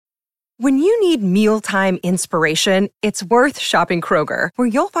When you need mealtime inspiration, it's worth shopping Kroger, where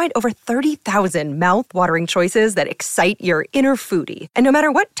you'll find over 30,000 mouth-watering choices that excite your inner foodie. And no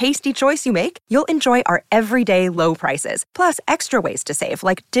matter what tasty choice you make, you'll enjoy our everyday low prices, plus extra ways to save,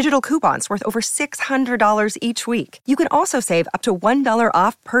 like digital coupons worth over $600 each week. You can also save up to $1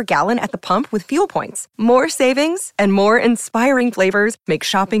 off per gallon at the pump with fuel points. More savings and more inspiring flavors make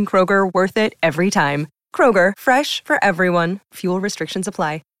shopping Kroger worth it every time. Kroger, fresh for everyone. Fuel restrictions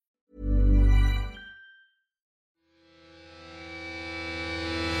apply.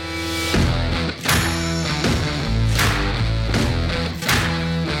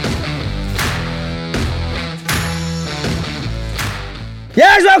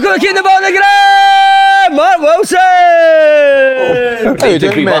 Yes, welcome to Keep the Ball on the Ground! Mark Wilson! How you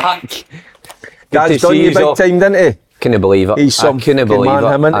doing, mate? Dad's done you big time, didn't he? Couldn't believe it. He's some couldn't believe man,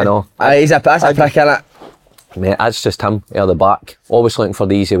 it. him, I know. He's a prick, innit? Mate, that's just him out the back. Always looking for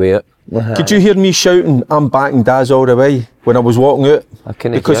the easy way out. Could you hear me shouting, I'm backing Daz all the way when I was walking out? I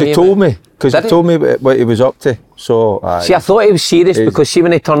couldn't because hear he you, told mate. me. Because he told me what he was up to. So, see, I thought he was serious because see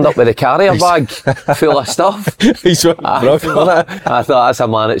when he turned up with a carrier bag full of stuff. He's I thought that's a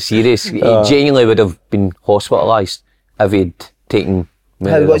man that's serious. He genuinely would have been hospitalised if he'd taken.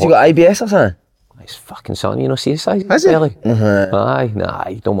 What's he got, IBS or something? He's fucking son, you know, serious. Is he? Aye, nah,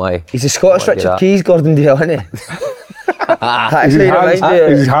 don't worry. He's a Scottish Richard Keys, Gordon Dale, isn't he? Is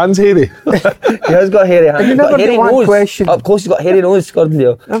his hands hairy? He has got hairy hands. You never get one question. Up close, he's got hairy nose, Gordon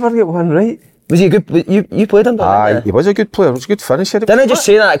Dale. Never get one right. Was he a good? You played him? Aye, he was a good player. He was a good finisher. Didn't I just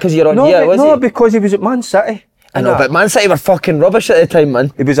say that because you're on here? No, because he was at Man City. I know, but Man City were fucking rubbish at the time,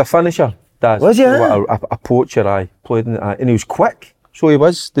 man. He was a finisher. Daz. Was he? A poacher, played in and he was quick. So he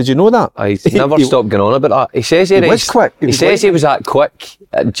was. Did you know that? He's never stopped going on about that. He says he was quick. He says he was that quick.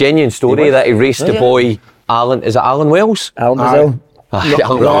 A genuine story that he raced the boy Alan. Is it Alan Wells? Alan Brazil.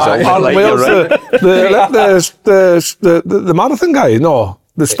 Alan Wells, the marathon guy. No.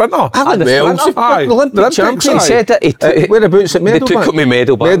 The sprinter. Alan Wells, the Olympic champion. He said that whereabouts at Meadowbank? They took me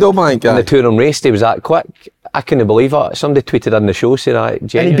Meadowbank. Meadowbank, and the Touring race, he was that quick. I couldn't believe it. Somebody tweeted on the show saying that.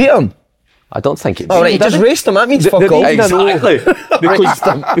 And he beat him? I don't think it. Oh right, he just raced him. That means fuck all. Exactly.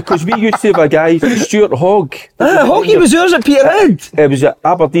 because we used to have a guy, Stuart Hogg. Hoggy was yours at Peterhead. It was at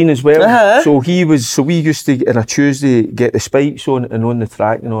Aberdeen as well. Uh-huh. So we used to on a Tuesday get the spikes on and on the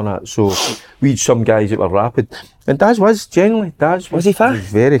track and all that. So we had some guys that were rapid. And Daz was genuinely. Was he fast? He was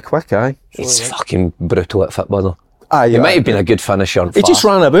very quick, aye. He's fucking brutal at football though. He might have been a good finisher. He just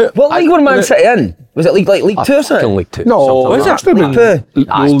ran about. What league were Man City in? Was it League 2 or something? League 2. No, was it? League 2?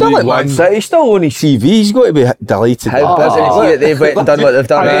 Still at Man City, still on his CV. He's got to be delighted. How busy is he that they've went and done what they've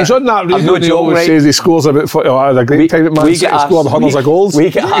done? He's on that radio and he always says he scores about 40. Had a great time at Man City, scored hundreds of goals. We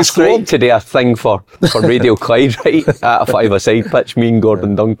get asked right to do a thing for Radio Clyde, right, at a 5-a-side pitch, me and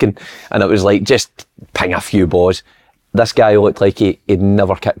Gordon Duncan, and it was like just ping a few balls. This guy looked like he'd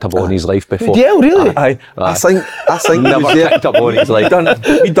never kicked a ball in his life before. Yeah, really? I think never kicked a ball in his life.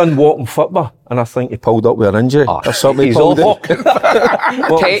 We'd done walking football, and I think he pulled up with an injury or something. He's awful.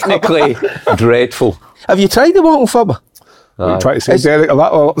 Technically dreadful. Have you tried the walking football? You try to say Derek or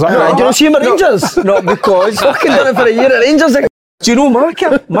that? Or, Do you not see him at Rangers? Not because. Fucking done it for a year at Rangers. Do you know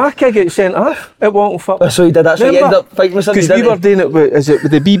Marker gets sent off at walking football? So he did that, so he ended up fighting with somebody, because we were doing it with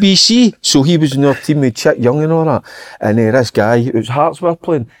the BBC, so he was in our team with Chick Young and all that, and this guy, it was Hearts were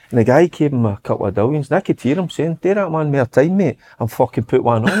playing, and the guy gave him a couple of dillions, and I could hear him saying, "Do that man more time, mate, and fucking put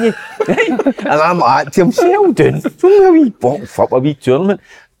one on you." And I'm like to him, "Settle down, it's only a wee walking football, a wee tournament."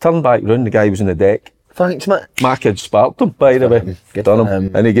 Turned back round, the guy was on the deck. Thanks, mate. Mark had sparked him, by the way, done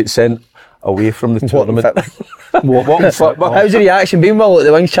him, and he gets sent away from the tournament. Walking football. How's the reaction been? Well, at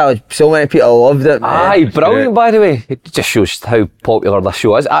the Wings Challenge, so many people loved it. Aye, brilliant, by the way. It just shows how popular this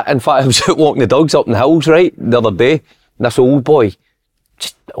show is. In fact, I was out walking the dogs up in the hills, right, the other day, and this old boy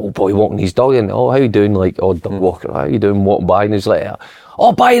walking his dog, and how you doing, like, dog walker, how you doing, walking by, and he's like,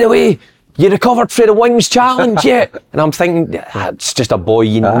 oh, by the way, you recovered for the Wings Challenge yet? And I'm thinking, it's just a boy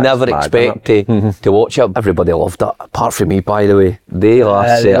you never expect to watch it. Everybody loved it, apart from me, by the way. They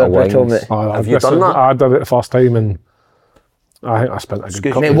last set of Wings. Have you done that? I did it the first time and I think I spent a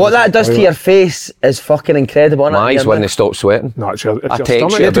good couple Mate, what that does to your face is fucking incredible. My eyes when they stop sweating. No, it's your I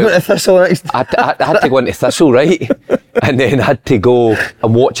stomach. you about, Thistle next. I had to go into Thistle, right? And then I had to go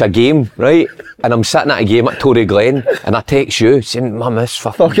and watch a game, right? And I'm sitting at a game at Tory Glen, and I text you saying, "Mum, this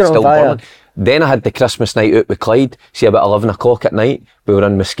fucking still burning." Then I had the Christmas night out with Clyde. See, about 11 o'clock at night, we were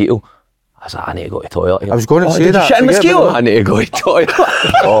in Mosquito. I was like, I need to go to the toilet here. I was going to say did that. You shit in Mosquito? I need to go to the toilet.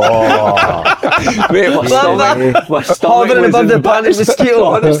 Mate, my stomach hovering above the band of Mosquito,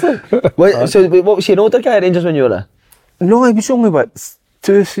 honestly. So what was he, an older guy at Rangers when you were there? No, he was only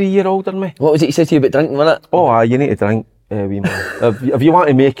 2 or 3 year older than me. What was it you said to you about drinking, wasn't it? Oh, you need to drink, wee man. if you want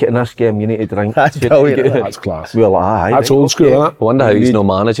to make it in this game, you need to drink. That's brilliant. That's class. Well, aye. That's old school, isn't it? I wonder how he's not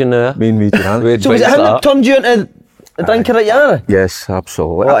managing now. Me and me drank. We'd So was it advice him that that. turned you into a drinker at Yarra? Yes,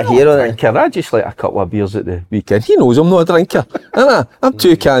 absolutely. What a I'm not hero then. drinker. I just like a couple of beers at the weekend. He knows I'm not a drinker. I'm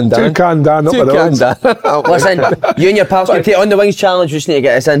too canned down. Two can Dan up Too the canned road. down. Listen, you and your pals can take on the Wings Challenge. We just need to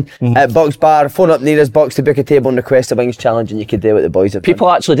get us in at Bucks Bar. Phone up nearest Bucks to book a table and request the Wings Challenge, and you could do what the boys have done.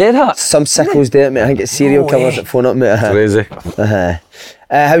 People actually did that. Some sickos do it, mate. I think it's serial killers that phone up, mate. Crazy.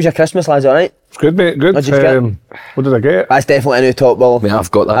 How's your Christmas, lads? All right? It's good, mate. Good. What'd you get? What did I get? That's definitely a new top, Will. Mate,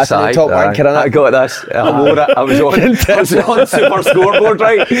 I've got this. That's a new top wanker, innit? I got this. I wore it. I was on Super Scoreboard,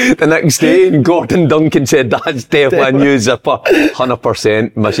 right? The next day, and Gordon Duncan said, that's definitely a new zipper.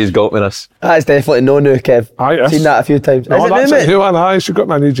 100%. Mrs. got me this. That's definitely no new, Kev. Aye, yes. Seen that a few times. No, Is it that's new, a mate? new one. Aye, she got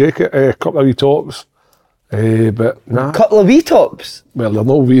my new jacket, a couple of wee tops. But nah. Couple of wee tops. Well, they're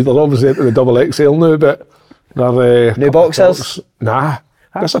no wee. They're obviously into the double XL now, but they're New boxers? Nah,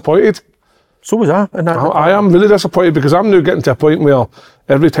 disappointed. So was I. And I am really disappointed because I'm now getting to a point where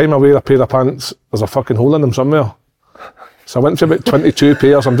every time I wear a pair of pants, there's a fucking hole in them somewhere. So I went to about 22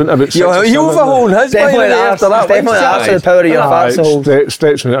 pairs. I'm doing about 6 or 7 you overhauled his Definitely the arse. Definitely the arse of the power of your fat soul.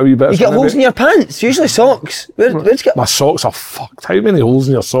 Stretching it a wee bit. You get holes in your pants. Usually socks. Where'd you get? My socks are fucked. How many holes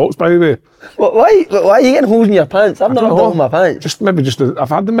in your socks, by the way? Why are you getting holes in your pants? I've never done my pants. I've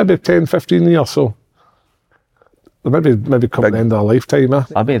had them maybe 10, 15 years, so they maybe come at the end of a lifetime.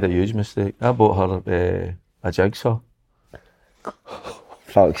 I made a huge mistake. I bought her a jigsaw.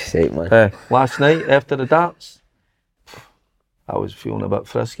 Fuck's sake, man. Last night after the darts, I was feeling a bit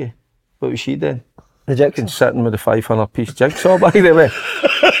frisky. What was she doing? The jigsaw. Sitting with a 500-piece jigsaw, by the way.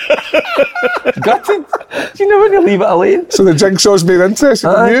 Gutted. Do you know when you leave it alone? So the jigsaw's made interesting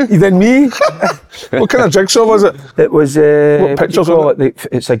in you? Then me. What kind of jigsaw was it? It was What pictures on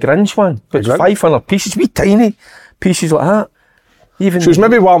it's a Grinch one, but it's Grinch? 500 pieces, wee tiny pieces like that. Even She was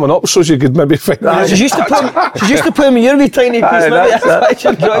maybe warming up so she could maybe find She's used to play me your wee tiny piece. Maybe that's why she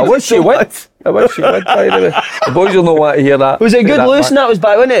enjoyed I it wish she so would. much. I wish she would, by the way. The boys will not want to hear that. Was it good loose and that was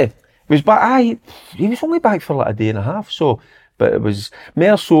back, wasn't it? He was back. He was only back for like a day and a half. So, but it was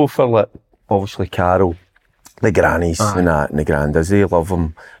more so for like obviously Carol, the grannies and that, and the grandas. They love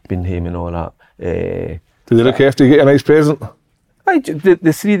him, been home and all that. Do they look after you get a nice present?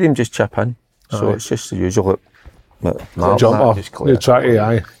 The three of them just chip in. So it's just the usual. Jumper, new trackie,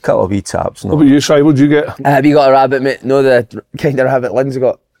 aye. Couple of wee taps. What about you, Si? What'd you get? Have you got a rabbit, mate? No, the kind of rabbit Lynn's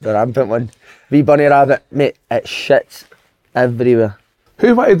got. The rampant one. Wee bunny rabbit, mate. It shits everywhere.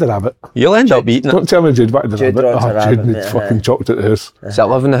 Who wanted the rabbit? You'll end up eating it. Don't tell me Jude wanted the Jude rabbit. wants a rabbit, Jude mate, fucking chucked it at the house. Does that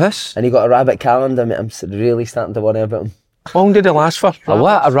live in the house? And he got a rabbit calendar, mate. I'm really starting to worry about him. How long did it last for?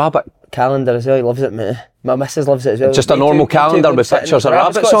 A rabbit? Calendar as well, he loves it, mate. My missus loves it as well. Just a Me normal too, me too, calendar good with sitting. pictures of The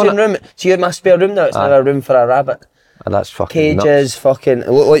rabbit's rabbits got on its own room. See, in my spare room now, it's now a room for a rabbit. And that's fucking Cages, fucking.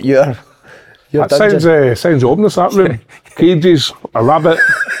 Look like your That dungeon. sounds ominous, that room. Cages, a rabbit.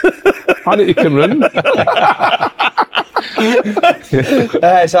 I need to come round.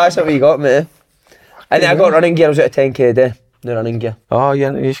 So that's what we got, mate. And then I got running gear. I was at a 10k a day. The running gear. Oh,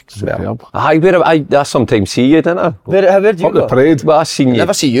 yeah, you Superb. I sometimes see you, didn't I? Where'd you Up the go? parade. Well, I seen you.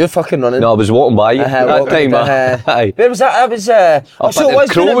 Never see you fucking running. No, I was walking by you that time. Aye. Where was that? That was. Up So at it was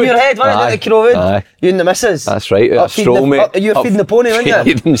the down at Crowwood. Muirhead, wasn't it? Down Aye. at Crowwood. Aye. You and the missus. That's right, Up a stroll, feeding the- mate. you were feeding the pony, weren't you?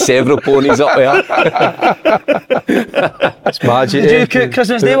 Feeding several ponies up there. It's magic. Did you cook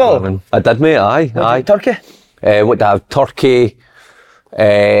Christmas Day, Will? I did, mate, aye. Turkey? What did I have? Turkey,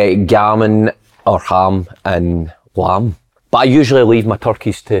 gammon or ham and lamb. But I usually leave my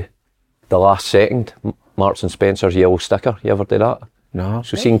turkeys to the last second. Marks and Spencer's yellow sticker. You ever do that? No.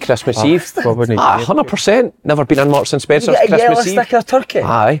 So seeing Christmas Eve? Probably 100%. Never been in Marks and Spencer's You get a yellow Christmas Eve. sticker turkey?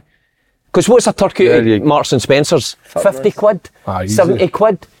 Aye. Because what's a turkey There at you- Marks and Spencer's? 50 quid? Aye, easy. 70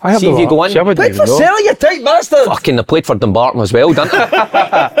 quid? I have See if the you go lot. in. See, I wouldn't Wait for even know. selling, you tight bastard! Fucking they played for Dumbarton as well, didn't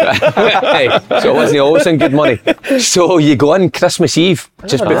they? So it wasn't always in good money. So you go in Christmas Eve,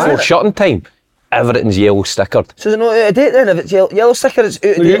 just never done before that. shutting time, everything's yellow stickered. So they're not out of date then? If it's yellow sticker, it's out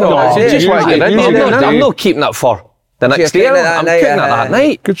of date. No, That's it. just want to get in I'm there, not, now. I'm not keeping it for the next you're year. cooking it that I'm night, cooking it that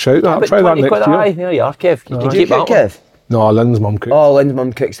night. Good shout. I'll About try that 20 next quid, year. aye, there you are, Kev. You can Did you keep cook, that. Kev? No, Lynn's mum cooked. Oh, Lynn's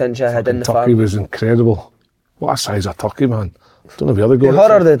mum cooks, didn't she? I had in the Turkey farm. was incredible. What a size of turkey, man. Don't know if the other The go.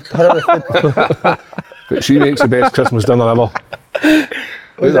 horror of the food. But she makes the best Christmas dinner ever.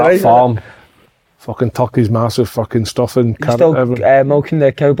 With that right? farm. Fucking turkey's massive, fucking stuffing, carrot, Still everything. milking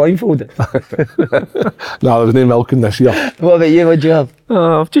the cow blindfolded. No, there was no milking this year. What about you? What'd you have?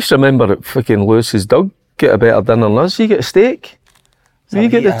 I just remember that fucking Lewis's dog get a better dinner than us. You get a steak. We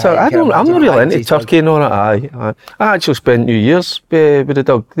get the I'm not really into turkey and all that. Aye. I actually spent New Year's with the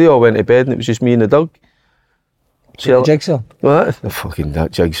dog. They all went to bed and it was just me and the dog. Jigsaw? What? The fucking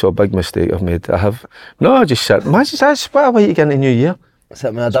that jigsaw, big mistake I've made. I just sit. That's what I like to get into New Year.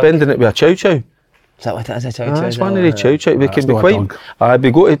 Spending it with a chow chow. Is that what it is, a chow chow? It's one of the chow chow. We can be quite.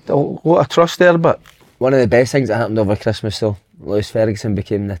 We go to a lot of trust there, but one of the best things that happened over Christmas though, Lewis Ferguson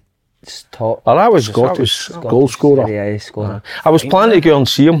became the top. That was Scottish goal scorer. Scorer. I was planning to go and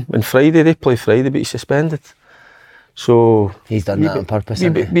see him on Friday. They play Friday, but he's suspended. So he's done that on purpose.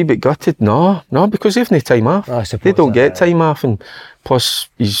 We bit gutted. No, because they've no time off. They don't get time off, and plus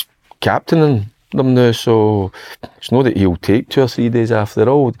he's captaining them now, so it's not that he'll take 2 or 3 days after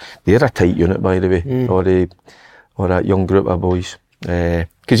all. They're a tight unit, by the way, or that young group of boys.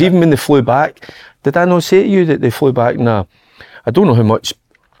 Because even when they flew back, did I not say to you that they flew back? Nah, I don't know how much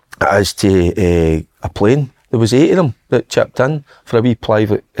it is to a plane. There was 8 of them that chipped in for a wee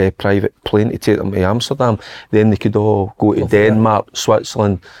private plane to take them to Amsterdam. Then they could all go to Denmark,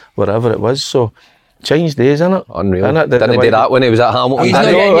 Switzerland, wherever it was. So changed days, innit? Unreal. Didn't he do that when he was at Hamilton? He's not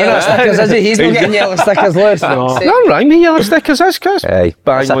getting yellow stickers, is he? He's not getting yellow stickers, Lewis. You're right, me yellow stickers, that's Chris.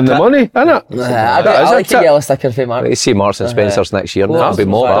 Bang on the money, innit? I like to get a sticker for Mark. You see Marks and Spencer's next year, that'll be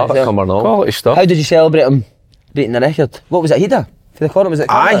more come or not. Quality stuff. How did you celebrate him beating the record? What was it he did? For the corner, was it?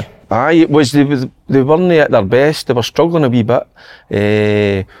 Aye, it was. They weren't at their best. They were struggling a wee bit.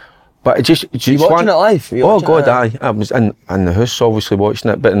 But it just. Were you watching it live? Oh God, aye. I was in the house, obviously watching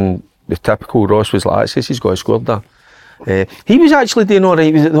it. But in the typical Ross was like, "He's got to score that." He was actually doing all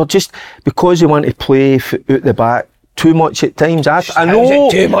right. They were just because he wanted to play out the back too much at times. I know.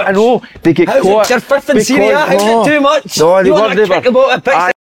 Too much? I know. They get caught. You're fifth in Serie A. How's it too much? No, you want to kick the ball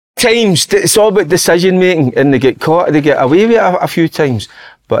at times it's all about decision making, and they get caught. They get away with it a few times,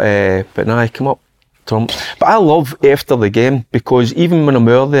 but now I come up trumps. But I love after the game, because even when I'm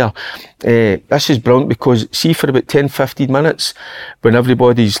out there, this is brilliant, because see for about 10-15 minutes when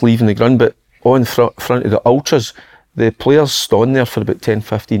everybody's leaving the ground, but on front of the ultras, the players stand there for about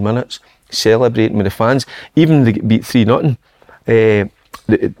 10-15 minutes celebrating with the fans. Even they get beat 3-0.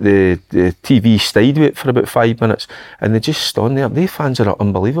 The TV stayed with it for about 5 minutes, and they just stand there. They fans are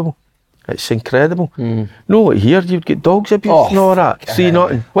unbelievable. It's incredible. No, here you'd get dogs abuse and all that.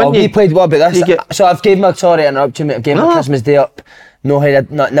 3-0. We played what about this? So I've gave my I've gave my Christmas day up. Never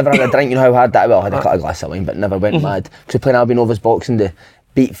had a drink. You know how hard that. Well, I had a cut of glass of wine, but never went mad. Because we playing Albion Rovers Boxing Day.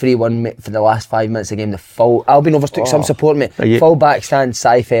 Beat 3-1 for the last 5 minutes of the game. Albion Rovers took some support, mate. Full back stand,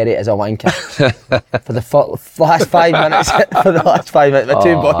 Cy Ferry as a wanker. For the last 5 minutes. For the last 5 minutes, the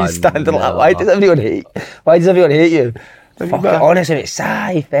two boys standing like, why does everyone hate you? Honestly, mate,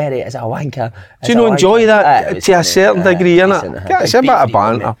 Cy Ferry as a wanker. Do you enjoy that to a certain degree, innit? It's a bit of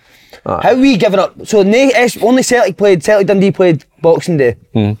banter. How we giving up? So only Celtic Dundee played Boxing Day.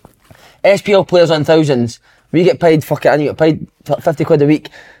 SPL players on thousands. We get paid, and you get paid 50 quid a week,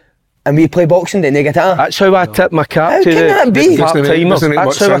 and we play Boxing Day and they get it. That's how I tip my cap to the part-timers.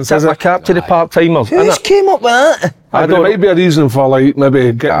 That's how I tip my cap to the part-timers. Who's came up with that? There might be a reason for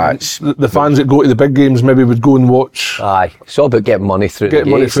maybe getting the fans that go to the big games maybe would go and watch. Aye, it's all about getting money through the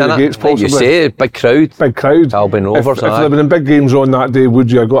gates, possibly. Like you say, big crowd. Albion Rovers. If there had been big games on that day, would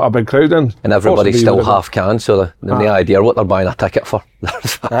you have got a big crowd in? And everybody's still half can, so they've no idea what they're buying a ticket for.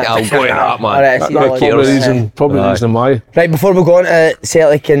 I'll go in that, man. That's probably the reason why. Right, before we go on to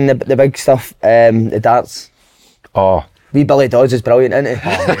Celtic and the big stuff, the darts. Wee Billy Dodds is brilliant, isn't he?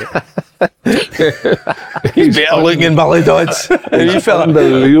 He's better looking than Billy Dodds.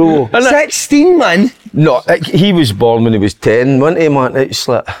 Unbelievable. 16, man. No, he was born when he was 10, wasn't he, man? It's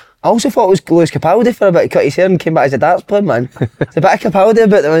like, I also thought it was Lewis Capaldi for a bit. He cut his hair and came back as a darts player, man. There's a bit of Capaldi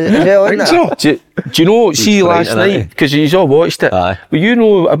about them as well, isn't there? Do you know, see last night, because you all watched it, but you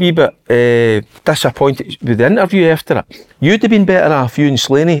know a wee bit disappointed with the interview after it. You'd have been better off, you and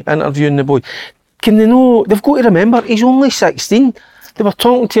Slaney, interviewing the boy. Can they know, they've got to remember, he's only 16. They were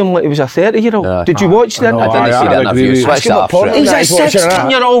talking to him like he was a 30-year-old. Did you watch that? I didn't see the interview. He's a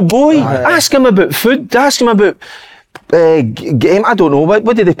 16-year-old boy. Ask him about food, ask him about game. I don't know, what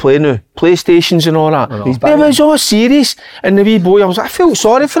do they play now? PlayStations and all that. It was all serious, and the wee boy, I felt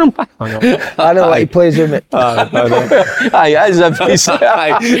sorry for him. I know what he plays with, mate. Aye, as if he's the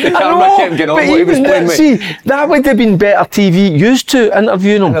camera kept getting on what he was playing with. See, that would have been better TV used to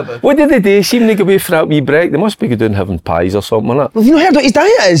interviewing him. What did they do? See him to go away for that wee break. They must be doing having pies or something like that. Have you not heard what his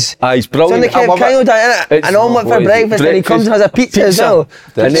diet is? Aye, it's brilliant. It's on the Kev diet, innit? An omelette for breakfast, and he comes and has a pizza as well.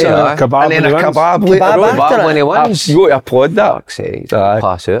 And then a kebab later when he wins. You got to applaud that.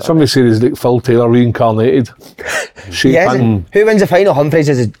 Pass out. Somebody said is like Phil Taylor reincarnated. Who wins the final? Humphreys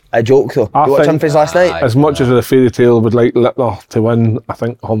is a joke though. You watch Humphreys last night? As much as a fairy tale would like Littler to win, I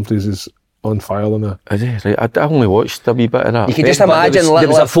think Humphreys is on fire on it. Is he? Right, I only watched a wee bit of that. You can just imagine there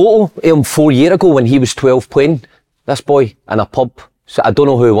was a photo of him 4 years ago when he was 12 playing this boy in a pub. So I don't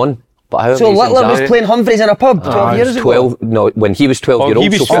know who won. But so Littler was playing Humphreys in a pub 12 years ago? No, when he was 12 years old. He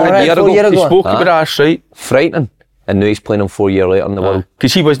was so 4 years ago. He spoke about that, right? Frightening. And now he's playing him 4 years later in the world.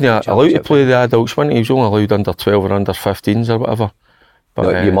 Because he wasn't allowed to play the adults, wasn't he? He was only allowed under 12 or under 15s or whatever.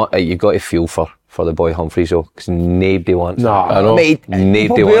 But no, you've got to feel for the boy Humphreys though, because nobody wants him. I know. Mate,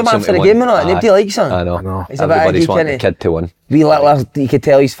 nobody wants him for the game or not. Nobody likes him. I know. Everybody's wanting the kid to win. Wee Littler, you could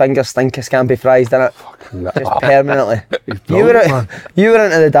tell his fingers stink of scampi fries, didn't it? Just permanently. You were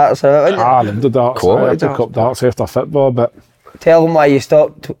into the darts, weren't you? I loved the darts. I took up darts after football, but... Tell them why you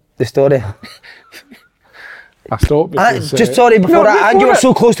stopped the story. I stopped because... just sorry, before that, and you were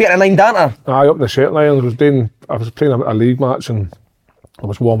so close to getting a 9 danter. Up in the Shetland, I was playing a league match and I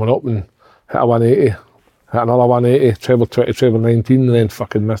was warming up and hit a 180, hit another 180, treble 20, treble 19, and then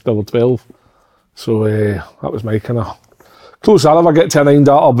fucking missed double 12. So that was my kind of close I'll ever get to a 9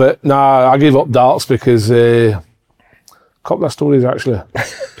 darter, but nah, I gave up darts because a couple of stories actually.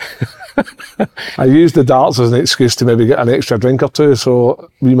 I used the darts as an excuse to maybe get an extra drink or two. So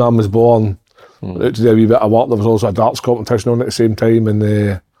wee man was born, out to do a wee bit of work. There was also a darts competition on at the same time,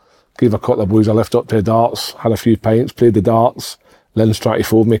 and gave a couple of boys a lift up to the darts, had a few pints, played the darts. Lynn's trying to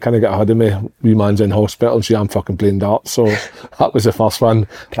phone me, can I get ahead of me? Wee man's in hospital and I'm fucking playing darts. So that was the first one.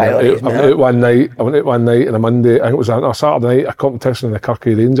 I went out one night on a Monday, I think it was a Saturday night, a competition in the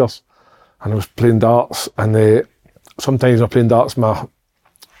Kirky Rangers, and I was playing darts, and sometimes when I'm playing darts,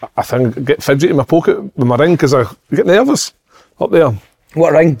 I think I get fidgety in my pocket with my ring because I get nervous up there.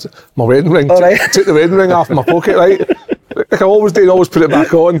 What ring? My wedding ring. Oh, right. Took the wedding ring off my pocket, right? Like I always do, always put it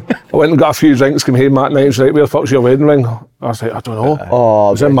back on. I went and got a few drinks, came home that night, and she's like, where the fuck's your wedding ring? I was like, I don't know. It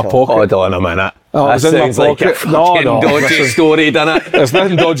was in my pocket. Hold on a minute. Oh, it was in my pocket. Like dodgy story, doesn't it? There's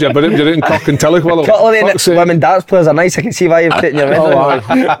nothing dodgy about it. You're out in Cork and Tillicwillow. A couple of women darts players are nice. I can see why you're putting your wedding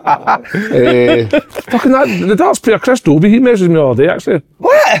ring. Fucking that, the darts player, Chris Dobie, he messaged me the other day, actually.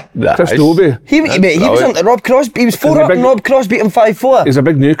 What? Chris Dobie. He was on Rob Crosby. He was 4 up and Rob Crosby beat him 5-4. He's a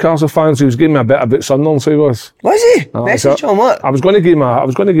big Newcastle fan, so he was giving me a bit about Sunderland, so he was. Was he? Message on what? I was going to give him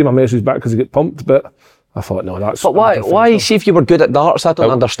a message back because he get pumped, but I thought, no, that's... But why, see if you were good at darts, I don't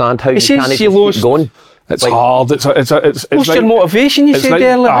understand how you can't keep going. It's like, hard. It's what's like, your motivation? You said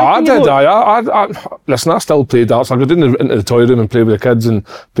earlier. Listen, I still play darts. I go into the toy room and play with the kids and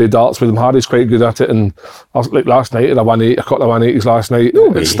play darts with them. Harry's quite good at it, and like last night, I had a 180, a couple of 180s last night.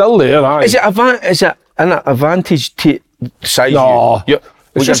 No it's still there. Aye. Is it an advantage to size? No.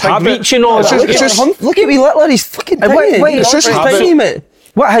 It's just habit. Reaching all that. Look at me, Littler. He's fucking tiny. It's just tiny, mate.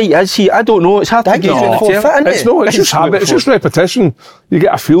 What height is he? I don't know. It's hard to gauge. It's just habit. It's just repetition. You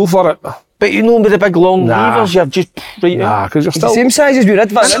get a feel for it. But you know, with the big long levers, you're just because you're still the same size as we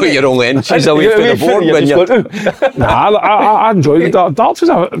Red Van. So you're only inches away from the board when you're. I enjoy the darts.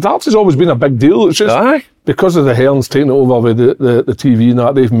 Darts has always been a big deal. It's just because of the Hearns taking it over with the TV and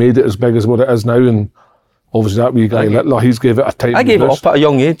that, they've made it as big as what it is now, and obviously that wee guy Littler, he's gave it a time. I gave it up at a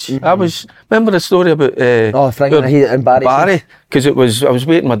young age. Remember the story about Frank and Barry, because I was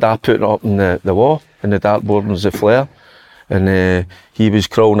waiting my dad putting it up in the wall, and the dartboard was a flare. And he was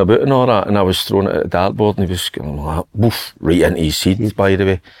crawling about and all that, and I was throwing it at the dartboard, and he was going like, woof, right into his seed, by the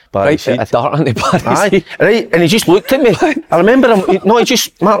way. Right, a dart into Barry's seed. Right, and he just looked at me. I remember him,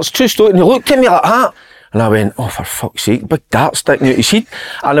 Mark's true story, and he looked at me like that. And I went, oh, for fuck's sake, big dart sticking out his seed.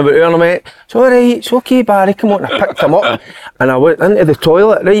 And I went there and I went, it's all right, it's okay, Barry, come on. And I picked him up, and I went into the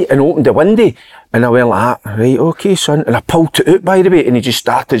toilet, right, and opened the window. And I went like that, right, okay, son. And I pulled it out, by the way, and he just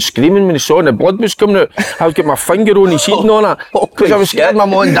started screaming when he saw it, and the blood was coming out. I was getting my finger on his seed and all that, because I was scared my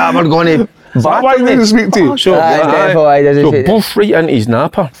mum and dad were going to why didn't he speak to you? So boof, right into his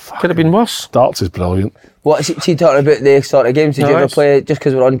napper. Could have been worse. Darts is brilliant. What is he talking about, the sort of games? Did you ever play, just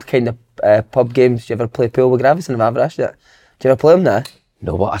because we're on kind of pub games, did you ever play pool with Gravis and I've asked it? Did you ever play him there?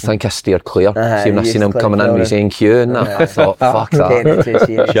 No, but I think I steered clear. When I seen him coming in with his NQ and that, I thought, fuck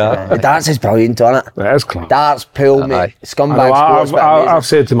that. The darts is brilliant, isn't it? It is class. Darts, pool, mate. Scumbag sports. I've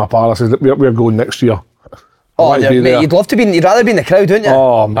said to my pal, I said, we're going next year. Oh, mate, you'd love to be, you'd rather be in the crowd, wouldn't you?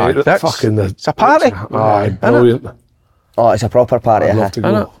 Oh, mate, it's a party. Aye, brilliant. Oh, it's a proper party. I'd love to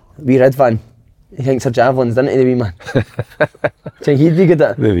go. Wee Red Van. He thinks they're javelins, doesn't he, the wee man? Think he'd be good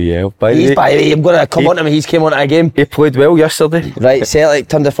at it? By the way, I'm going to come on to him. He's came on to a game. He played well yesterday. Right, Celtic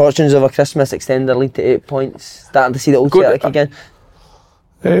turned their fortunes over Christmas, extend their lead to 8 points. Starting to see the old Celtic again.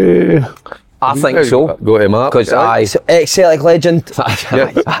 I think so. Go to Mark. Because ex-Celtic legend.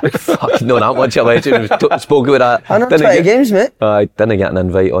 Fucking know that much of a legend. We've spoken with that. 120 games, mate. I didn't get an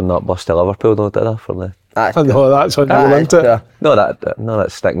invite on that bus to Liverpool, though, did I? For the... I know that's on you, isn't it? No,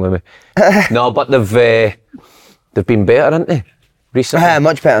 that's sticking with me. No, but they've been better, haven't they? Recently.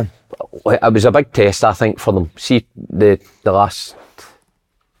 Much better. It was a big test, I think, for them. See, the last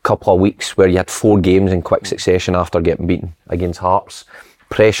couple of weeks where you had 4 games in quick succession after getting beaten against Hearts.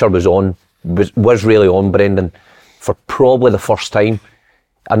 Pressure was really on Brendan for probably the first time.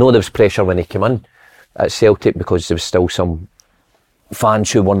 I know there was pressure when he came in at Celtic because there was still some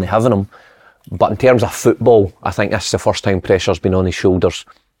fans who weren't having him. But in terms of football, I think this is the first time pressure's been on his shoulders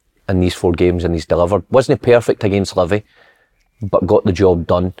in these 4 games, and he's delivered. Wasn't he perfect against Livy, but got the job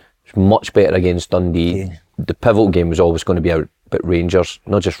done. It's much better against Dundee. Yeah. The pivotal game was always going to be about Rangers,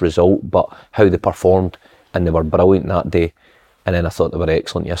 not just result, but how they performed, and they were brilliant that day. And then I thought they were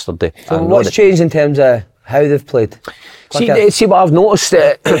excellent yesterday. So what's changed in terms of how they've played? See what I've noticed,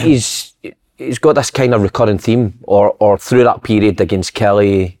 he's got this kind of recurring theme, or through that period against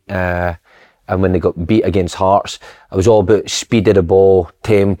Kelly, and when they got beat against Hearts, it was all about speed of the ball,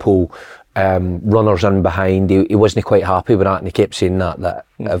 tempo, runners in behind. He wasn't quite happy with that, and he kept saying that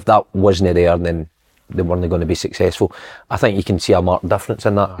if that wasn't there, then they weren't going to be successful. I think you can see a marked difference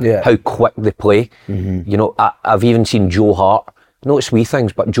in that, how quick they play. You know, I've even seen Joe Hart, notice wee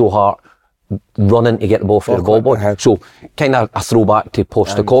things, but Joe Hart running to get the ball for the ball boy. So kind of a throwback to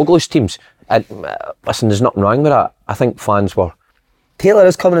Postecoglou's teams. And listen, there's nothing wrong with that. I think fans were... Taylor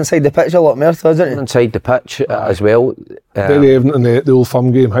is coming inside the pitch a lot more, isn't he? Inside the pitch as well. Very evident in the Old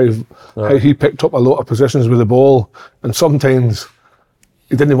Firm game how he picked up a lot of positions with the ball, and sometimes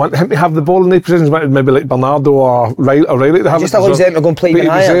he didn't want him to have the ball in these positions, maybe like Bernardo or Riley to have just allows them to go and play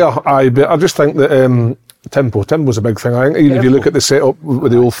behind. But I just think that tempo's a big thing. I think even if you look at the setup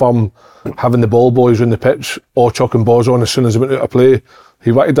with the Old Firm, having the ball boys on the pitch or chucking balls on as soon as they went out of play,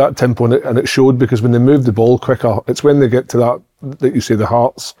 he wanted that tempo, and it showed, because when they move the ball quicker, it's when they get to that you say the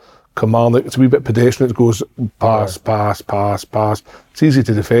Hearts command, it's a wee bit pedestrian, it goes pass. It's easy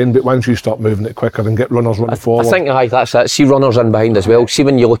to defend, but once you start moving it quicker and get runners running forward. I think that's it. See runners in behind as well. See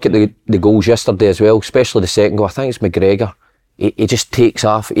when you look at the goals yesterday as well, especially the second goal, I think it's McGregor. He just takes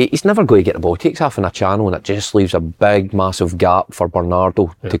off. He's never going to get the ball. He takes off in a channel, and it just leaves a big, massive gap for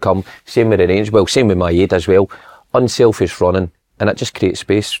Bernardo to come. Same with the range. Well, same with Maeda as well. Unselfish running, and it just creates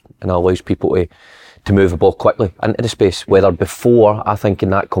space and allows people to move the ball quickly into the space. Whether before, I think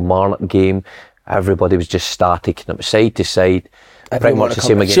in that Kilmarnock game, everybody was just static, and it was side to side. Pretty much the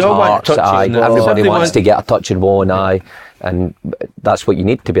same against Hearts. Everybody wants to get a touch of the ball, and that's what you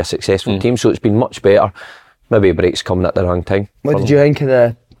need to be a successful team. So it's been much better. Maybe a break's coming at the wrong time. What did you think of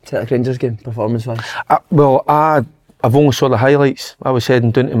the Celtic Rangers game, performance-wise? I've only saw the highlights. I was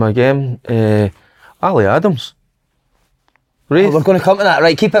heading down to my game. Ali Adams. Right. We're going to come to that,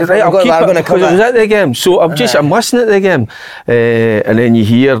 right? Keep it right. I'll keep it because I was at the game, so I'm listening to the game, and then you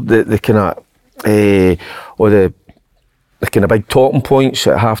hear the kind of the kind of big talking points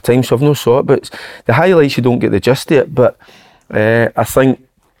at half time. So I've no saw it, but the highlights you don't get the gist of it. But I think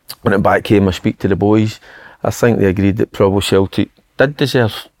when it back came, I speak to the boys. I think they agreed that probably Celtic did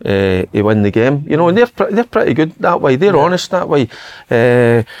deserve to win the game. You know, and they're pretty good that way. They're honest that way.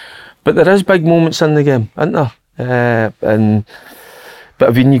 But there is big moments in the game, isn't there?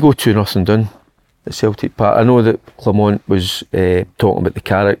 But when you go 2-0 down the Celtic part, I know that Clement was talking about the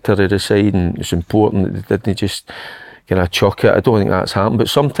character of the side, and it's important that they didn't just kind of chuck it. I don't think that's happened, but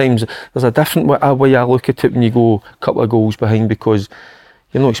sometimes there's a different way I look at it when you go a couple of goals behind, because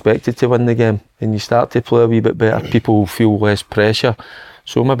you're not expected to win the game, and you start to play a wee bit better, people feel less pressure,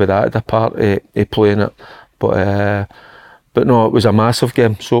 so maybe that had a part of playing it. But no, it was a massive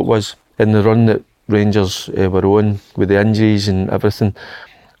game, so it was. In the run that Rangers were on with the injuries and everything,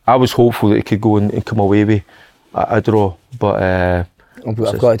 I was hopeful that he could go and come away with a draw, but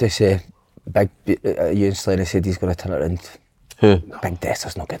I've got to say, Ewan Slaney said he's going to turn it around. Who? Big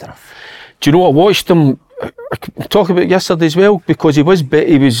Desser's not good enough. Do you know, I watched him talk about yesterday as well, because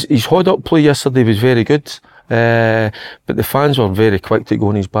his hold up play yesterday was very good. But the fans were very quick to go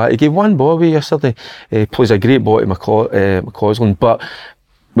on his back. He gave one ball away yesterday. He plays a great ball to McCausland, but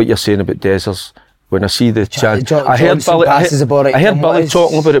what you're saying about Dessers, when I see the chance, I heard Billy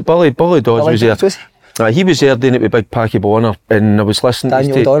talking about it. Billy Dodds was there. He was there doing it with Big Packy Bonner, and I was listening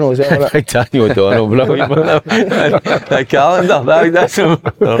Daniel to O'Donnell as well. Big Daniel O'Donnell, that calendar, that's I'll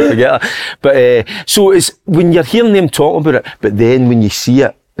forget that. But so it's when you're hearing them talking about it, but then when you see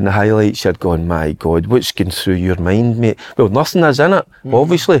it in the highlights, you're going, my God, what's going through your mind, mate? Well, nothing is in it,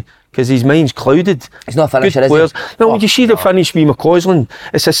 obviously, because his mind's clouded. He's not a finisher, Good is he? players. No, you see the finish with McCausland.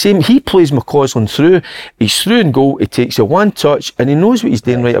 It's the same. He plays McCausland through. He's through and goal. He takes a one touch and he knows what he's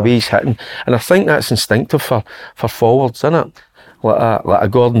doing right away. He's hitting, and I think that's instinctive for forwards, isn't it? Like a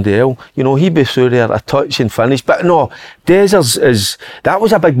Gordon Dale, you know, he'd be through there a touch and finish. But no, Dezers that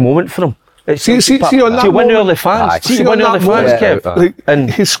was a big moment for him. See on that win moment, early fans. See win early fans, Kev. Like,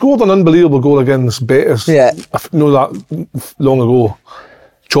 And he scored an unbelievable goal against Betis. Yeah. I know that long ago.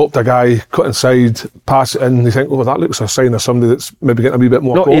 Chopped a guy, cut inside, pass it in. You think, oh, that looks a sign of somebody that's maybe getting a wee bit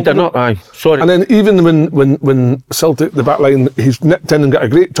more. no, he confident. did not. Aye, sorry. And then even when Celtic, the back line, he's nipped in and got a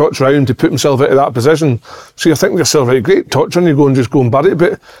great touch round to put himself into that position. So you're thinking to yourself, right, great touch, and you go and just go and bury it.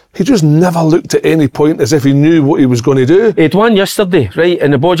 But he just never looked at any point as if he knew what he was going to do. He'd won yesterday, right,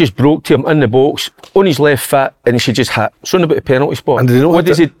 and the ball just broke to him in the box on his left foot, and he should just hit. Something about the penalty spot. And did he not what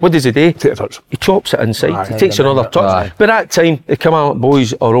hit does he do? Take a touch. He chops it inside. Aye. He takes another touch. Aye. By that time, the come out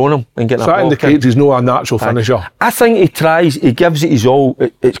boys are on him and getting So a that ball indicates he's not a natural finisher. I think he tries, he gives it his all,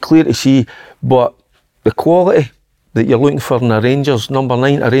 it's clear to see, but the quality that you're looking for in a Rangers, number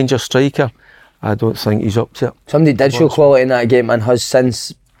 9, a Rangers striker, I don't think he's up to it. Somebody did show quality in that game and has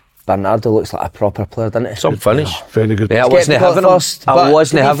since. Bernardo looks like a proper player, doesn't he? Some finish. Very good. Yeah, I wasn't having him. I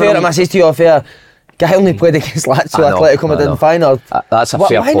wasn't having him. him. I says to you off air, guy only played against Lazio, I know, Atletico Madrid I know. in final. That's a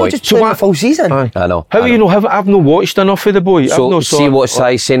fair why point. not just play him the full season? Aye. I know. How I you know. know, I've not watched enough of the boy. So see what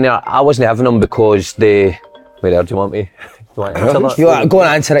Si's saying there. I wasn't having him because they. Wait there, do you want me? Do you want to answer that? You want to go and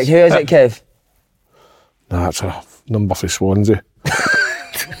answer it? Who is it, Kev? Nah, it's a number for Swansea.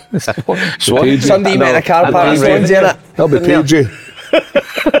 Somebody met in a car park in Swansea, innit? That'll be Pagey.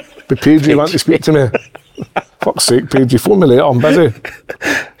 Be Pagey, want to speak to me? Fuck's sake, Pagey, phone me later, I'm busy.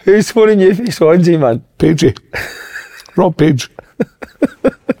 Who's phoning you for Swansea, man? Pagey. Rob Page.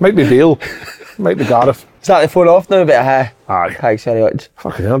 Might be Dale. Might be Gareth. Is that the phone off now? But Aye. thanks very much.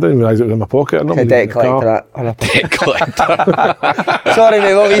 Fucking hell, I didn't realise it was in my pocket. I'm not A even debt in the car. collector that. Sorry,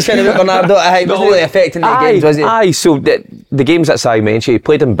 mate, what were you saying about Bernardo? It wasn't really affecting the games, was it? Aye, so the games that Si mentioned, he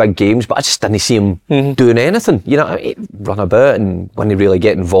played in big games, but I just didn't see him doing anything. You know, he'd run about and when he really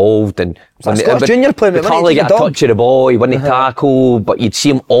get involved. And when Scottish Junior playing, he'd but hardly when he get a took a touch of the ball, he wouldn't tackle, but you'd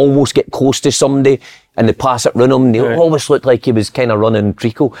see him almost get close to somebody and they'd pass it round him, and he always looked like he was kind of running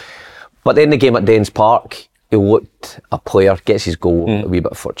treacle. But then the game at Dens Park, he looked a player, gets his goal a wee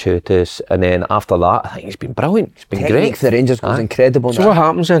bit fortuitous, and then after that, I think he's been brilliant. He's been Technique great. for the Rangers was incredible. So what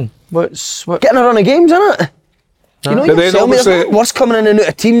happens then? What? Getting a run of games, isn't it? You know But then yourself, mate, there's obviously- nothing worse coming in and out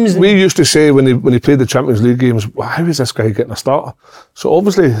of teams. We used to say when he played the Champions League games, well, how is this guy getting a start? So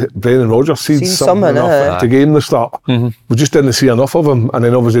obviously Brendan Rodgers Seen seen something, something enough to gain the start. We just didn't see enough of him. And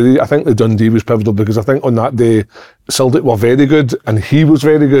then obviously I think the Dundee was pivotal because I think on that day Celtic were very good and he was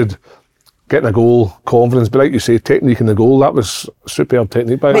very good. Getting a goal, confidence, but like you say, technique in the goal, that was superb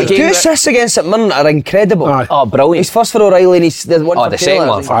technique by Mate, him. 2 assists against St Mirren are incredible. Aye. Oh, brilliant. His first for O'Reilly and he's the one for The Taylor. second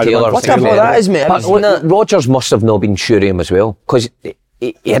one for Taylor. What a ball that is, mate. Have you seen that? Rodgers must have not been sure of him as well, because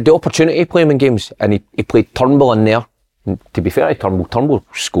he had the opportunity to play him in games, and he played Turnbull in there. And to be fair to Turnbull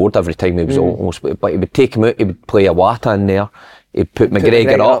scored every time he was almost, but he would take him out, he would play Awata in there, he'd put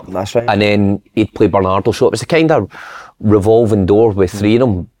McGregor up, that's right. and then he'd play Bernardo. So it was a kind of revolving door with 3 of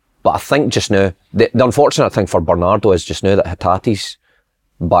them. But I think just now, the unfortunate thing for Bernardo is just now that Hatate's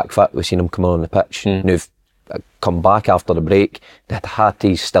back fit. We've seen him come on the pitch. Now, if come back after the break, the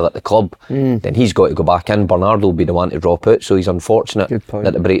Hatate's still at the club, then he's got to go back in. Bernardo will be the one to drop out, so he's unfortunate Good point.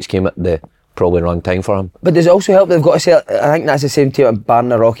 that the breaks came at the probably wrong time for him. But does it also help they've got to settle? I think that's the same team at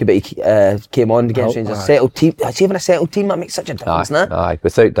Barna Rocky, but he came on against Rangers. Settled team. Having a settled team, that makes such a difference, doesn't it? Aye,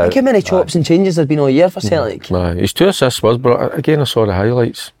 without doubt. Think how many chops and changes there's been all year for Celtic. Aye, his 2 assists was, but again I saw the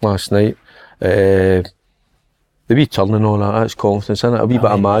highlights last night. The wee turn and all that's confidence in it. A wee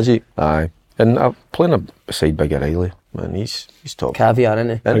bit of magic. Aye. And I'm playing beside Big O'Reilly. Man, he's top. Caviar, isn't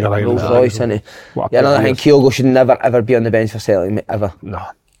he? Big O'Reilly. Rolls Royce, isn't he? What a Yeah, another player thing, he is. Kyogo should never ever be on the bench for Celtic, mate, ever. No.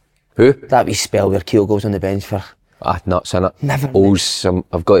 Who? That wee spell where Kyogo's on the bench for. Nuts in it. Never. O's,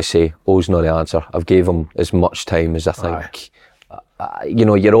 I've got to say, O's not the answer. I've gave him as much time as I think. You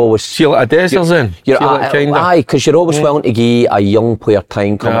know, you're always... Feel like a Dezers then? Aye, because you're always willing to give a young player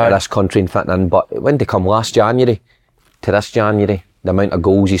time coming to this country and fitting in. But when they come last January to this January, the amount of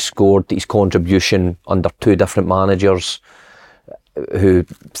goals he scored, his contribution under 2 different managers who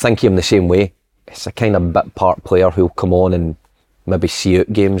think of him the same way, it's a kind of bit part player who'll come on and maybe see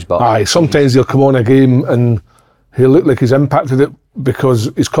out games. But Aye, sometimes he'll come on a game and he'll look like he's impacted it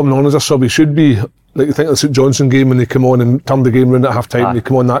because he's coming on as a sub. He should be, like you think of the St Johnstone game when they come on and turn the game round at half time and he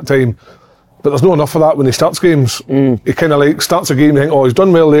come on that time. But there's not enough of that when he starts games. He kind of like starts a game and you think, oh, he's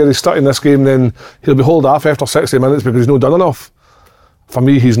done well there, he's starting this game, then he'll be hauled off after 60 minutes because he's not done enough. For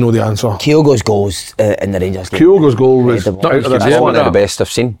me, he's no the answer. Kyogo's goals in the Rangers game. Kyogo's goal was That's one of the best I've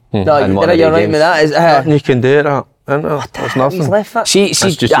seen. No, you're right with that. Nothing you can do at that. There's nothing. He's left foot. See,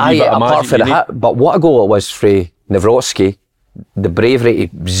 apart from the hit, but what a goal it was for Nawrocki, the bravery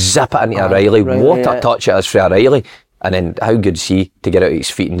to zip it into O'Reilly. What a touch it is for O'Reilly. And then how good's he to get out of his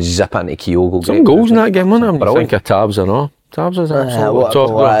feet and zip it into Kyogo. Some goals in that game, wasn't it? I think of Tabs and all. Tabs is absolutely top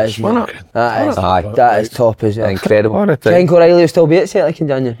class, wasn't it? That is top as well. Incredible. Do you think O'Reilly will still be at Celtic in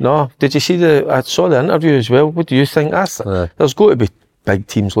January? No. Did you see I saw the interview as well. What do you think? There's got to be big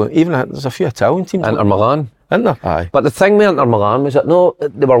teams. Even there's a few Italian teams. Inter Milan. Isn't there? Aye. But the thing with Inter Milan was that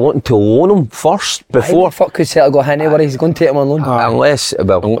they were wanting to loan him first before. Why the fuck could Celtic go anywhere? He's going to take him on loan. Unless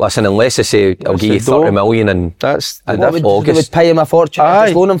they say, I'll give you 30 million and that's August. They would pay him a fortune and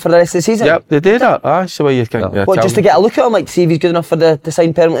just loan him for the rest of the season. Yep, they do that. Aye, so you can. What, just to get a look at him, like to see if he's good enough for the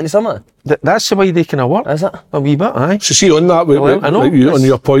sign permanent in the summer? That's the way they can work. Is it? A wee bit, aye. So see on that, on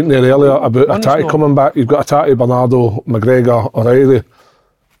your point there earlier about Atati coming back, you've got Atati, Bernardo, McGregor, O'Reilly.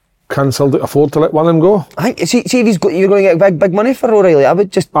 Can Celtic afford to let one of them go? I think, see if you're going to get big money for O'Reilly, I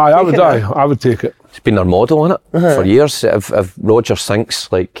would just I would take it. It's been their model, isn't it? For years. If Rodgers thinks,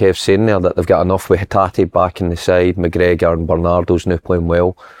 like Kev's saying there, that they've got enough with Hatate back in the side, McGregor and Bernardo's now playing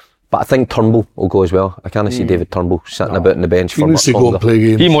well. But I think Turnbull will go as well. I can't see David Turnbull sitting about on the bench for much longer. Play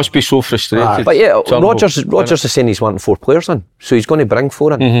games. He must be so frustrated. But yeah, Rodgers is saying he's wanting 4 players in, so he's going to bring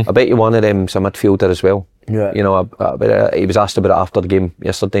 4 in. I bet you one of them's a midfielder as well. Yeah. You know, he was asked about it after the game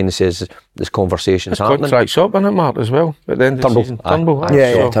yesterday, and he says this conversation's happening. Contract's up, isn't it, Mark, as well? At the end of the season. Turnbull.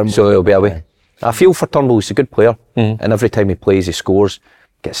 Turnbull. So he'll be away. I feel for Turnbull. He's a good player, and every time he plays, he scores.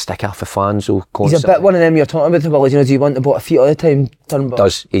 Gets stick off the fans. He's a bit one of them you're talking about. Well, do you want to put a feet all the time? Turnbull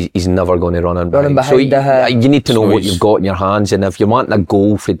he's never going to run in behind. So you need to know what you've got in your hands, and if you want a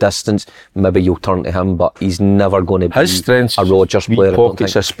goal for distance, maybe you'll turn to him. But he's never going to be a Rodgers player.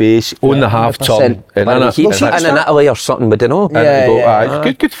 Pockets of space on the half turn. In Italy or something, but don't know.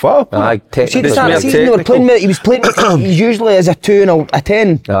 Good foot. See, the start of the season, he was playing usually as a 2 and a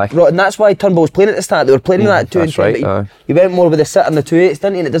 10, and that's why Turnbull was playing at the start. They were playing that 2 and 10. But he went more with the sit and the 2-8s,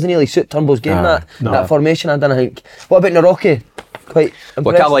 didn't he? And it doesn't really suit Turnbull's game, that formation, I don't think. What about Nawrocki? Quite impressed.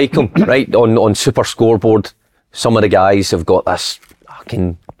 Look, I like him, right? On Super Scoreboard, some of the guys have got this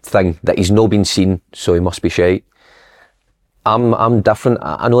fucking thing that he's not been seen, so he must be shite. I'm different.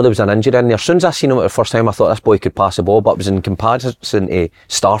 I know there was an injury in there. As soon as I seen him at the first time, I thought this boy could pass the ball, but it was in comparison to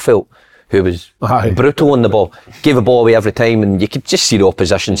Starfelt, who was brutal on the ball, gave the ball away every time, and you could just see the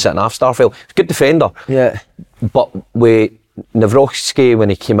opposition sitting off Starfelt. He's a good defender. Yeah. But with Nawrocki, when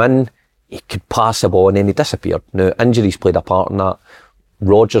he came in, he could pass the ball and then he disappeared. Now, injuries played a part in that.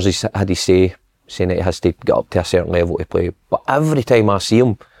 Rodgers had his say, saying that he has to get up to a certain level to play. But every time I see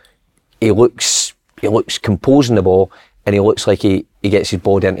him, he looks composing the ball, and he looks like he gets his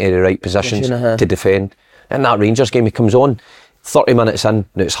body into the right positions to defend. In that Rangers game, he comes on 30 minutes in,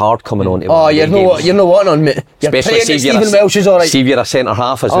 now it's hard coming on to you're not wanting on, mate. Especially Stephen Welsh is alright. See if you're a centre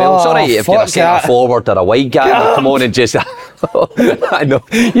half as well. It's alright if you're a centre forward or a wide guy, you come on and just I know,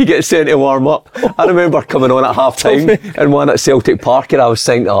 you get sent to warm up. I remember coming on at half time and one at Celtic Park, and I was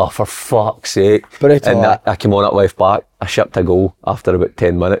thinking, oh, for fuck's sake. And I came on at left back, I shipped a goal after about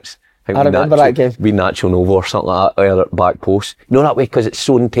 10 minutes. I remember that game. We Nacho Novo or something like that, or at back post. You know that way, because it's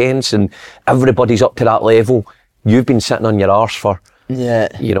so intense and everybody's up to that level. You've been sitting on your arse for, and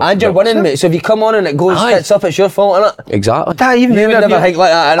you're winning, mate. So if you come on and it goes hits up, it's your fault, isn't it? Exactly. You would never think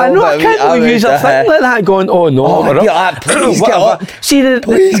like that. I know. I can't believe you're thinking like that, going, oh no, please get up.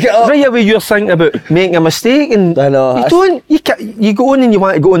 Please get up. Right away, you're thinking about making a mistake, and I know. You go on and you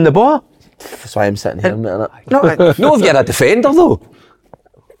want to go on the ball. That's why I'm sitting here, mate. No, if you're a defender though.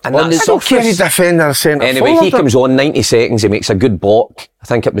 And I don't care if he's defender centre anyway, he comes on 90 seconds, he makes a good block. I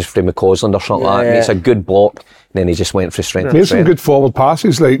think it was from McCausland or something like that. He makes a good block, and then he just went for strength. Made some good forward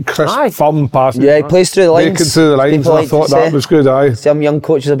passes, like crisp, firm passes. Yeah, he plays through the lines. Making through the lines, I thought that was good, Some young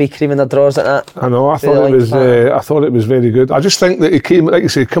coaches will be creaming their drawers at that. I know, I thought it was very good. I just think that he came, like you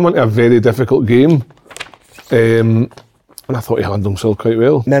say, come into a very difficult game. And I thought he handled himself quite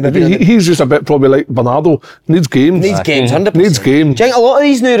well. He's just a bit probably like Bernardo. Needs games. 100%. Needs games. Do you think a lot of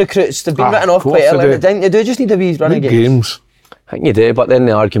these new recruits have been written off quite early? They do just need a wee run of games. I think you do, but then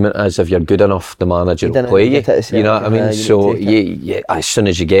the argument is if you're good enough, the manager will play you. You know what I mean? So as soon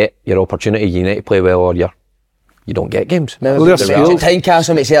as you get your opportunity, you need to play well, or you don't get games.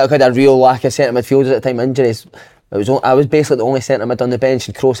 Tynecastle makes it had a real lack of centre midfielders at the time of injuries. I was basically the only centre mid on the bench,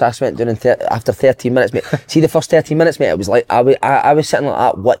 and Kroos went down after 13 minutes, mate. See the first 13 minutes, mate, it was like I was sitting like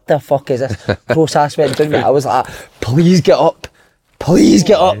that. What the fuck is this? Kroos went down, mate. I was like, please get up. Please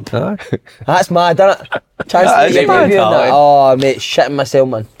get up. That's mad, isn't it? Chance to get mad. Oh, mate, shitting myself,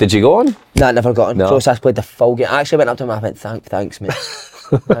 man. Did you go on? Nah, never got on. No. Process played the full game. I actually went up to him and I went, thanks, mate.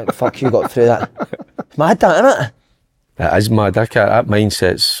 Fuck you, got through that. It's mad, that, isn't it? It is mad. That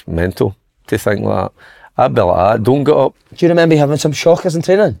mindset's mental to think like that. I'd be like that. Don't get up. Do you remember having some shockers in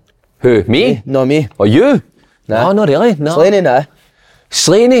training? Who? Me? No, me. Or you? Nah. No, not really. No. Slaney, nah.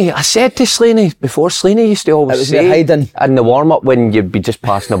 Slaney, I said to Slaney before, Slaney used to always say hiding. in the warm-up when you'd be just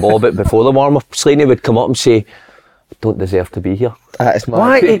passing the ball, but before the warm-up, Slaney would come up and say, I don't deserve to be here. That is mad.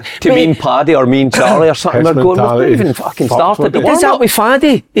 Why? To mean Paddy or mean Charlie or something. We're going, we've not even fucking started the He does that warm-up. with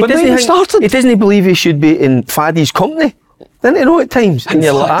Faddy. He doesn't believe he should be in Faddy's company. Doesn't he know at times? And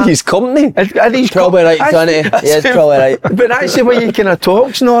you're like, His company. He's probably right, Tony. He's probably right. But that's the way you kind of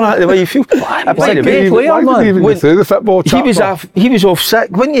talks and all that, the way you feel. Why did he even get through the football chapter? He was off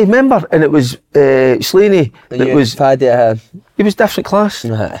sick, wouldn't you remember? And it was Slaney that was. He was different class.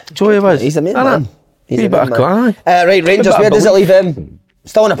 So he was. He's a man, man. He's a bit of class. Right, Rangers, where does it leave him?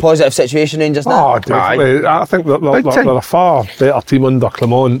 Still in a positive situation, Rangers now? Oh, definitely. I think that they're a far better team under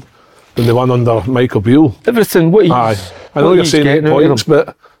Clement than the one under Michael Beale. Everything, Aye. I know you're saying 8 points,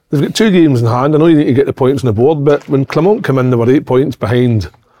 but they've got 2 games in hand. I know you need to get the points on the board, but when Clement came in, they were 8 points behind,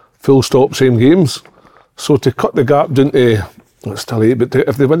 full stop, same games. So to cut the gap down to, it's still 8, but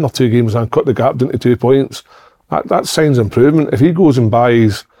if they win their 2 games and cut the gap down to 2 points, that signs improvement. If he goes and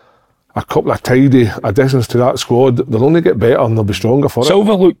buys a couple of tidy additions to that squad, they'll only get better and they'll be stronger for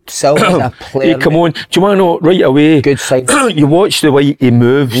Silva's a player. Come on, do you want to know right away? Good sign. You watch the way he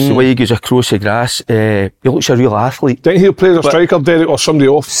moves, the way he goes across the grass. He looks a real athlete. Think he'll play as a striker, Derek, or somebody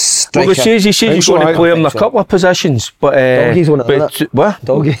off? Well, he says he's going to play him in a couple of positions, but Doggy's one of them, what?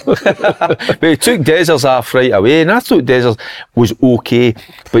 Doggy. But he took Dezers off right away, and I thought Dezers was okay,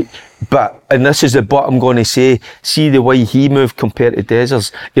 but and this is the but I'm going to say, see the way he moved compared to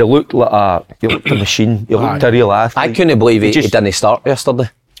Dezers, he looked like a machine. He looked a real athlete. I couldn't believe he didn't start yesterday.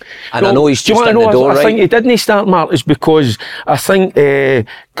 And I know he's just in the door, I think he didn't start, Mark, is because I think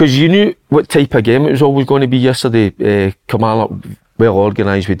because you knew what type of game it was always going to be yesterday. Kamala, well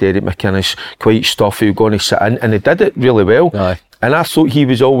organised with Derek McInnes, quite stuffy, going to sit in, and he did it really well. Aye. And I thought he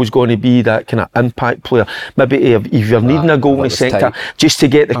was always going to be that kind of impact player. Maybe if you're needing a goal in the centre, just to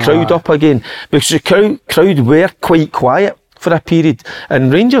get the crowd up again. Because the crowd were quite quiet for a period.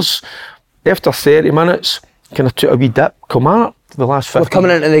 And Rangers, after 30 minutes, kind of took a wee dip. Come out the last 15. We're coming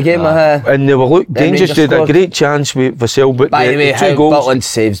into the game. And they were dangerous. They had a great chance with Vassell, but by the way, how Butland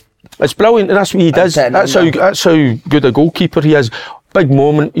saves. It's brilliant, and that's what he does. That's how good a goalkeeper he is. Big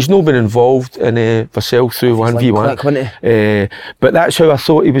moment. He's not been involved in Vassell through 1v1. But that's how I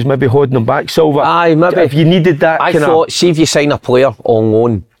thought he was maybe holding him back. Silva, aye, maybe. If you needed that, I thought, see if you sign a player on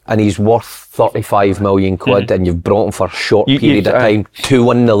loan and he's worth 35 million quid and you've brought him for a short period of time to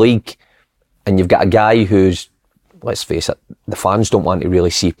win the league, and you've got a guy who's, let's face it, the fans don't want to really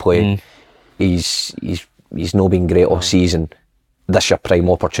see play. He's not been great all season. This is your prime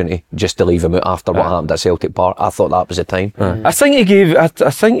opportunity just to leave him out after what happened at Celtic Park. I thought that was the time. I think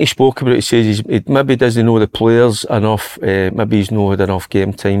he spoke about it. He says he maybe doesn't know the players enough. Maybe he's not had enough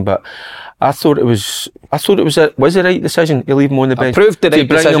game time. But I thought it was the right decision to leave him on the bench. Proved the right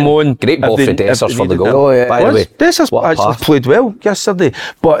decision. Him on. Great ball for Dessers for the goal. Oh, yeah. By the way, Dessers actually played well yesterday.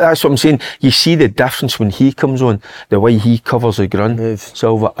 But that's what I'm saying. You see the difference when he comes on, the way he covers the ground,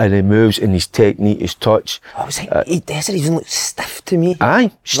 Silva, and he moves, and his technique, his touch. I was thinking, Dessers even looked stiff to me.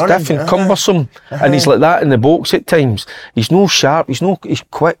 Aye, stiff and cumbersome, and he's like that in the box at times. He's no sharp. He's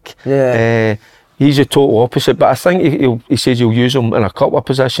quick. Yeah. He's a total opposite, but I think he says he'll use him in a couple of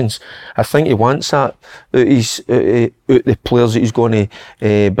positions. I think he wants that out the players that he's going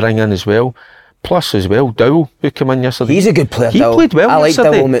to bring in as well. Plus as well, Dowell, who came in yesterday. He's a good player, He Dowell. played well I like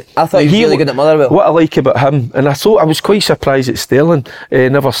yesterday. Dowell. I thought he was really good at Motherwell. What I like about him, and I was quite surprised that Sterling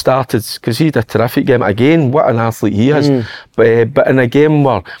never started, because he had a terrific game. Again, what an athlete he is. But in a game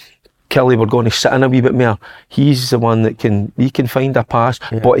where Kelly were going to sit in a wee bit more, he's the one that can find a pass,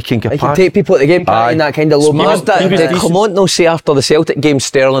 but he can get past. He can take people at the game, in that kind of low Must did Clement not say after the Celtic game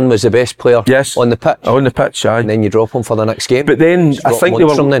Sterling was the best player on the pitch? On the pitch, aye. And then you drop him for the next game. But then I think they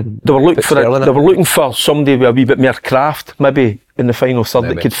were looking for somebody with a wee bit more craft, maybe in the final third,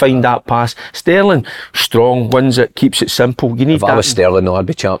 that could find that pass. Sterling, strong, wins it, keeps it simple. You need if I was Sterling, no, I'd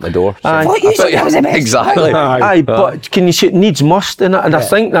be champing the door. That was the best. Exactly. Aye, but can you see it needs must in it? And I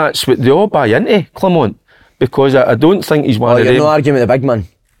think that's what they all buy into, Clement, because I don't think he's one of them. You're not arguing with the big man.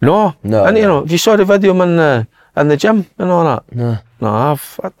 No. And you know, if you saw the video of him in the gym and all that. No,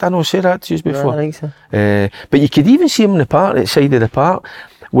 I don't say that to you before. No, I think so. But you could even see him in the park, outside of the park.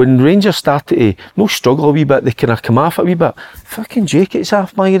 when Rangers started to no struggle a wee bit, they kind of come off a wee bit. Fucking Jacob's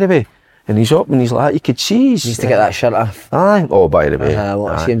off, by the way. And he's up and he's like, you could see He needs to get that shirt off. Aye. Oh, by the way. I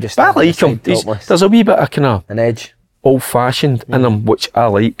want to see him just. But I like him. There's a wee bit of kind of an edge, old-fashioned in him, which I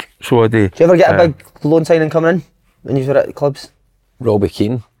like. So I do. Do you ever get a big loan signing coming in when you were at the clubs? Robbie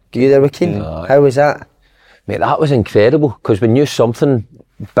Keane. You there with Keane? How was that? Mate, that was incredible because we knew something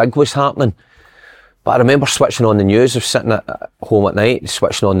big was happening. But I remember switching on the news. I was sitting at home at night,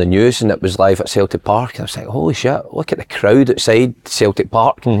 switching on the news, and it was live at Celtic Park. And I was like, holy shit, look at the crowd outside Celtic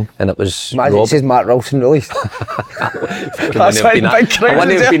Park. And it was It says Mark Ralston released. That's why the big crowd. I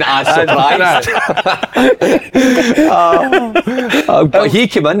wouldn't have been as surprised. But he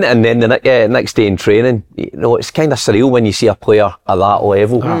came in, and then the next day in training, you know, it's kind of surreal when you see a player at that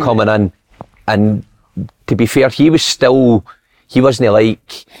level coming in. And to be fair, he wasn't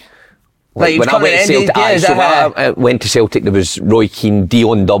like when I went to Celtic, I went to Celtic, there was Roy Keane,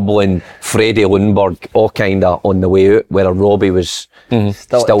 Dion Dublin, Freddie Lundberg, all kind of on the way out, where Robbie was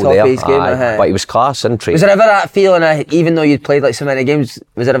still there. But he was class in training. Was there ever that feeling, even though you'd played like so many games,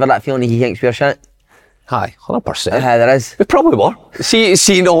 was there ever that feeling he thinks we're shit? Aye, 100%. There is. We probably were.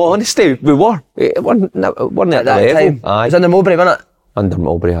 See, in all honesty, we were. It wasn't at that level. Time. Aye. It was under Mowbray, wasn't it? Under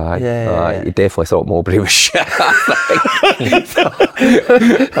Mowbray, aye. Yeah. You definitely thought Mowbray was shit.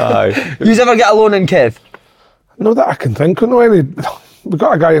 Aye. You ever get a loan in, Kev? No, that I can think of. No, we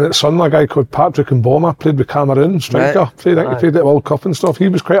got a guy in at Sunderland, a guy called Patrick Mboma, played with Cameroon, striker. Played at the World Cup and stuff. He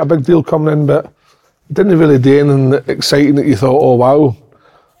was quite a big deal coming in, but didn't really do anything exciting that you thought, oh wow.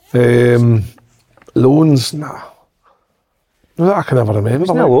 Loans, nah. No, that I can never remember.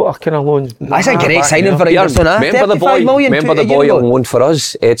 Isn't a lot of kind of loans? That's a great signing for a young son. Remember the boy on loan for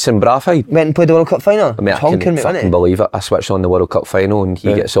us, Edson Braffide? Went and played the World Cup final. I mean, I can't fucking believe it. I switched on the World Cup final and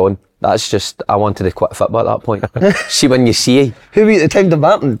he gets on. That's just, I wanted to quit football at that point. See, when you see... Who were you at the time,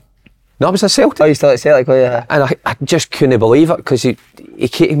 Dumbarton? No, I was at Celtic. Oh, you still at Celtic, yeah. And I just couldn't believe it because he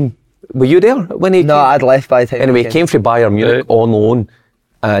came... Were you there when he came? No, I'd left by the time. Anyway, he came from Bayern Munich on loan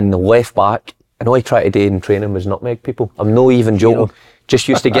and left back. And all he tried to do in training was nutmeg people. I'm not even joking. Just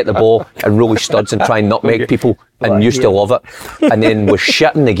used to get the ball and roll his studs and try and nutmeg people and used to love it. And then was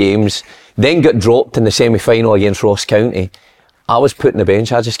shit in the games. Then got dropped in the semi-final against Ross County. I was put in the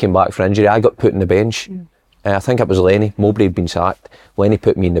bench. I just came back for injury. I got put in the bench. I think it was Lenny. Mowbray had been sacked. Lenny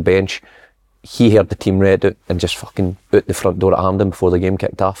put me in the bench. He heard the team read it and just fucking out the front door at Hampden before the game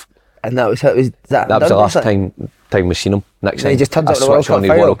kicked off. And that was the last time we seen him. Next time he just turns up in the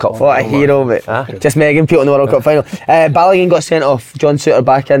World Cup final. What a hero, mate. Just megging people in the World Cup final. Balogun got sent off. John Souttar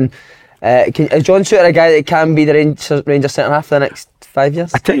back in. Is John Souttar a guy that can be the Rangers centre half for the next 5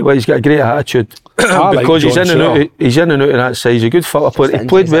 years? I tell you what, he's got a great attitude because he's in and out of that side. He's a good football player. He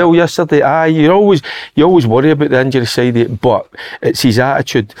played well yesterday. Aye, you always worry about the injury side of it, but it's his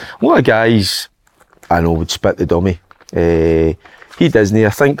attitude. A lot of guys I know would spit the dummy. He doesn't. I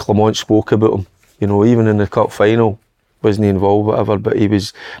think Clement spoke about him. You know, even in the cup final, wasn't he involved, whatever, but he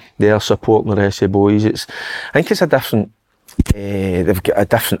was there supporting the rest of the boys. I think it's a different. They've got a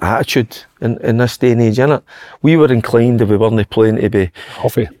different attitude in this day and age, innit? We were inclined, if we weren't playing, to be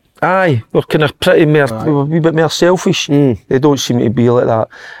huffy. Aye, we're kind of pretty more, a wee bit more selfish. They don't seem to be like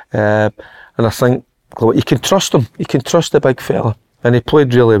that. And I think you can trust him. You can trust the big fella, and he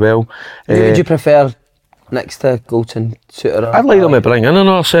played really well. Who would you prefer next to Goulton, Souttar? I'd like them to bring in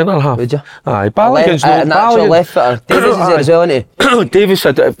another centre half. Would you? Aye, Balogun's a natural left footer. Davies is there as well, isn't he? Davies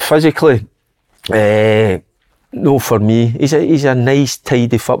physically, no for me. He's a nice,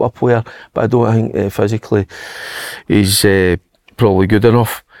 tidy football player, but I don't think physically he's probably good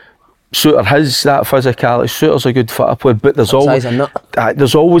enough. Souttar has that physicality. Souttar's a good football player, but there's always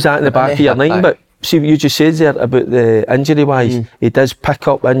that in the back of your mind. But see what you just said there about the injury wise, he does pick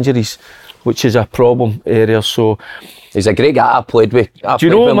up injuries, which is a problem area. So he's a great guy. I played with. Do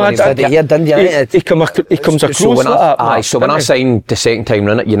you know him? He comes across like that. So when I signed the second time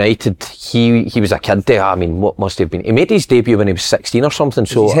round at United, he was a kid there. I mean, what must have been? He made his debut when he was 16 or something.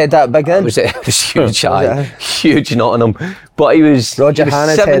 So his head that big then? It was huge. Huge Nottingham. But he was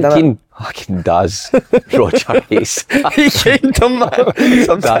 17. Fucking does. Roger Hayes. He came to man.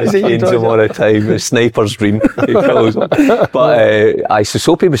 Sometimes he came him all the time. A sniper's dream. But so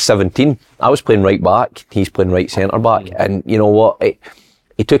Soapy was 17. I was playing right back. He's playing right centre back. And you know what?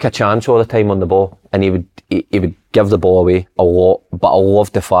 He took a chance all the time on the ball, and he would give the ball away a lot. But I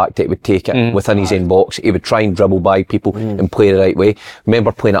loved the fact that he would take it within his own box. He would try and dribble by people and play the right way.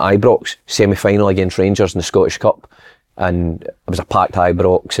 Remember playing at Ibrox, semi-final against Rangers in the Scottish Cup. And it was a packed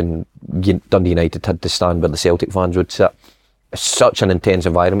Ibrox, and Dundee United had to stand where the Celtic fans would sit. It's such an intense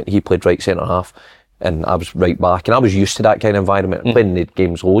environment. He played right centre half, and I was right back, and I was used to that kind of environment, playing the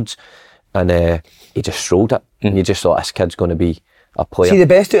games loads, and he just strolled it, and you just thought, this kid's going to be a player. See, the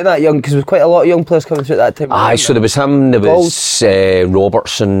best out of that young, because there was quite a lot of young players coming through at that time. Aye, so there was him, there was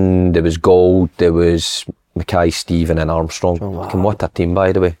Robertson, there was Gold, there was Mackay, Stephen and Armstrong. Wow. What a team,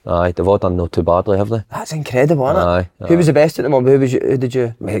 by the way. Aye, they've all done not too badly, have they? That's incredible, isn't it? Aye. Who was the best at the moment? Who did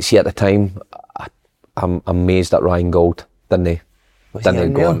you... Mate, see, at the time, I'm amazed at Ryan Gold, didn't he? Didn't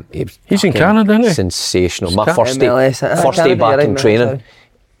he go on? He's in Canada, isn't he? Sensational. My first MLS, day back in training,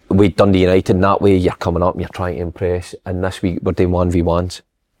 we'd done the United, and that way you're coming up and you're trying to impress, and this week we're doing 1v1s.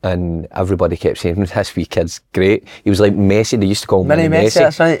 And everybody kept saying, this wee kid's great. He was like Messi, they used to call him Mini Messi.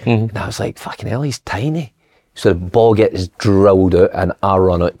 That's right. And I was like, fucking hell, he's tiny. So the ball gets drilled out and I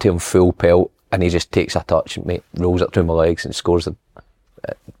run out to him full pelt, and he just takes a touch, mate, rolls it through my legs and scores the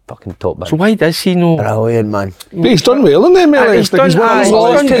fucking top man. So why does he know? Brilliant, man. But he's done well in the MLS. He's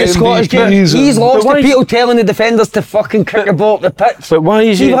lost to the Scottish game. He's lost to people telling the defenders to fucking kick the ball up the pitch. But why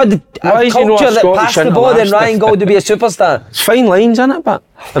is he? Had why a is he not culture a that Scottish passed the ball, then Ryan Gold to be a superstar. It's fine lines, isn't it? But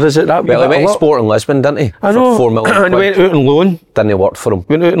or is it that? Well, he went to Sporting Lisbon, didn't he? I know. For $4 million. And he went out on loan. Didn't work for him.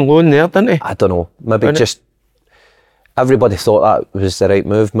 Went out on loan there, didn't he? I don't know. Maybe just everybody thought that was the right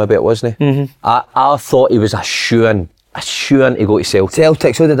move. Maybe it wasn't. I thought he was a shoe-in to go to Celtic.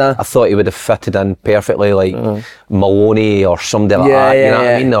 Celtic, so did I. I thought he would have fitted in perfectly, like Maloney or somebody like that. You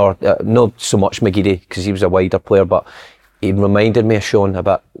know what I mean? Or not so much McGeady, because he was a wider player, but he reminded me of Sean a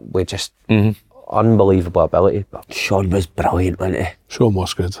bit with just unbelievable ability. But Sean was brilliant, wasn't he? Sean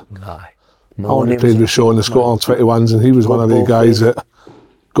was good. aye. I only played with Sean in the Scotland 21s, and he was one of the guys that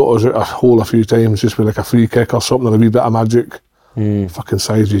got us out a hole a few times just with like a free kick or something, or a wee bit of magic. Fucking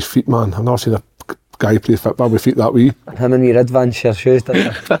size of his feet, man. I've never seen a guy play football with feet that wee. Him and me Ridvan share shoes,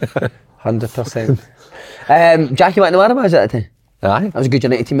 didn't they? 100%. Jackie McNamara was at the time. Aye. I was a good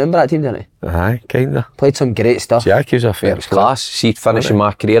United team member at that team, didn't he? Aye, kinda. Played some great stuff. Jackie's a fair It was class. See, finishing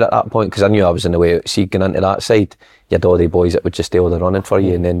my career at that point, because I knew I was in the way out. See, going into that side, you had all the boys that would just do all the running for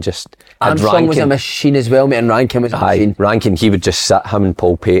you, and then just Armstrong was a machine as well, mate, and Rankin was a machine. Rankin, he would just sit, him and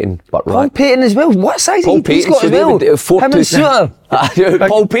Paul Payton. But Paul Payton as well. What size Paul he's got as well? Him and Suter.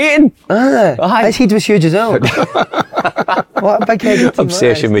 Paul Payton. His head was huge as well. What a big headed team.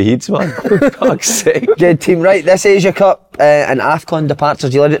 Obsession with heads, man. For fuck's sake. Good team. Right, this Asia Cup and AFCON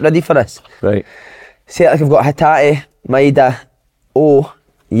departures. You ready for this? Right. Celtic have got Hatate, Maeda, O,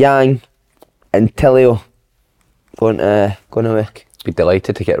 Yang, and Tilio going away. Be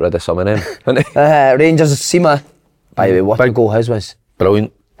delighted to get rid of some of them. Rangers, Sima. By the way, what a goal his was.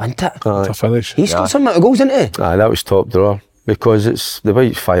 Brilliant. Wasn't it? To finish. He scored some amount of goals, didn't he? Aye, that was top drawer. Because it's the way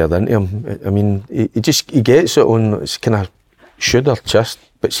it's fired into him. I mean, he gets it on, it's kind of shoulder, chest.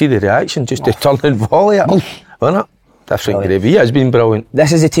 But see the reaction, just to turn and volley it, wasn't it? Different gravy. He has been brilliant.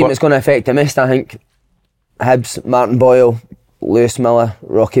 This is the team that's going to affect the most, I think. Hibs, Martin Boyle, Lewis Miller,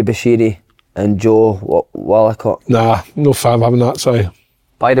 Rocky Bashiri, and Joe Wallacott. Nah, no fan of having that side.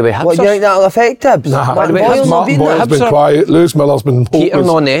 By the way, Hibs. What, do you think that'll affect Hibs? Nah, Martin Boyle's been quiet. Lewis Miller's been Teetering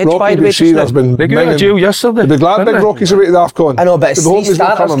on the edge, by the way. Bashira's been They got out of jail yesterday. They'd be glad big Rocky's away to the AFCON. I know, but it's three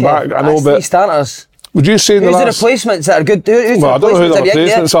starters. Coming back. I know, three but starters. would you say Who's the replacements that are good? Well, I don't know who the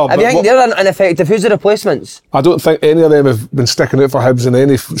replacements are. If you think they're ineffective, who's the replacements? I don't think any of them have been sticking out for Hibs in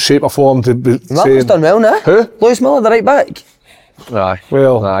any shape or form to be Martin's done well now. Who? Lewis Miller, the right back. Aye.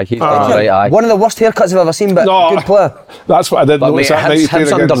 Well, aye, he's done right, aye. One of the worst haircuts I've ever seen, but good player. That's what I did But notice mate, that night.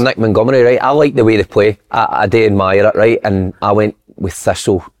 Hibs under Nick Montgomery, right? I like the way they play. I do admire it, right? And I went with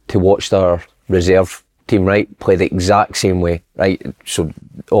Thistle to watch their reserve team, right? Play the exact same way, right? So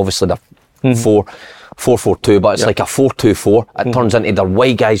obviously they're 4-4-2, but it's like a 4-2-4. It turns into their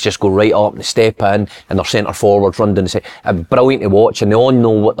wide guys just go right up and step in, and their centre forwards run down the side. Brilliant to watch, and they all know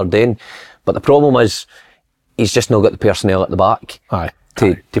what they're doing. But the problem is, he's just not got the personnel at the back. Aye.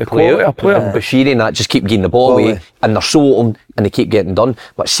 To play out a player. Bashiri and that just keep getting the ball away, and they're so open and they keep getting done.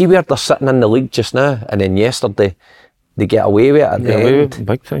 But see where they're sitting in the league just now, and then yesterday they get away with it at the end.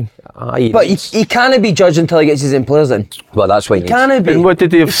 Big time. Aye, But he can't be judged until he gets his own players in. well, that's why He can't be. And what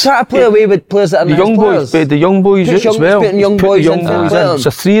did they have? He's trying to play away with players that are The young boys, the young boys Put out as well. young Put boys the in young for boys them. in.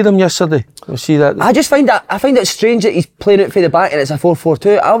 So 3 of them yesterday. You see that? I find it strange that he's playing out for the back and it's a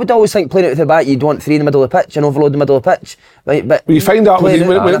 4-4-2. I would always think playing out for the back, you'd want 3 in the middle of the pitch and overload the middle of the pitch. But you find that when Big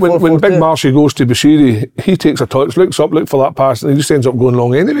 4-4-2. Marshy goes to Bashiri, he takes a touch, looks up, look for that pass, and he just ends up going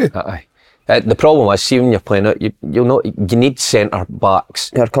long anyway. Aye. The problem is, see when you're playing out, you need centre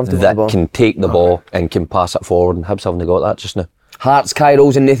backs that can take the ball and can pass it forward, and Hibs haven't got that just now. Hearts, Kai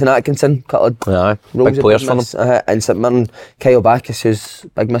Rolls and Nathan Atkinson, couple of big players for them. And St Mirren, Kyle Bacchus, who's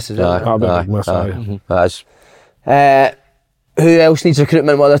big miss as well. Big miss, aye. That is. Who else needs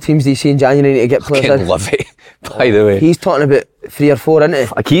recruitment? What other teams do you see in January to get players in? Livy, by the way. He's talking about 3 or 4, isn't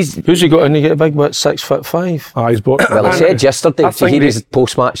he? Like who's he got in to get a big, what, 6'5"? He's bought. Well, he said yesterday, to hear his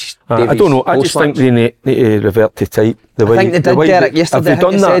post-match. I don't know, I just think they need to revert to type. I think they did, Derek, yesterday. Have they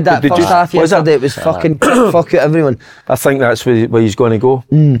done that? Said that first half yesterday, it was fucking fuck out everyone. I think that's where he's going to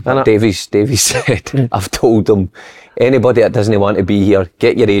go. Davies said, I've told him, anybody that doesn't want to be here,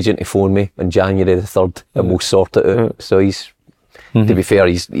 get your agent to phone me on January the 3rd and we'll sort it out. So he's, to be fair,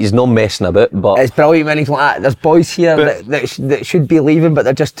 he's not messing about, but... It's brilliant when he's like that. There's boys here that should be leaving, but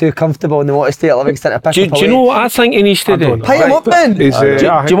they're just too comfortable and they want to stay at Livingston to pick up. Do you know what I think he needs to do? Pay him up then! Do you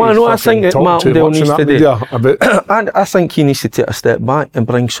want to know what I think that Martindale needs to do? And I think he needs to take a step back and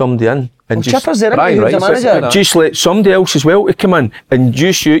bring somebody in. And Chipper's there, isn't he? Manager. Just let somebody else as well to come in and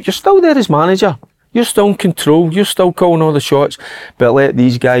just you're still there as manager. You're still in control, you're still calling all the shots, but let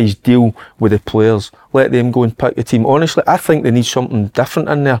these guys deal with the players. Let them go and pick the team. Honestly, I think they need something different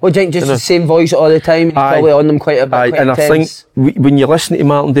in there. Well, do you think just the same voice all the time? He's probably on them quite a bit. And intense. I think when you listen to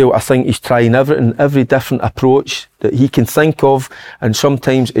Martindale, I think he's trying every different approach that he can think of, and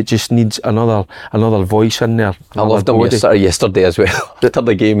sometimes it just needs another voice in there. I loved him yesterday as well. After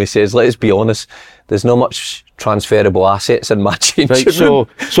the game, he says, let's be honest, there's not much transferable assets in my changing room.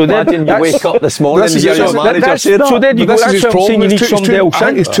 So imagine you wake up this morning and you're your manager saying that. So then you go, that's what I'm saying, you need somebody else. I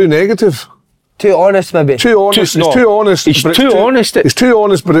think he's too negative. Too honest, maybe. Too honest. He's too honest. He's too honest. He's too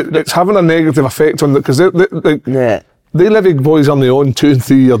honest, but it's having a negative effect on it because they Livy boys on their own 2 and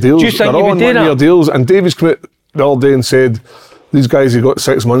 3 year deals. Do you think they're on 1 year deals, and Davies came out the other day and said, these guys have got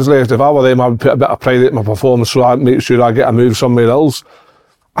 6 months left. If I were them, I would put a bit of pride in my performance so I make sure I get a move somewhere else.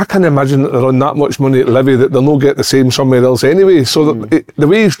 I can't imagine that they're on that much money at Livy that they'll not get the same somewhere else anyway. So the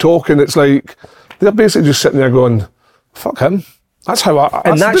way he's talking, it's like they're basically just sitting there going, fuck him. That's how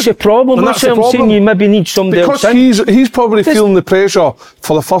that's the problem. That's what I'm saying. You maybe need somebody else. Because he's probably feeling the pressure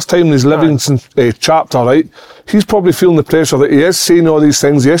for the first time in his Livingston chapter, right? He's probably feeling the pressure that he is saying all these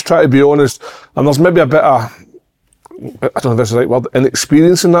things. He is trying to be honest, and there's maybe a bit of, I don't know if this is the right word,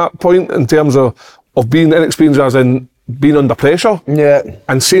 inexperience in that point in terms of being inexperienced as in being under pressure. Yeah.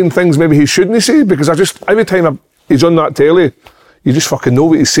 And saying things maybe he shouldn't say, because every time he's on that telly, you just fucking know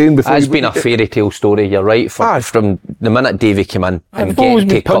what he's saying before. It's been a fairy tale story, you're right. From the minute Davey came in and getting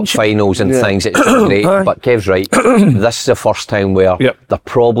to cup finals and things, it's been great. But Kev's right. This is the first time where they're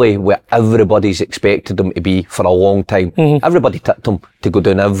probably where everybody's expected them to be for a long time. Everybody tipped them to go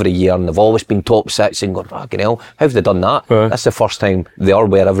down every year, and they've always been top 6 and going, fucking hell, how have they done that? That's the first time they are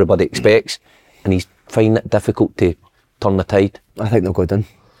where everybody expects, and he's finding it difficult to turn the tide. I think they'll go down.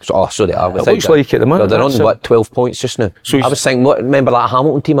 So they are. It looks like at the minute. They're on 12 points just now. So I was thinking, remember that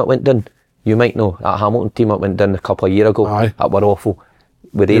Hamilton team that went down? You might know that Hamilton team that went down a couple of years ago. Aye. That were awful.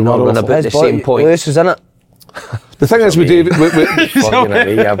 Were they not running about the same point? Lewis was in it. The thing is with David, the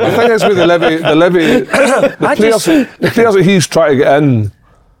thing is with the Livy, the players that he's trying to get in,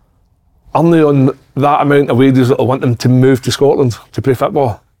 only on that amount of wages that will want them to move to Scotland to play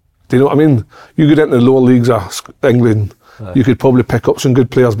football. Do you know what I mean? You get into the lower leagues of England, you could probably pick up some good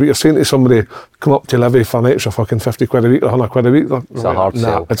players, but you're saying to somebody, come up to Livy for an extra fucking 50 quid a week or 100 quid a week. It's a hard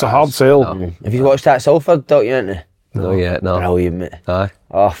sell. It's a hard sell. Have you watched that Salford documentary? No, yet, no. Brilliant, mate. Aye.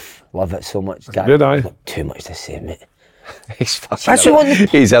 Oh, love it so much. Good, aye. Not too much to say, mate. He's fucking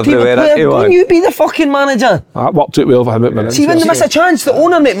he's everywhere. Can you be the fucking manager? That worked out well for him at minutes. See, when they miss a chance, the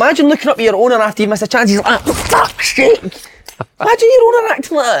owner, mate, imagine looking up at your owner after you miss a chance, he's like, for fuck's sake. Imagine your owner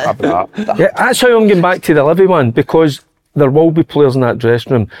acting like that. Yeah, that's how I'm getting back to the Livy one, because there will be players in that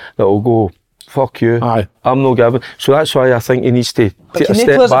dressing room that will go, fuck you, aye. I'm no giving. So that's why I think he needs to take a step back. But can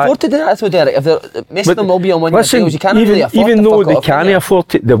they players afford to do that, though, Derek? If most of them will be on 1 year deals, you can't really afford even to though fuck they off, can't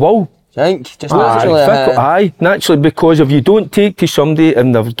afford it, they will. Think, just naturally. Aye, naturally, because if you don't take to somebody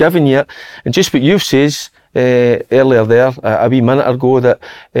and they've given you it, and just what you've says earlier there, a wee minute ago, that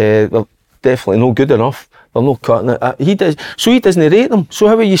they're definitely no good enough. They're not cutting it. He doesn't rate them. So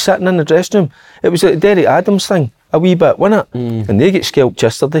how are you sitting in the dressing room? It was a Derek Adams thing, a wee bit, wasn't it? And they get scalped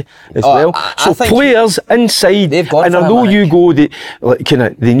yesterday as well. So players inside, and I know you go, they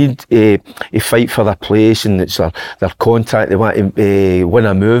need a fight for their place, and it's their contract, they want to win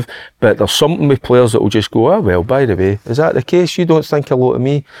a move, but there's something with players that will just go, well, by the way, is that the case? You don't think a lot of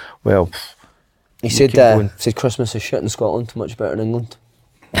me? Well, he said Christmas is shit in Scotland, much better in England.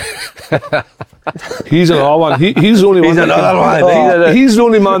 He's another one. He's the only one. He's the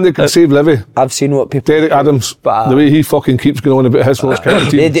only man that can save Livy. I've seen what people. Derek Adams, the way he fucking keeps going on about his first kind of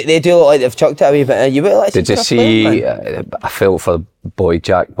team. They do look like they've chucked it a wee bit. You would like. Did you see? I felt for boy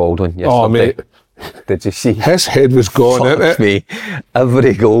Jack Baldwin yesterday. Oh mate, Did you see? His head was gone, Fuck innit? me.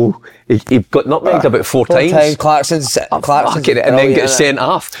 Every goal. He got nutmegged about four times. Clarkson's Fucking it, and then get sent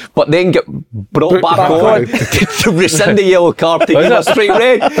off, but then get brought back back on on. to rescind the yellow card to give a straight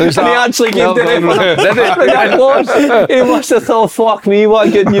red. And he actually gave the red. Did it? He must have thought, fuck me, what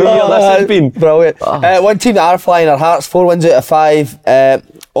a good new year this has been. Brilliant. One team that are flying are Hearts, 4 wins out of 5.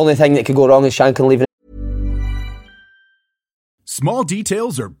 Only thing that could go wrong is Shanklin leaving. Small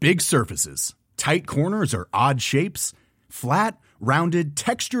details are big surfaces. Tight corners are odd shapes. Flat, rounded,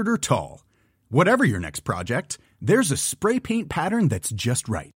 textured, or tall. Whatever your next project, there's a spray paint pattern that's just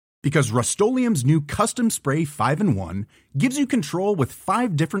right. Because Rust-Oleum's new Custom Spray 5-in-1 gives you control with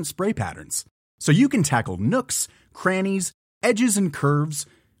 5 different spray patterns. So you can tackle nooks, crannies, edges, and curves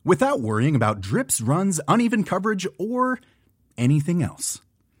without worrying about drips, runs, uneven coverage, or anything else.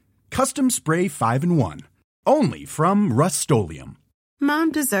 Custom Spray 5-in-1. Only from Rust-Oleum.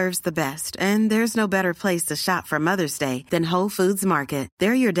 Mom deserves the best, and there's no better place to shop for Mother's Day than Whole Foods Market.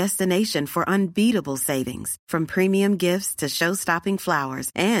 They're your destination for unbeatable savings, from premium gifts to show-stopping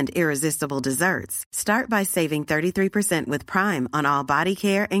flowers and irresistible desserts. Start by saving 33% with Prime on all body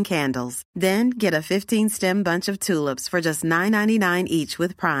care and candles. Then get a 15-stem bunch of tulips for just $9.99 each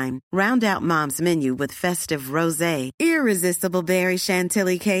with Prime. Round out Mom's menu with festive rosé, irresistible berry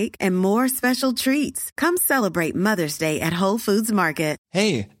chantilly cake, and more special treats. Come celebrate Mother's Day at Whole Foods Market.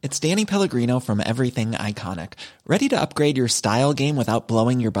 Hey, it's Danny Pellegrino from Everything Iconic. Ready to upgrade your style game without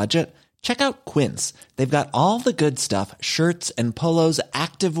blowing your budget? Check out Quince. They've got all the good stuff, shirts and polos,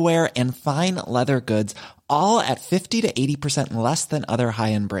 activewear, and fine leather goods, all at 50 to 80% less than other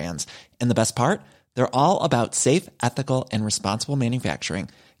high-end brands. And the best part? They're all about safe, ethical, and responsible manufacturing.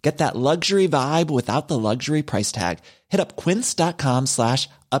 Get that luxury vibe without the luxury price tag. Hit up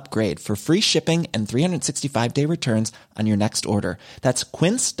quince.com/upgrade for free shipping and 365-day returns on your next order. That's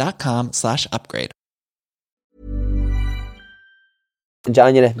quince.com/upgrade. In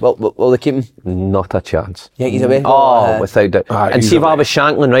January, will they keep him? Not a chance. You think he's away? Without doubt. And see if I was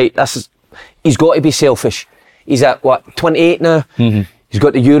Shanklin, right, he's got to be selfish. He's at, 28 now? Mm-hmm. He's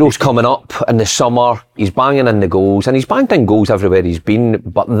got the Euros coming up in the summer. He's banging in the goals, and he's banged in goals everywhere he's been.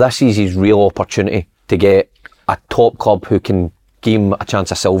 But this is his real opportunity to get a top club who can give him a chance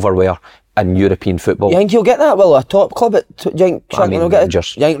of silverware in European football. You think he'll get that? Will a top club at Shanklin will get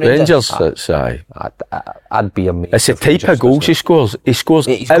Rangers. Rangers. It's aye. I'd be amazed. It's the type of goals he scores. He scores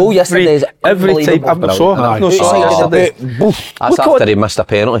his goal yesterday is every time. I've not saw yesterday. That's after he missed a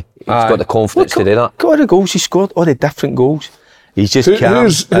penalty. He's got the confidence to do that. Got all the goals he scored, all the different goals. He's just who's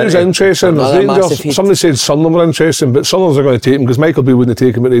interesting? Rangers. Somebody said Sunderland were interesting, but Sunderland are going to take him because Michael B wouldn't have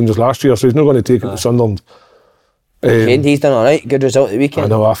taken him at Rangers last year, so he's not going to take him to Sunderland. He's done alright, good result at the weekend. I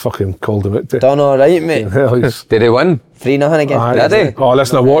know, I fucking called him out. Done alright, mate. Did he win? 3-0 against Did he? Oh,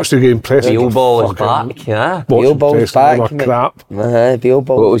 listen, I watched the game. Beelball is back, yeah. Beelball's back, crap.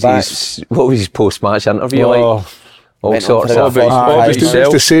 Beelball's back. What was his post-match interview like? All sorts of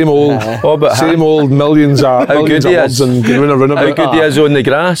it's the same old millions of words and going around how good he is on the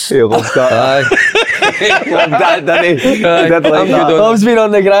grass. He loved that. He loved that, didn't he? He did like that. Loves being on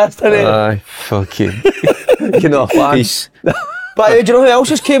the grass, didn't he? Aye, fucking. You know, peace. But do you know who else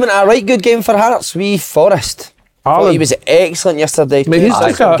just came in a right good game for Hearts? Forrest. He was excellent yesterday. Mate, he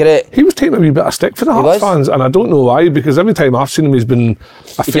was taking a wee bit of stick for the Hearts fans, and I don't know why, because every time I've seen him he's been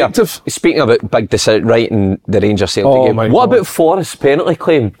effective. Yeah, speaking about big decision right in the Rangers Celtic game, what about Forrest's penalty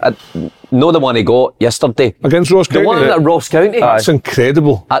claim? No, the one he got yesterday against Ross County. The one at Ross County. That's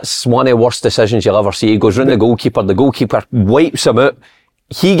incredible. That's one of the worst decisions you'll ever see. He goes round the goalkeeper wipes him out.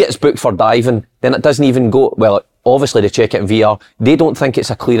 He gets booked for diving, then it doesn't even go. Well, obviously they check it in VR. They don't think it's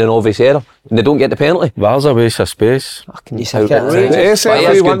a clear and obvious error, and they don't get the penalty. There's a waste of space. The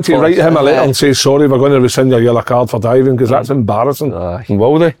SPFL want to write him a letter and say sorry, we're going to rescind your yellow card for diving, because that's embarrassing.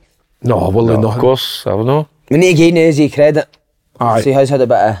 Will they? No, will they not? Of course, I don't know. We need to gain easy credit. Aye. So he has had a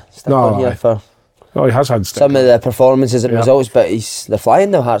bit of stick on here for he has had some of the performances and results, but they're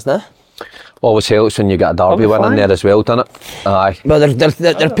flying now, Hearts now. Always helps when you get a derby win in there as well, doesn't it? Aye. Well, they're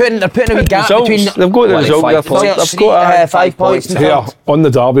putting a wee gap between. They've got the result. They've got 5 points. Here on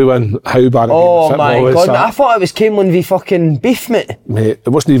the derby win, how bad? Oh my God! I thought it was Camelin v fucking Beef, mate. It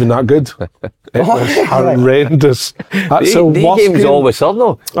wasn't even that good. It was horrendous. That's the worst game's game. always hard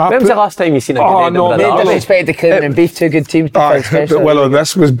though. When was the last time you seen a good end of a derby? I didn't expect the Camelin and Beef, two good teams.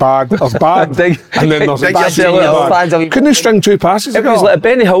 This was bad. There's bad, and then there's bad. Couldn't they string 2 passes? It was like a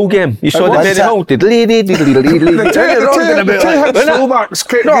Benny Hill game. You saw the Benny Hill.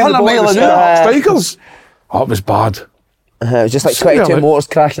 Strikers. Oh, it was bad. It was just like 22 motors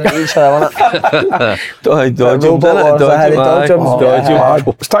crashing into each other, wasn't it? Dodgem.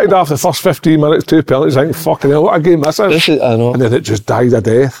 Started off the first 15 minutes, 2 penalties. I think, fucking hell, what a game this is. I know. And then it just died a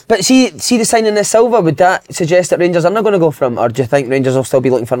death. But see the signing of Silva, would that suggest that Rangers are not going to go for him? Or do you think Rangers will still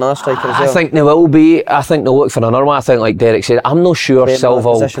be looking for another striker as well? I think they will be. I think they'll look for another one. I think, like Derek said, I'm not sure Silva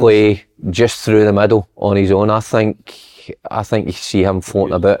will play just through the middle on his own. I think you see him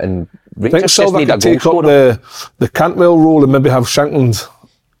floating about, and Rangers just Silva need a could goal take up scorer. the Cantwell role and maybe have Shankland.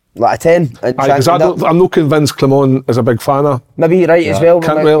 Like a 10. Because I'm not convinced Clement is a big fan of. Maybe you're right as well.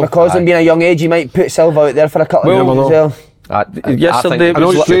 Cantwell. Because him being a young age, he might put Silva out there for a couple of games as well. Yesterday, I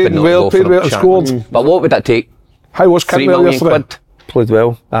know he played well and scored. But what would that take? How was £3 Cantwell million yesterday? quid? played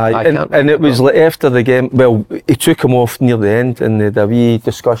well. And it was like after the game. Well, he took him off near the end, and they had a wee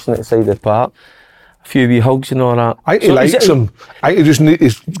discussion at the side of the park. A few wee hugs and all that. I think he likes him. I think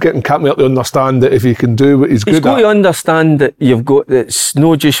he's getting Cantwell to understand that if he can do what he's good at. He's got to understand that it's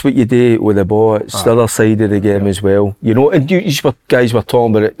not just what you do with the ball, it's the other side of the game as well. You know, and you guys were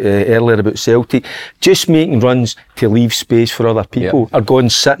talking about it earlier about Celtic, just making runs to leave space for other people, or going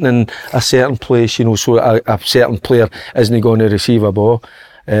sitting in a certain place, you know, so a certain player isn't going to receive a ball.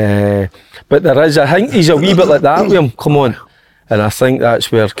 But I think he's a wee bit like that with him, come on. And I think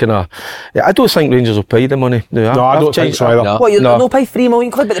that's where I don't think Rangers will pay the money. No, I don't think so either. What, they'll pay £3 million,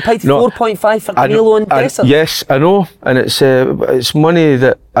 but they paid 4.5 for Danilo and Dessers? Yes, I know. And it's money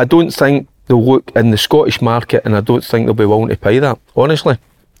that I don't think they'll look in the Scottish market, and I don't think they'll be willing to pay that, honestly.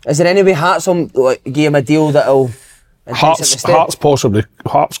 Is there any way Hearts will give him a deal that'll... Hearts possibly.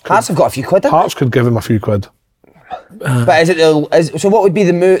 Hearts have got a few quid, Hearts could give him a few quid. But so what would be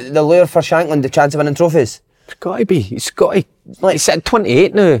the lure for Shankland, the chance of winning trophies? It's got to be. He's at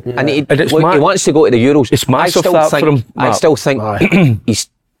 28 now, and he wants to go to the Euros. It's massive for him. I still think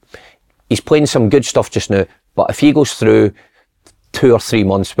he's playing some good stuff just now. But if he goes through 2 or 3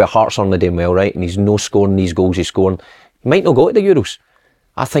 months where Hearts aren't doing well, right, and he's no scoring these goals he's scoring, he might not go to the Euros.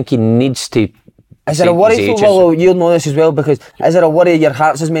 I think he needs to. Is there a worry for Willow? You'll know this as well, because is there a worry your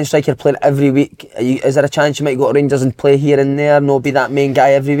Hearts' main striker playing every week? Is there a chance you might go to Rangers and play here and there, not be that main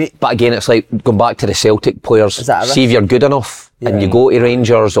guy every week? But again, it's like going back to the Celtic players. See if you're good enough and you go to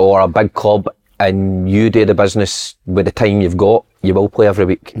Rangers or a big club and you do the business with the time you've got, you will play every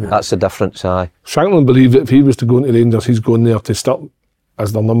week. That's the difference. Shankland believed that if he was to go into Rangers, he's going there to start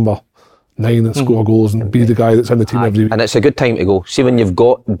as the number 9 and score goals and be the guy that's in the team every week. And it's a good time to go. See, when you've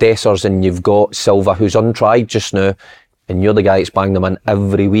got Dessers and you've got Silva, who's untried just now, and you're the guy that's banging them in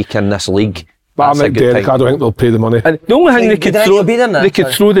every week in this league. But I'm like Derek, I don't think they'll pay the money. And the only thing they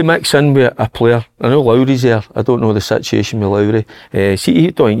could throw the mix in with a player. I know Lowry's there. I don't know the situation with Lowry. See,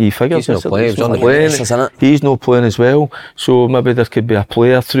 I don't think he figures. He's not playing. He's not playing as well. So maybe there could be a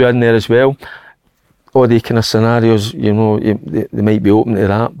player through in there as well. All the kind of scenarios, you know, they might be open to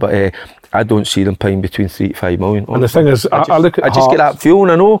that. But I don't see them paying between 3 to 5 million. And the thing is, I look at I just get that feeling.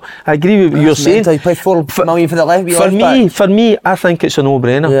 I know. I agree with what you're saying. You pay $4 million for the left. For me, I think it's a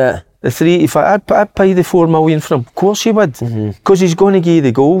no-brainer. Yeah. The 3 to 5, I'd pay the $4 million for him. Of course you would, because he's going to give you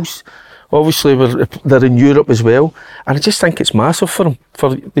the goals. Obviously, they're in Europe as well, and I just think it's massive for him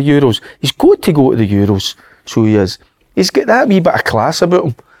for the Euros. He's got to go to the Euros, so he is. He's got that wee bit of class about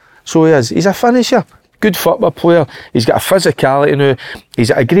him, so he is. He's a finisher. Good football player. He's got a physicality now. He's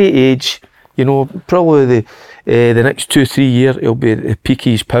at a great age. You know, probably the next 2-3 years he'll be at the peak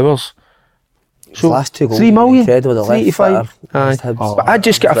of his powers. So last 2 goals, 3 million, 3 to 5. But I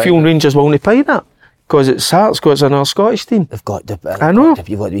just get a feeling Rangers willing to pay that, because it's Hearts, because it's another Scottish team. They've got to. I know.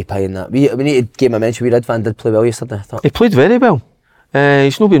 You've got to be paying that. We need to give him a mention. Ridvan did play well yesterday, I thought. He played very well.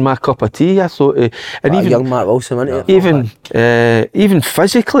 He's not been my cup of tea, I thought. And even young Mark Wilson, wasn't he? Even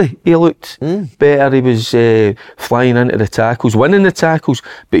physically, he looked better. He was flying into the tackles, winning the tackles,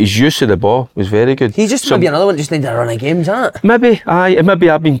 but his use of the ball was very good. He's just maybe another one just need a run of games, isn't it? Maybe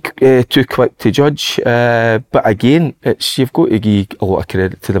I've been too quick to judge. But again, you've got to give a lot of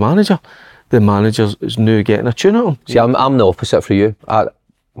credit to the manager. The manager is now getting a tune at him. See, I'm the opposite for you.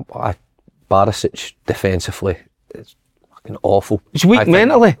 Barisic defensively, it's fucking awful. He's weak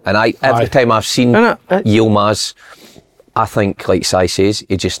mentally. And every time I've seen Yilmaz, I think, like Si says,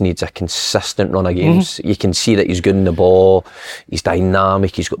 he just needs a consistent run of games. You can see that he's good in the ball, he's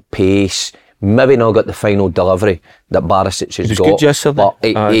dynamic, he's got pace. Maybe not got the final delivery that Barisic has got. Good yesterday.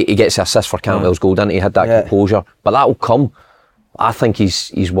 But he gets the assist for Cantwell's goal, didn't he? He had that composure. But that'll come. I think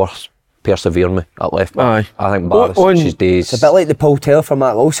he's worth persevering with at left back. I think Barisic's days. It's a bit like the Paul Taylor for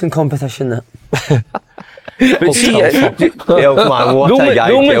Mark Wilson competition. That. But see, man, what a guy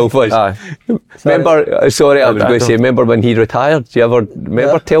Telf was. Remember, sorry, I was going to say, remember when he retired? Do you ever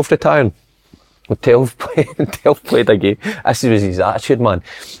remember Telf retiring? Telf played a game. This was his attitude, man.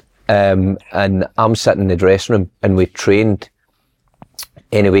 And I'm sitting in the dressing room and we trained.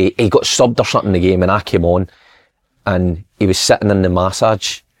 Anyway, he got subbed or something in the game and I came on and he was sitting in the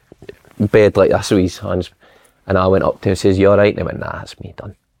massage bed like this with his hands. And I went up to him and says, "You alright?" And he went, "Nah, that's me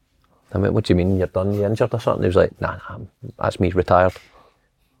done." I went, "What do you mean you're done? You injured or something?" He was like, "Nah, that's me retired."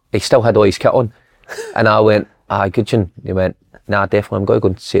 He still had all his kit on. And I went, "Aye, good June." He went, "Nah, definitely, I'm going to go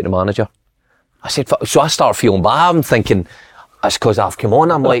and say to the manager." I said, so I started feeling bad. I'm thinking, it's because I've come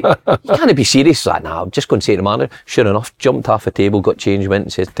on. I'm like, you can't be serious. He's like, "Nah, I'm just going to say to the manager." Sure enough, jumped off the table, got changed, went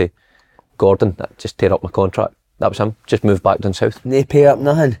and said to Gordon, "Just tear up my contract." That was him. Just moved back down south. They pay up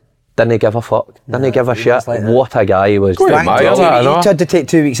nothing. Didn't give a fuck. Didn't give a shit. Like what a guy he was. He tried to take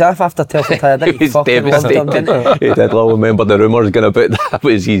 2 weeks off after Telf retired. He was devastated. He did well remember the rumours going about that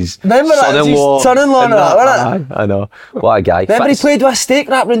was his son-in-law. I know. What a guy. Remember he played with a steak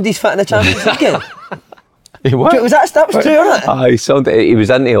wrap round his foot in the Champions League game? What? Was that was true, wasn't it? He was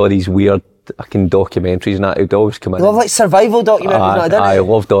into all these weird fucking documentaries and that. He'd always come in. Love like survival documentaries, didn't he? I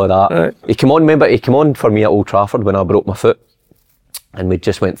loved all that. Right. He came on for me at Old Trafford when I broke my foot. And we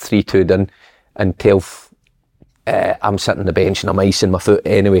just went 3-2 down, and Telf, I'm sitting on the bench and I'm icing my foot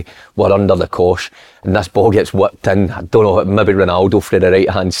anyway. We're under the cosh, and this ball gets whipped in. I don't know, maybe Ronaldo for the right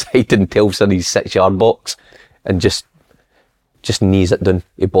hand side, and Telf's in his 6-yard box, and just knees it down.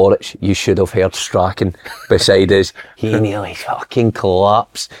 He Boric, you should have heard Strachan beside us. He nearly fucking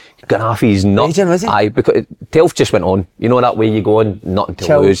collapsed. Got off his nuts. Aye, because Telf just went on. You know that way you go on, nothing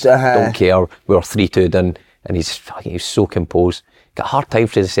to lose, don't care. We were 3-2 down, and he's so composed. Got a hard time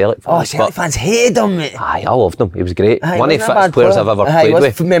for the Celtic fans. Celtic fans hated him, mate. Aye, I loved him. He was great. One of the fittest players I've ever played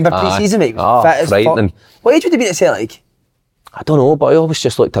with. Remember pre-season, mate? Fit as frightening. What age would he been at Celtic? I don't know, but he always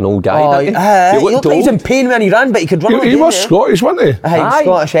just looked an old guy. He looked like he was in pain when he ran, but he could run. He was Scottish, wasn't he? Aye,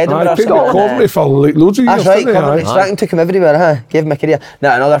 Scottish, Edinburgh. He played Coventry for like loads of years. That's right, Coventry. Strachan took him everywhere, gave him a career.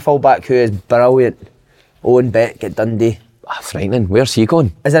 Now another full-back who is brilliant, Owen Beck at Dundee. Frightening. Where's he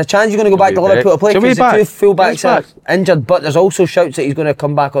going? Is there a chance you're going to go back to Liverpool to play? Because the two full-backs are injured, but there's also shouts that he's going to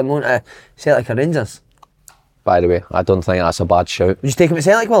come back on loan to Celtic or Rangers. By the way, I don't think that's a bad shout. Would you take him at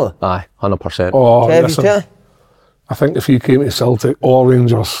Celtic, Willow? Aye, 100%. Oh, listen, I think if he came to Celtic or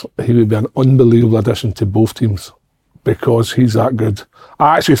Rangers, he would be an unbelievable addition to both teams because he's that good.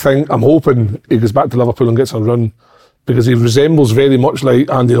 I actually think, I'm hoping he goes back to Liverpool and gets a run because he resembles very much like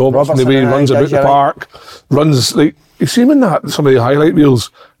Andy Robertson, the way he runs about the park, runs like, you see him in that, some of the highlight reels,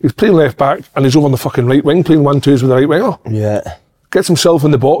 he's playing left back and he's over on the fucking right wing playing 1-2s with the right winger. Yeah. gets himself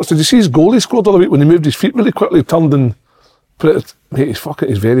in the box. Did you see his goal he scored the other week when he moved his feet really quickly, turned and put it? Mate,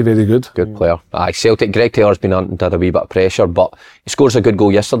 he's very, very good. Good player. Aye, Celtic, Greg Taylor's been under a wee bit of pressure, but he scores a good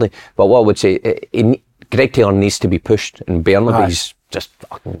goal yesterday. But what I would say, Greg Taylor needs to be pushed, and Burnaby's just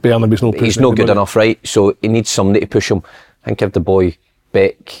fucking... Burnaby's no he's not good enough, right? So he needs somebody to push him. I think if the boy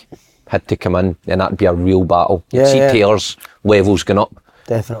Beck had to come in, then that'd be a real battle. Yeah, see Taylor's levels going up.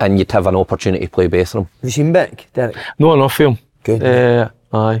 Definitely. And you'd have an opportunity to play better him. Have you seen Beck, Derek? No enough for him. Good.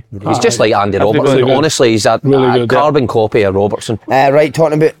 Aye. He's just like Andy Robertson. Really honestly, he's a carbon copy of Robertson. Right,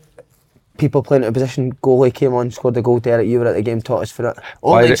 talking about people playing out of position, goalie came on, scored the goal. Derek, you were at the game, taught us for it.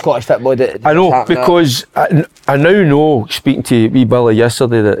 Only in Scottish football that I know, because I now know, speaking to wee Billy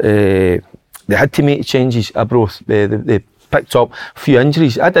yesterday, that they had to make changes at Broth. They picked up a few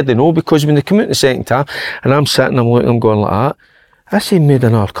injuries. I didn't know, because when they come out in the second half, and I'm sitting, I'm looking, I'm going like that. I say, made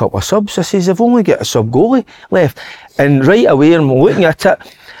another couple of subs. I says, they've only got a sub goalie left. And right away, I'm looking at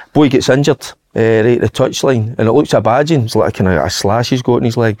it, boy gets injured right at the touchline, and it looks a badging. It's like a slash he's got in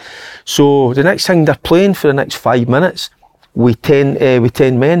his leg. So the next thing, they're playing for the next 5 minutes with 10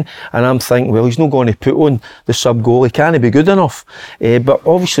 men, and I'm thinking, well, he's not going to put on the sub goalie. Can he be good enough? But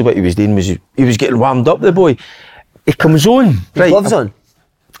obviously what he was doing was he was getting warmed up, the boy. He comes on. Right, gloves on.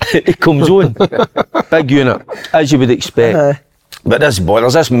 He comes on. Big unit, as you would expect. But this boy,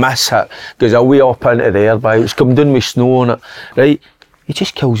 there's this miss hit, goes away up into the air, by it's come down with snow on it, right? He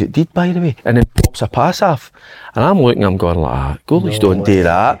just kills it dead, by the way, and then pops a pass off. And I'm looking, I'm going like, goalies don't do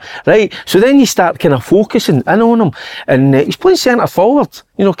that, right? So then you start kind of focusing in on him, and he's playing centre forward,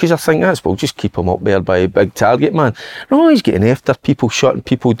 you know, because I think we'll just keep him up there by a big target man. No, he's getting after people, shutting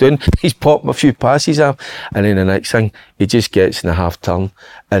people down. He's popping a few passes off, and then the next thing, he just gets in the half turn,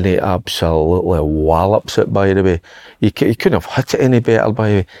 and he absolutely wallops it, by the way. He couldn't have hit it any better, by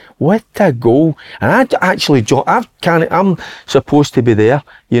the way. What a goal. And I'm supposed to be there,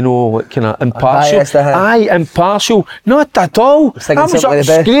 you know, like kind of impartial. Biased, Impartial. Not at all. I was up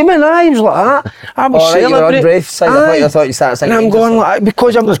screaming, I was like that. I was celebrating. I thought you started singing. And I'm going like,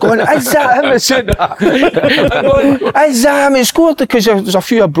 because I was going, is that him? Is that him? He scored because there's a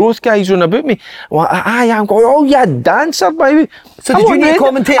few abroad guys on about me. Well, I'm going, oh, you're a dancer, baby. So did you need to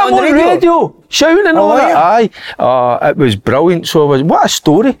commentate on the radio? Shouting and all that. It was brilliant. So what a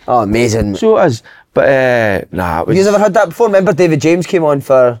story. Oh, amazing. So it is. But nah, it was... You ever heard that before? Remember David James came on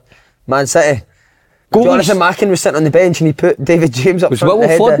for Man City? Jonathan Mackin was sitting on the bench and he put David James up front. Was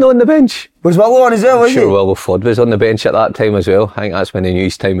Willo Flood on the bench? Was Willo on as well, wasn't he? Sure, Willo Flood was on the bench at that time as well. I think that's when the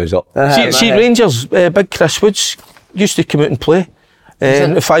news time was up. See Rangers, big Chris Woods used to come out and play.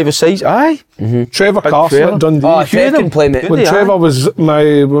 The five-a-sides, Trevor Carson at Dundee. Oh, Trev can play, mate. When Trevor was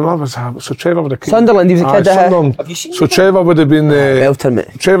so Trevor would have Sunderland, he was a kid. Sunderland. Have you seen so Trevor would have been Belton,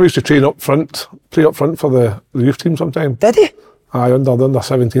 mate. Trevor used to play up front for the youth team sometime. Did he? Aye, under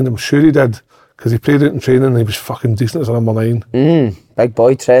 17, I'm sure he did. Because he played it in training and he was fucking decent as a number 9. Big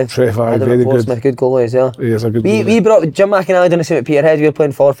boy, Trev. Aye, very good. A good goalie as well. He is a good goalie. We brought Jim McInally down the same at Peterhead. We were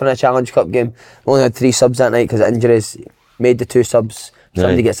playing forward for a Challenge Cup game. We only had 3 subs that night because of injuries. Made the 2 subs.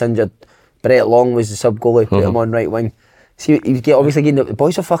 Somebody gets injured. Brett Long was the sub goalie, put him on right wing. See, he was obviously getting the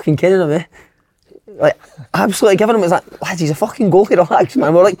boys are fucking kidding him, eh? Like, absolutely giving him, it's like, lads, he's a fucking goalie, relax,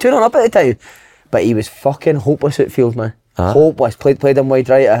 man. We were like 2-0 up at the time. But he was fucking hopeless outfield, man. Hopeless. Played him wide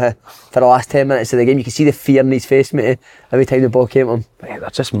right for the last 10 minutes of the game. You could see the fear in his face, mate, every time the ball came to him. Mate,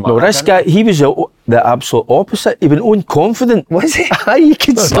 that's just mad. No, this guy, he was the absolute opposite. He was unconfident. Was he? You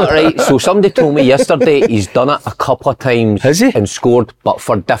could see. Right, so somebody told me yesterday he's done it a couple of times. Has he? And scored, but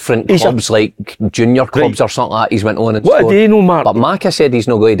for different clubs, like junior clubs or something like that, he's went on and What scored. do you know, Mark? But Mark has said he's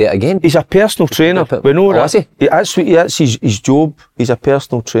not going to do it again. He's a personal trainer. We know that. Is he? That's his job. He's a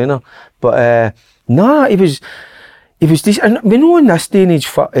personal trainer. But he was decent. And we know in this day and age,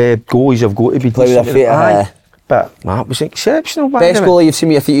 goalies have got to be Play decent. with their feet, But that was exceptional. Best goalie you've seen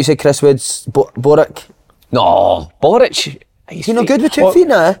with your feet, you said Chris Woods, Boric. No, Boric. He's not good with 2 feet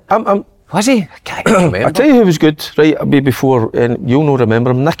now. Was he? I can't remember. I'll tell you who was good, right, before, and you'll not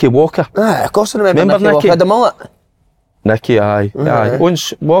remember him, Nicky Walker. Of course I remember Nicky? Walker. Had the mullet. Nicky, aye.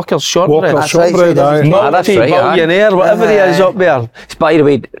 Once Walker's shortbread. Walker's shortbread, aye. That's right, Multi-billionaire, whatever he is up there. By the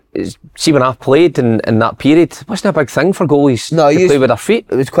way, see when I played in that period, it wasn't a big thing for goalies to play with their feet.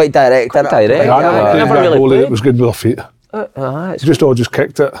 It was quite direct. Direct. I never really goalie played. that was good with their feet. Just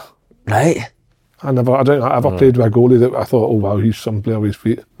kicked it. Right. I don't think I ever played with a goalie that I thought, oh wow, he's some player with his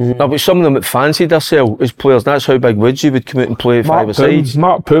feet. No, but some of them that fancied themselves as players, that's how big Woodsy would come out and play five-a-sides.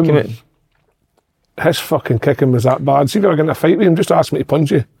 Mark Poom, his fucking kicking was that bad. See if I get in a fight with him, just ask me to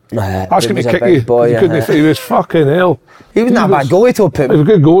punch you. Ask him to kick you. Boy, He was fucking hell. He wasn't a bad goalie to Poom. He was a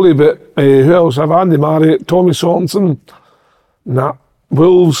good goalie, but who else? I've Andy Murray, Tommy Sorensen,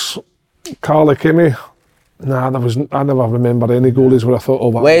 Wolves, Carly Kimmy. I never remember any goalies where I thought, oh,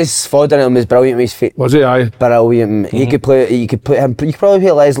 wow. Wes Foderingham was brilliant with his feet. Was he? Aye. Brilliant. He could play. You could put him. You could probably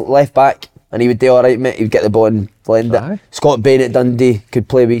play left back, and he would do all right, mate. He'd get the ball and blend it. Scott Bain at Dundee could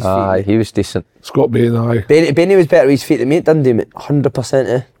play with his feet. Aye, he was decent. Scott Bain, aye. Bainey was better with his feet than me at Dundee, mate.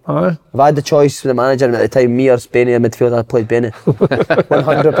 100%. Aye. If I had the choice for the manager at the time, me or Bainey in midfield, I'd played Bainey.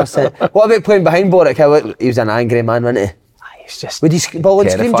 100%. What about playing behind Boric? He was an angry man, wasn't he? Aye, he's just. Would he ball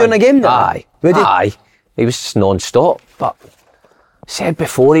and scream during the game? Aye. Would he? Aye. He was just non-stop, but said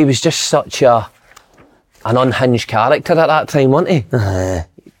before he was just such an unhinged character at that time, wasn't he?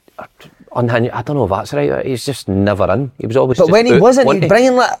 Unhinged, I don't know if that's right, he's just never in. He was always But just when he out, wasn't, he'd bring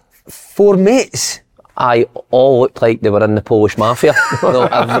in like 4 mates. Aye, all looked like they were in the Polish Mafia. No,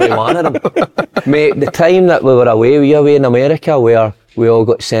 every one of them. Mate, the time that we were away in America where we all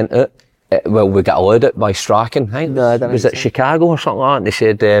got sent out, we got allowed it by Strachan. Was it Chicago or something like that? And they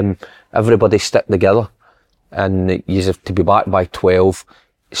said everybody stick together and you have to be back by 12,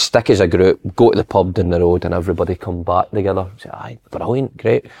 stick as a group, go to the pub down the road and everybody come back together. I said, aye, brilliant,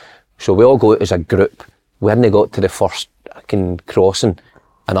 great. So we all go out as a group. We hadn't got to the first crossing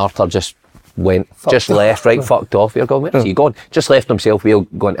and Arthur just left, right, fucked off. We're going, where's he gone? Just left himself, we'll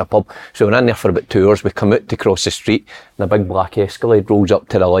go into a pub. So we're in there for about 2 hours, we come out to cross the street and a big black Escalade rolls up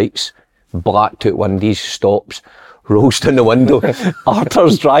to the lights, blacked out windows, stops, rolls down the window.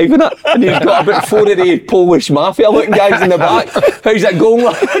 Arthur's driving it and he's got about 4 of the Polish Mafia looking guys in the back. How's it going,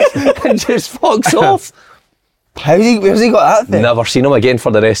 lads? And just fucks off. Where's he got that thing? Never seen him again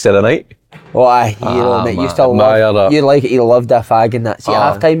for the rest of the night. Oh, aye, mate, you still love, you like it, you loved a fag and that. See,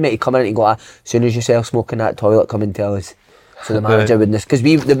 half time, mate, he'd come in and he'd go, as soon as you sell smoke in that toilet, come and tell us. So the manager wouldn't, because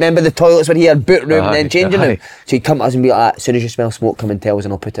we remember the toilets were here, boot room and then changing them. So he'd come to us and be like, as soon as you smell smoke, come and tell us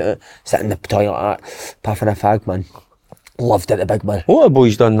and I'll put it out. Sit in the toilet like that, puffing a fag, man. Loved it, the big man. A lot of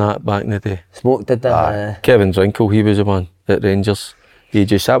boys done that back in the day. Smoke did that. Kevin Drinkle, he was the one at Rangers.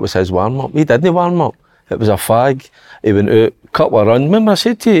 That was his warm-up. He didn't warm up. It was a fag. He went out, couple of runs. Remember I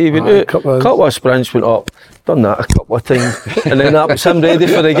said to you, he went out, couple of sprints, went up, done that a couple of times, and then that was him ready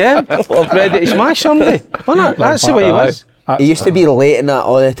for the game, or ready to smash somebody. That's the way he was. He used to be late in that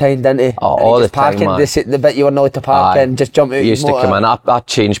all the time, didn't he? All the time, man. The bit you were not allowed to park in, just jump out. He used to come in. I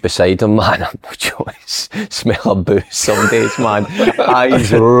changed beside him, man. Smell of booze some days, man.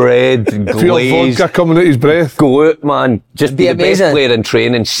 Eyes red, Feel glazed. vodka coming out his breath. Go out, man. Just be the best player in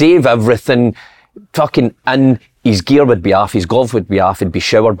training. Save everything. Fucking in. His gear would be off. His glove would be off. He'd be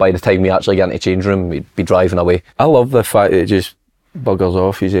showered by the time we actually get into the change room. He'd be driving away. I love the fact that it just buggers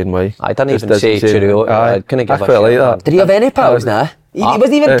off his own way. I didn't even say cheerio. I couldn't give a quite shit. like that. Did he have any pals now? He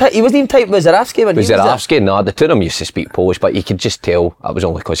wasn't even type Wazarowski when he was there. Wazarowski, no, the two of them used to speak Polish, but you could just tell it was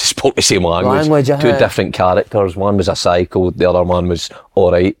only because they spoke the same language. Two different characters. One was a psycho, the other one was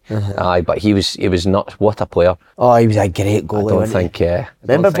alright. But he was not. What a player. Oh, he was a great goalie. I don't think.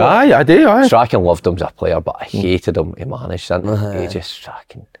 Remember? I do. Strachan loved him as a player, but I hated him to manage. He just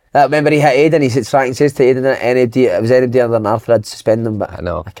fucking. Remember he hit Aiden, he said, Strachan says to Aiden, it was anybody under an Arthur, I'd suspend him, but I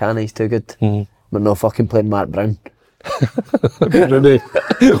know. I can't, he's too good. We're not fucking playing Mark Brown. Bruni.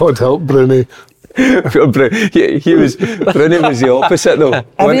 God help Bruni. Bruni was the opposite though.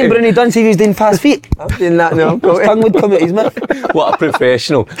 Have you Bruni done see he was doing fast feet? I'm doing that now. His tongue would come out his mouth. What a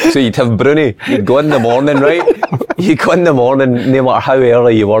professional. So you'd have Bruni, you'd go in the morning, right? You'd go in the morning, no matter how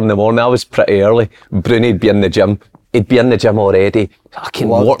early you were in the morning. I was pretty early. Bruni'd be in the gym. He'd be in the gym already, fucking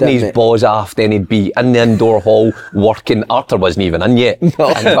working his balls off, then he'd be in the indoor hall working. Arthur wasn't even in yet. No.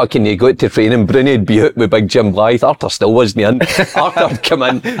 And fucking you go out to training, Bruni'd be out with Big Jim Blythe. Arthur still wasn't in. Arthur'd come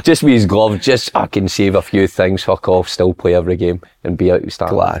in, just with his glove, just fucking save a few things, fuck off, still play every game and be out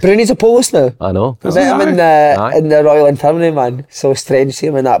starting. Bruni's a Polish now. I know. I met him in the Royal Infirmary, man. So strange, see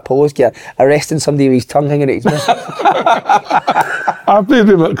him in that Polish gear, arresting somebody with his tongue hanging out his mouth. I played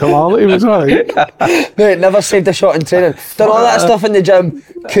him at Killarney, he was alright. Mate, never saved a shot in training. Done all that stuff in the gym,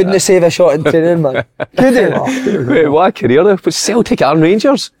 couldn't save a shot in training, man. Could he? Wait, what a career though. Was Celtic and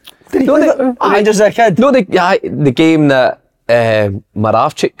Rangers? Rangers as a kid? No, the game that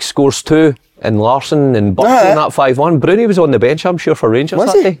Moravchik scores 2 and Larson and Buckley in that 5-1. Bruni was on the bench, I'm sure, for Rangers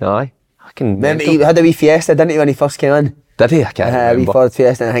was that he? day. Aye. Remember, he had a wee fiesta, didn't he, when he first came in? Did he? I can't remember. A wee Ford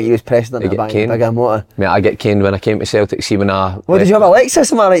Fiesta, and I think he was president of a big motor. Mate, I get caned when I came to Celtic. See, when I... What, did you have a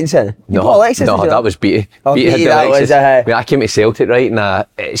Lexus, am I right in saying? No, that was Beatty. Oh, Beatty, that was... Mate, I came to Celtic, right,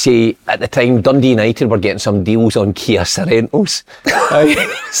 and see, at the time, Dundee United were getting some deals on Kia Sorrentos.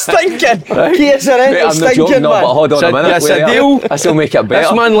 Stinking! Kia Sorrentos, stinking, no, but hold on a minute. That's a deal. This'll make it better.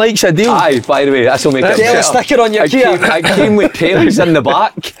 This man likes a deal. Aye, by the way, this'll make it better. Get a sticker on your Kia. I came with tails in the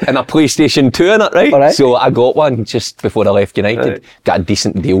back and a PlayStation 2 in it, right? So I got one just before I left United. Got a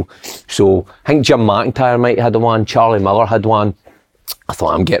decent deal. So I think Jim McIntyre might have had one, Charlie Miller had one. I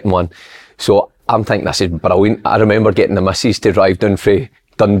thought, I'm getting one. So I'm thinking this is brilliant. I remember getting the missus to drive down from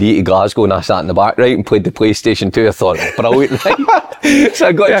Dundee to Glasgow, and I sat in the back, right, and played the PlayStation 2. I thought, brilliant, right? So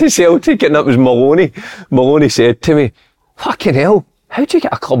I got to Celtic, and it was Maloney. Maloney said to me, fucking hell, how'd you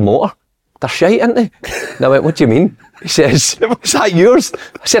get a club motor? They're shite, aren't they? And I went, what do you mean? He says, is that yours?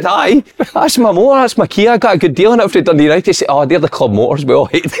 I said, aye, that's my motor, that's my Kia. I got a good deal on it for Dundee United. He said, oh, they're the club motors. We all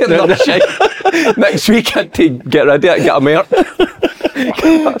hate them, they're shite. Next week, I had to get rid of it, get a Merc.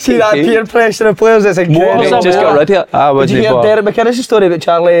 See that peer pressure of players, it's incredible. Just got rid of it. Did you hear Derek McInnes' story about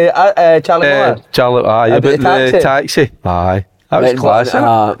Charlie Miller? Charlie, aye, about the taxi. Aye, that was class.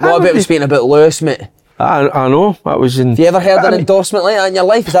 What about him speaking about Lewis, mate? I know, that was in... Have you ever heard an endorsement like that in your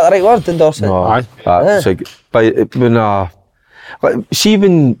life? Is that the right word, endorsement? No, aye. See,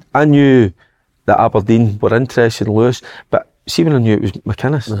 when I knew that Aberdeen were interested in Lewis, but see when I knew it was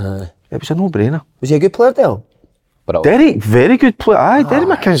McInnes, it was a no-brainer. Was he a good player, Dale? Derek, very good player. Aye, Derek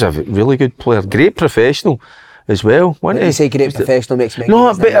McInnes a really good player. Great professional as well. When you say great professional makes me...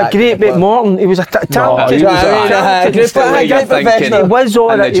 No, but a great bit Morton. He was a talented... Great professional. He was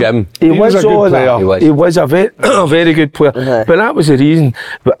all that. He was all that. He was a very good player. But that was the reason.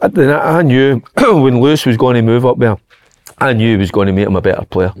 But then I knew when Lewis was going to move up there, I knew he was going to make him a better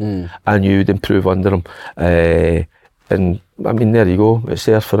player. I knew he'd improve under him. And I mean, there you go. It's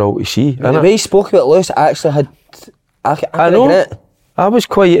there for all to see. The way he spoke about Lewis, I actually had... I know. I was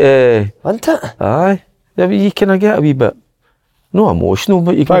quite... Wasn't it? Aye. You can get a wee bit... No emotional,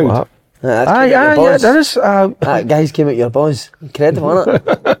 but you can get that. Aye, there is... that guy's came out your balls. Incredible, isn't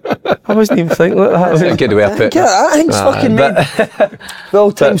it? I wasn't even thinking like that. That's a good way of putting it. I think it's fucking made the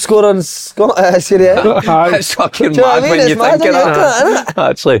all-time scorer in Serie A. It's fucking mad when you think of that.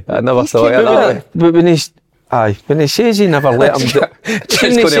 Actually, I never thought of that. But when he's... Aye, when he says he never let him do... Just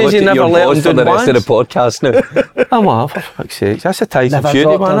going to look at your boss for the rest of the podcast now. I'm like, for fuck's sake, that's a Tyson Never Fury,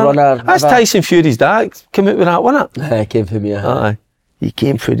 dropped a man. runner, That's never. Tyson Fury's dad, came out with that, wasn't it? I came from you. Aye. He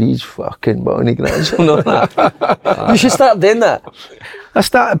came for these fucking bonny grandson on that. You should start doing that.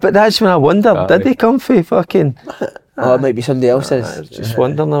 But that's when I wonder, did he come for fucking... Oh, it might be somebody else's. Just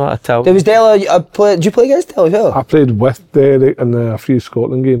wondering what I tell There was Della. Did you play against Della as well? I played with Derek in a few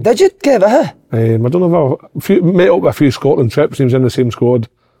Scotland games. Did you, Kev? I don't know if met up with a few Scotland trips. He was in the same squad.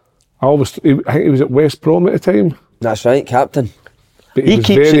 I think he was at West Brom at the time. That's right, captain. But He was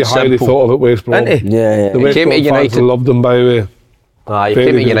keeps very it highly simple. thought of at West Brom. Isn't he? Yeah. The West came to Brom fans United. loved him, by the way. He Very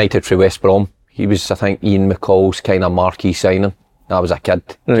came to good. United through West Brom. He was, I think, Ian McCall's kind of marquee signing. I was a kid,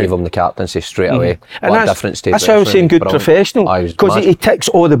 gave him the captaincy straight away. And What a difference to that's why I was saying good Brilliant. professional, Aye, he was because mad. he ticked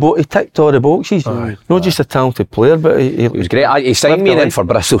all the boxes. Not just a talented player, but he He was great. He signed me then for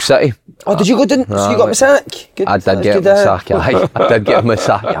Bristol City. Oh, did you go down? So you got my sack? Good. I did That's get him good, a sack. I did get him a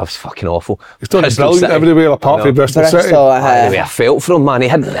sack. I was fucking awful. He's done Bristol brilliant City. everywhere apart from Bristol City. Bristol, The way I felt for him, man. He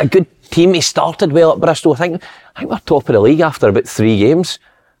had a good team. He started well at Bristol. I think we're top of the league after about 3 games.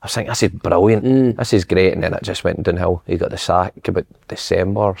 I was thinking, this is brilliant. This is great. And then it just went downhill. He got the sack about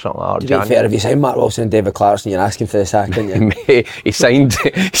December or something like that. To be fair, if you signed Mark Wilson and David Clarkson, you're asking for the sack, didn't you? He signed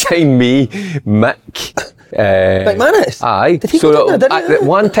me, Mick. McManus? Aye. Did he go down there, didn't he?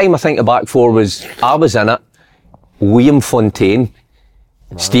 One time I think the back four was, I was in it, William Fontaine,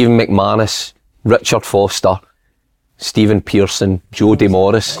 Stephen McManus, Richard Foster, Stephen Pearson, Jody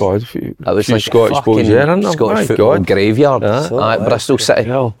Morris. God, It was few like Scottish fucking boys there, isn't there? Scottish My football God. graveyard. Yeah. Bristol City.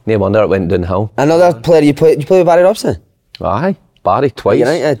 No wonder it went downhill. Another player you play with Barry Robson? Aye, Barry twice.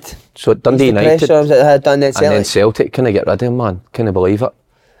 United. So Dundee The United. pressure that had done that And then Celtic. Celtic couldn't get rid of him, man. Couldn't believe it.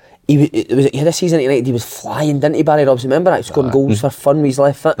 He had a season at United, he was flying, didn't he, Barry Robson? Remember that? Scoring goals for fun with his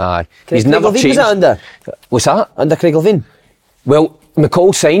left foot. Aye. He's He's never Was changed. that under? What's that? Under Craig Levine? Well,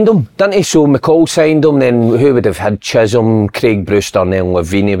 McCall signed him, didn't he? So McCall signed him, then who would have had Chisholm, Craig Brewster, and then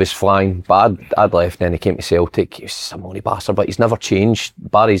Levine, he was flying. But I'd left, then he came to Celtic. He was a money bastard, but he's never changed.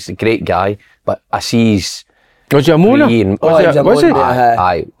 Barry's a great guy, but I see he's... Was he a Mona? he was a Was he? Mona.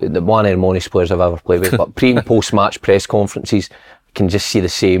 Aye, the one of the moneyest players I've ever played with. But pre and post match press conferences, I can just see the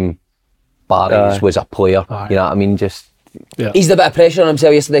same Barry as was a player. You know what I mean? Just He's the bit of pressure on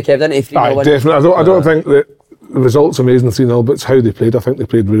himself yesterday, Kev, didn't he? Aye, definitely. I don't think that the result's amazing 3-0, but it's how they played. I think they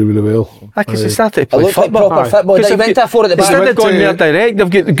played really, really well. Because they started to It play looked like football. proper football. Because He went to a 4 at the They back. started went going to- there direct. They've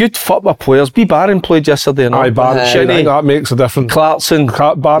got the good football players. B. Barron played yesterday. Aye, Barry, I Shinnie, think that makes a difference. Clarkson,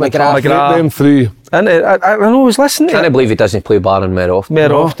 Barry, McGrath. them three. And I know I was listening to can't it believe he doesn't play Barron more often.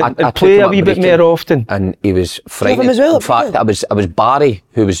 more often. I And took play him a at wee bit breaking, more often. and he was frightening. as well, In fact, yeah. I was Barry,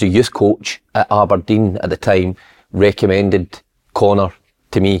 who was the youth coach at Aberdeen at the time, recommended Connor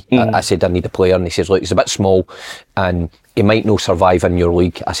to me. I said I need a player, and he says, look, he's a bit small and he might not survive in your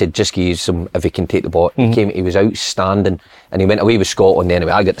league. I said, just give him if he can take the ball. He was outstanding, and he went away with Scotland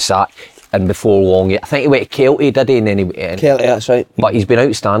anyway. I got the sack, and before long, I think he went to Celtic, did he? And then Kelly, that's right. but he's been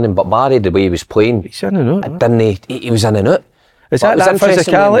outstanding. But Barry, the way he was playing, He's in and out. he was in and out. Is But that it was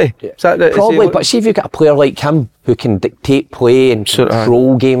interesting physicality? then. Is that the- is Probably, he- but see if you've got a player like him who can dictate play and Sure, aye.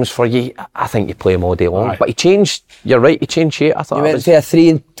 control games for you, I think you play him all day long. Aye. But he changed, you're right, he changed shape. I thought He it went was to a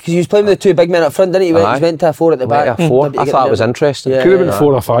 3, because he was playing with the 2 big men up front, didn't he? Aye. He went to a 4 at the Went back. to a 4. Did he I get thought there? it was interesting. Yeah. Could have been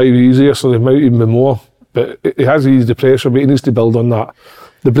 4 or 5 easier, so they might even be more. But he has eased the pressure, but he needs to build on that.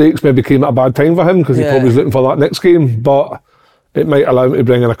 The breaks maybe came at a bad time for him because he Yeah. probably was looking for that next game, but it might allow him to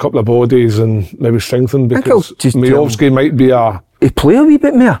bring in a couple of bodies and maybe strengthen, think because I'll just Miovski might be a... He play a wee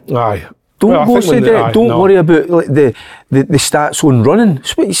bit more. Aye. Don't Well, I go think say when that. aye, Don't no. worry about like the stats on running.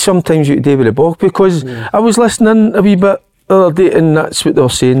 It's what sometimes you do with the ball, because I was listening a wee bit the other day, and that's what they were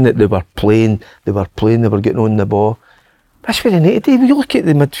saying, that they were getting on the ball. That's what they need to do. You look at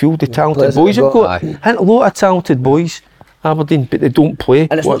the midfield, the talented Players that boys they've have got. got. And a lot of talented boys, Aberdeen, but they don't play.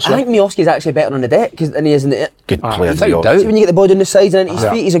 And it's not, I think Miovski's actually better on the deck than he is in the... Good player. Without doubt. See, when you get the ball on the sides and his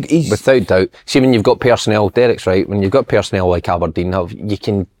feet, he's Without doubt. See, when you've got personnel, Derek's right, when you've got personnel like Aberdeen have, you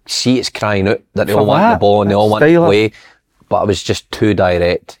can see it's crying out that they all want the ball and they all want to Styler. play. But I was just too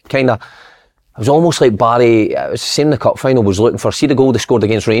direct. It was almost like Barry, it was the same in the cup final, was looking for, see the goal they scored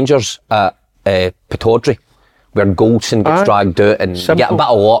against Rangers at Pittodrie, where Goldson gets Aye. dragged out and you get a Simple. bit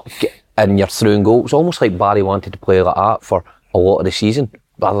of luck and you're through and goal. It's almost like Barry wanted to play like that for a lot of the season,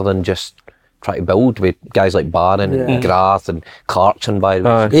 rather than just try to build with guys like Barron and Grath and Clarkson, by the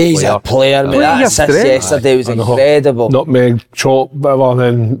way. He's a player, man. That assist yesterday was incredible. Nutmeg, chop, whatever,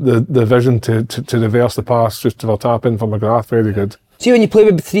 and then the vision to reverse the pass just for tap in from McGrath, very good. See, when you play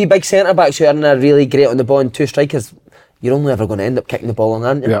with 3 big centre backs who are really great on the ball and 2 strikers, you're only ever going to end up kicking the ball on,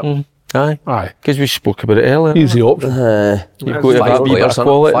 aren't you? Yeah. Aye. Because we spoke about it earlier. Easy option. You've got to have a wee bit of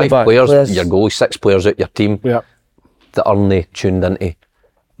quality at the back. Players, your goalie, 6 players out your team Yeah. that aren't tuned into.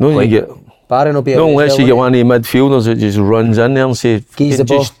 No, Like- you get. Barron will be No, out unless as you well, get one of the midfielders that just runs in there and say, Geese the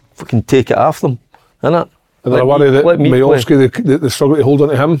ball. just fucking take it off them, innit? And then I worry that let me Majowski, they struggle to hold on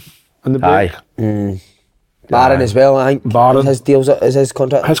to him in the break. Barron as well, I think. Barron. His deal's up, is his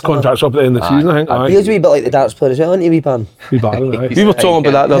contract. His contract's up at the end of the season, I think. He's a wee bit like the darts player as well, isn't he, wee Barron? Wee Barron, aye. We were talking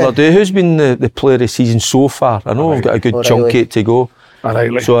about that the other day. Who's been the player of the season so far? I know we've got a good chunk O'Reilly. to go.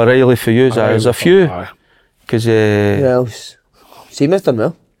 O'Reilly. So O'Reilly for you, there's a few. Aye. Because, Who else? Seamus done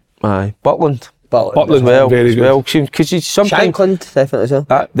well. aye, Butland. Butland's As well, very as good. well. Because you sometimes... Shankland, definitely as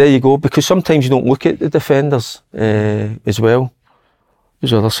well. There you go. Because sometimes you don't look at the defenders as well.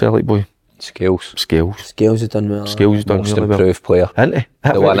 Who's the other Celtic boy? Skills. Scales Scales has done well. Scales done Most really well. improved player. Isn't he?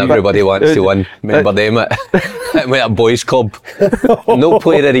 The one everybody wants to win. Remember them at a boys' club. No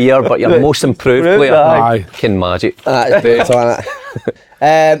player of the year, but your most improved player. Aye. King Magic. That's brutal, isn't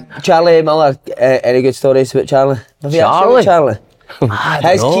it? Charlie Miller, any good stories about Charlie? Have you actually about Charlie?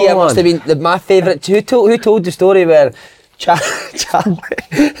 His know, Kia must have man. been my favourite. Who told the story where Charlie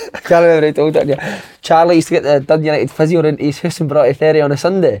already told it. Yeah. Charlie used to get the Dun United physio into his house and brought a ferry on a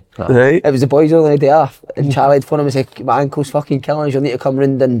Sunday. Right. It was the boys' only day off, and Charlie'd phone him and say, "My ankle's fucking killing us. You'll need to come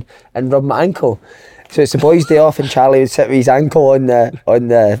round and rub my ankle." So it's the boys' day off, and Charlie would sit with his ankle on the.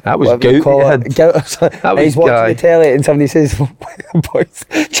 That was whatever you gout call he it, had. gout or something. That And was he's watching guy. the telly, and somebody says, "Boys,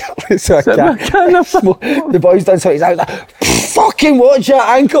 Charlie's so I can't." The boys done something. He's like, "Fucking watch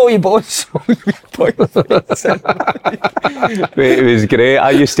that ankle, you boys." Mate, it was great. I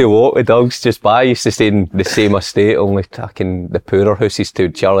used to walk with dogs just by. I used to stay in the same estate, only fucking the poorer houses too.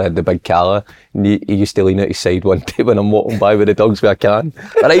 Charlie had the big calla, and he used to lean out his side one day when I'm walking by with the dogs with a can.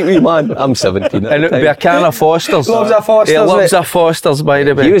 Right, wee man, I'm 17. And it would be a can of Fosters. Loves a Foster's, He loves mate. a Fosters, by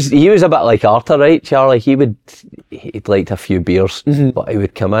the way. He was a bit like Arthur, right, Charlie? He'd liked a few beers, but he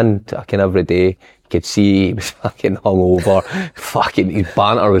would come in fucking every day. You could see he was fucking hungover. Fucking his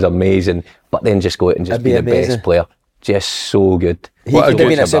banter was amazing, but then just go out and just be the amazing. best player. Just so good. He could have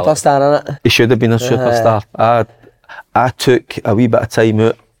been a superstar, innit? He should have been a superstar. I took a wee bit of time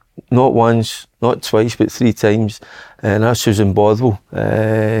out, not once, not twice, but 3 times, and this was in Bothwell,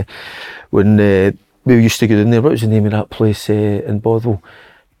 when we used to go in there. What was the name of that place in Bothwell?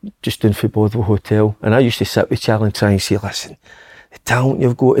 Just down for Bothwell Hotel, and I used to sit with Charlie and try and say, "Listen, the talent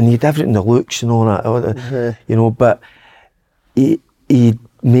you've got," and he'd everything, the looks and all that, you know, but he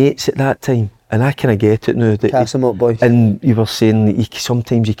mates at that time. And I kind of get it now. That Cast 'em up, boys. And you were saying that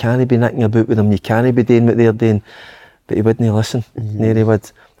sometimes you can't be nicking about with them, you can't be doing what they're doing, but he wouldn't listen. No, he would.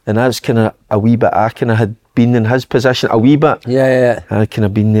 And I was kind of a wee bit, I kind of had been in his position a wee bit. Yeah. I kind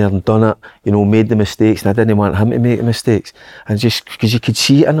of been there and done it, you know, made the mistakes, and I didn't want him to make the mistakes. And just because you could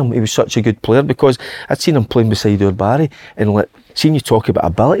see it in him, he was such a good player, because I'd seen him playing beside our Barry, and like, seeing you talk about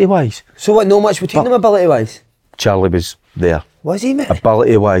ability-wise, So what? No much between them ability-wise. Charlie was there. Was he, mate?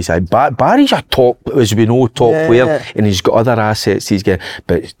 Ability-wise, Barry's a top, as we know, top Yeah. player, and he's got other assets he's got,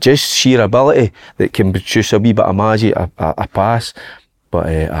 but just sheer ability that can produce a wee bit of magic, a pass. But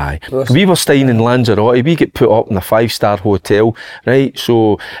aye, we were staying in Lanzarote. We get put up in a 5-star hotel, right?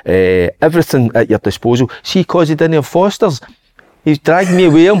 So everything at your disposal. See, cause he didn't have Fosters, he's dragged me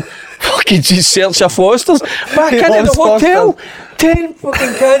away him. Fucking just search for Fosters. Back into the hotel. 10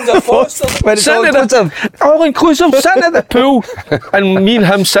 fucking cans of Fosters. All inclusive, sitting at the pool. And me and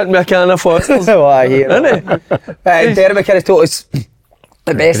him sitting with a can of Fosters. Oh, I hear it. Innit? Derek McKinnon told us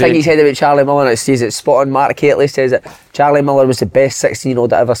the best thing he said about Charlie Miller, and it's spot on. Mark Haitley says that Charlie Miller was the best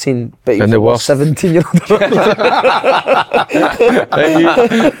 16-year-old I've ever seen, but he was And the the worst worst. 17-year-old.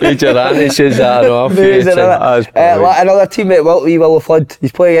 Major Annie says that. Amazing, innit? Another teammate, Willow Flood.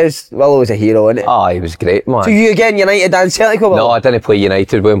 He's playing against Willow was a hero, isn't it? Ah, he was great, man. So you again, United and Celtic? No, I didn't play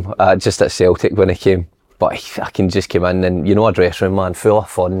United with him, just at Celtic when he came. But I can just come in and, you know, a dressing room, man, full of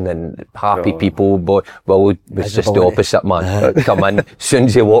fun and happy people. But Will was just the opposite, man. Come in, as soon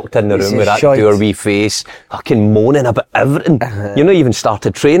as he walked in the room with that dour wee face, fucking moaning about everything. You know, even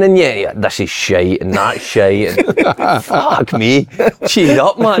started training yet. This is shite and that's shite. And fuck me. Cheer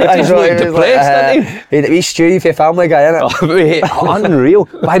up, man. He just looked depressed, didn't he? He's Stewie for Family Guy, innit? Oh, mate, unreal.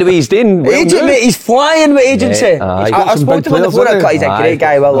 By the way, he's doing well Agent, now. mate, he's flying with agency. Aye. I spoke to him on the phone. He's a great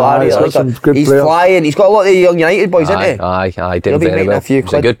guy, Will. He's flying. He's got a lot of the young United boys, isn't he? Aye, did He'll be very making well. a few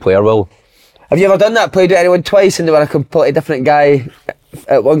He's a good player, Will. Have you ever done that? Played with anyone twice and they were a completely different guy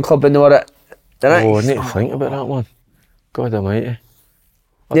at one club and they were at the next? Oh, I need to think about that one. God almighty.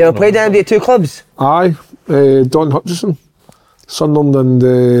 You ever played anybody at 2 clubs? Aye, Don Hutchison, Sunderland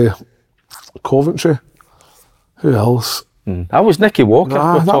and Coventry. Who else? I was Nicky Walker.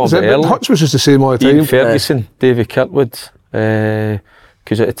 That was it. But Hutch was just the same all the time. Ian Ferguson, Davy Kirkwood.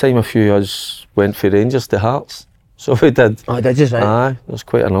 Because at the time a few of us went for Rangers to Hearts. So we did. Oh, did you, right? Aye, there's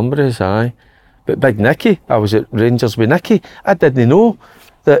quite a number of us, aye. But Big Nicky, I was at Rangers with Nicky. I didn't know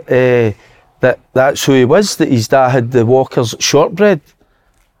that's who he was, that his dad had the Walker's shortbread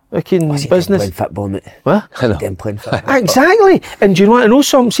business. Playing football, mate. What? Playing football. Exactly. And do you want to know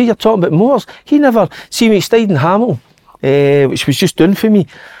something? See, you're talking about motors. He never, see me stayed in Hamel, which was just done for me.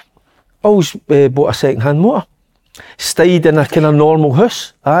 Always bought a second-hand motor. Stayed in a kind of normal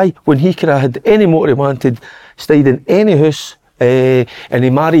house. Aye, when he could have had any motor he wanted, stayed in any house. And he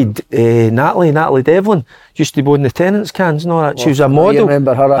married Natalie Devlin. Used to be in the tenants' cans and all that. She was a model. You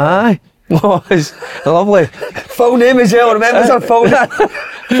remember her? Aye. Oh, it's lovely. Full name as well, remembers her full name.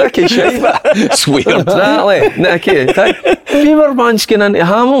 Nicky Shiver. It's weird. Exactly. Nicky. We were manskin into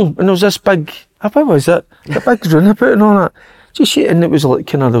Hamel and there was this big, what was it? A big runabout and all that. Just and it was like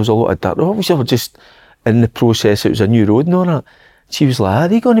kind of, there was a lot of dirt. Obviously, we were just in the process, it was a new road and all that. She was like, are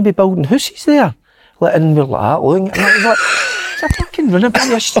they going to be building houses there? And we were like that, looking. And I was like, it's a fucking runabout.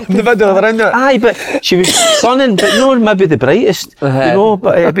 In the middle of the round. Aye, but she was stunning, but no, maybe the brightest, you know.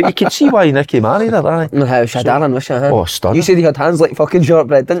 But you could see why Nicky married her. Aye. She had Darren, was she? Oh, stunning. You said he had hands like fucking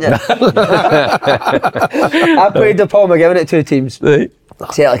shortbread, didn't you? I played the Paul McGibbon at 2 teams. Right.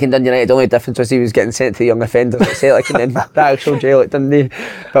 Celtic and Dundee United. The only difference was he was getting sent to the young offenders at Celtic and then the actual jail at Dundee.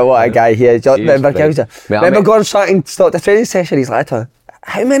 But what a guy he is. Remember Gordon stopped the training session. He's like,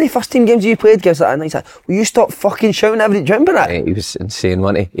 how many first team games have you played? Gives that, and he's like, will you stop fucking shouting every? Do you remember that? He was insane,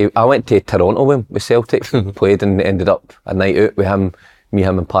 wasn't he? I went to Toronto with Celtic, played and ended up a night out with him,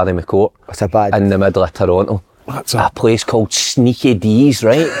 and Paddy McCourt. What's a bad? In the middle of Toronto. That's a place called Sneaky D's,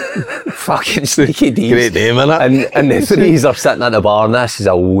 right? Fucking Sneaky D's. Great name, innit? And the threes are sitting at the bar, and this is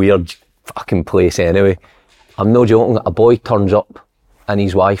a weird fucking place anyway. I'm no joking, a boy turns up in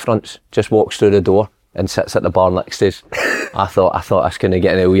his Y-fronts, just walks through the door and sits at the bar next to us. I thought this couldn't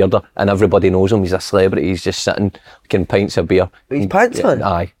get any weirder, and everybody knows him. He's a celebrity. He's just sitting, drinking pints of beer. He's pants man.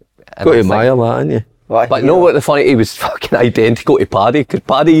 Aye. Got to admire that, ain't you? But no, what the funny, he was fucking identical to Paddy, because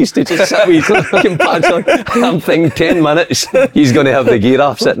Paddy used to just sit with his fucking pants on. I'm thinking 10 minutes, he's going to have the gear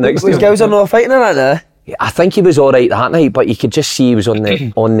off sitting next to him. Was girls are not fighting or that? I think he was alright that night, but you could just see he was on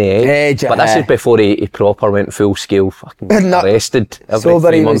the edge. But this is before he proper went full scale, fucking arrested every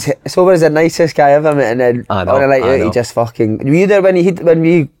 3 months. Sober is the nicest guy ever, mate, and then on a night out he just fucking... Were you there when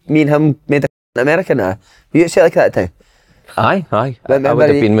me and him made the American now? Were you at Celtic at that time? Aye. I would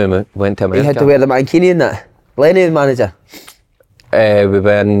have been when we went to America. He had to wear the mankini and that. Lenny, the manager. We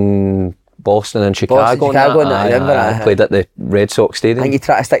were in Boston and Chicago. I played at the Red Sox Stadium. I think he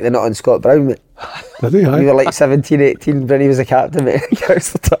tried to stick the nut on Scott Brown, mate. Did he? We were like 17, 18 when he was a captain, mate.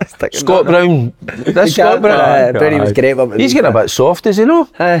 Scott Brown. That's Scott Brown. Brady was great. He's getting a bit soft, is he no?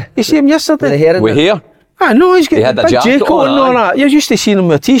 You see him yesterday? We're here. I know, he's got a big jacket on and all that. You're used to seeing him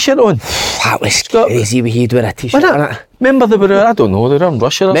with a t-shirt on. That was crazy when he'd wear a t-shirt on it. Remember they were, I don't know, they were in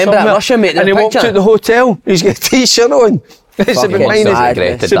Russia or something. Remember that Russia, mate? And he walked out the hotel, he's got a t-shirt on. It's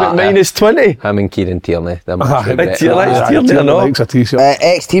about minus 20. Him and Kieran Tierney.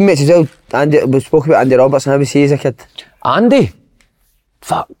 Ex-teammates as well. Andy, we spoke about Andy Robertson. How was he as a kid? Andy?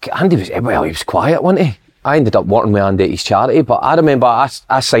 Andy was, well, he was quiet, wasn't he? I ended up working with Andy at his charity, but I remember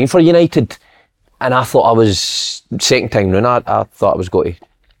I signed for United and I thought I was, second time round, I thought I was going to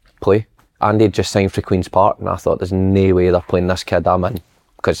play. Andy had just signed for Queen's Park and I thought there's no way they're playing this kid I'm in.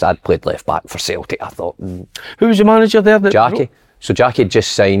 Because I'd played left back for Celtic, I thought. Who was the manager there? Jackie. So Jackie had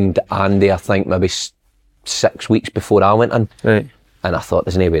just signed Andy, I think maybe 6 weeks before I went in. Right. And I thought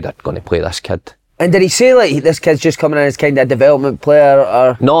there's no way they're going to play this kid. And did he say like this kid's just coming in as kind of a development player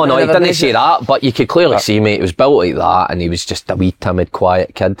or? No, he didn't say that, but you could clearly see, mate, it was built like that and he was just a wee timid,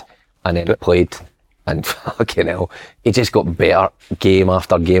 quiet kid. And then he played and fucking hell, he just got better game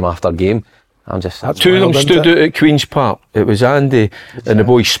after game after game. Two of them stood out at Queen's Park. It was Andy and the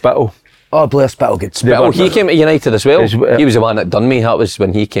boy Spittle. Oh, Blair Spittle, good. Spittle, he came to United as well. He was the one that done me. That was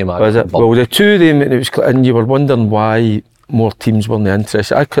when he came out. Was it? Well, the two of them, and you were wondering why more teams weren't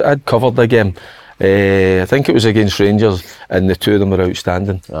interested. I'd covered the game. I think it was against Rangers, and the two of them were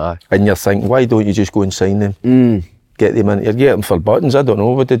outstanding. And you're thinking, why don't you just go and sign them? Get them in, you get them for buttons. I don't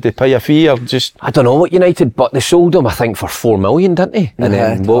know, what did they pay a fee or just? I don't know what United, but they sold him I think for 4 million, didn't they? And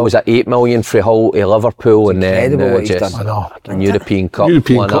then what was it, 8 million for Hull to Liverpool, and then just a European Cup winner,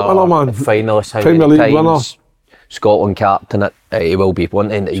 finalist, Premier League winner, Scotland captain. He will be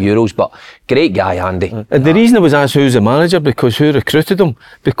one in the Euros, but great guy, Andy. And the reason I was asked who's the manager, because who recruited him,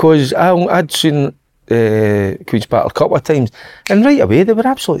 because I'd seen Queen's Park a couple of times and right away they were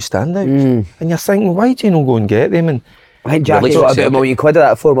absolute standouts and you're thinking, why do you not go and get them? And I think Jackie got about £1 million of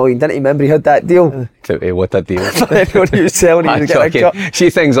that, £4 million, didn't he? Remember he had that deal? What a deal. When he was selling, he was getting a cut. See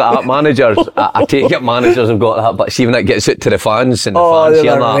things like that, managers, I take it managers have got that, but see when it gets it to the fans and the fans they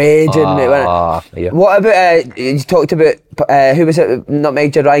hear were that. raging, mate, weren't it? Yeah. What about, you talked about, who was it,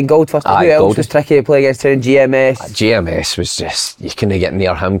 nutmegged you, Ryan Gold first? Who else was tricky to play against him? GMS? GMS was just, you couldn't get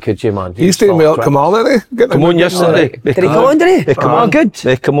near him, could you, man? He's staying well, come on, didn't he? Come on yesterday. Did he come on, did he? Come on, good.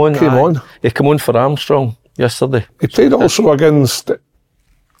 They come on. He come on for Armstrong yesterday. He played also against...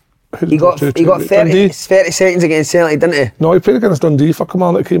 He got 30 seconds against Celtic, didn't he? No, he played against Dundee for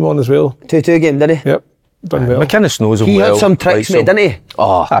Command that came on as well. 2-2 game, didn't he? Yep. Done well. McInnes knows him He well. had some tricks, mate, didn't he?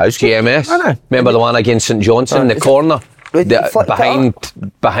 Oh, GMS. Remember the one against St Johnson in the corner? Behind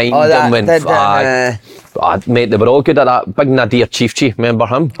them mate, they were all good at that. Big Nadir Chiefchi, remember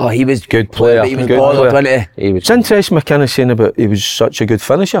him? Oh, he was good player. He was bothered, wasn't he? He was. It's interesting McInnes saying about he was such a good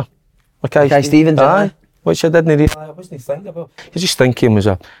finisher. Mackay Stevens, aye. Which I didn't realise. I wasn't thinking about. You just think he was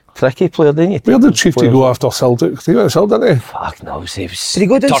a tricky player, didn't you? Where did Chiefty go after Celtic? He went to Celtic, didn't he? Fuck no, he was. Did he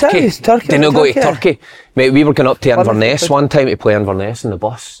go down south? Turkey? Did not go to Turkey. Mate, we were going up to Inverness one time to play Inverness in the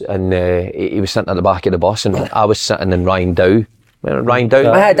bus, and he was sitting at the back of the bus, and I was sitting in Ryan Dow. Remember Ryan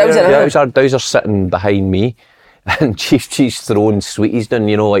Dow? Dow's sitting behind me, and Chiefty's throwing sweeties down,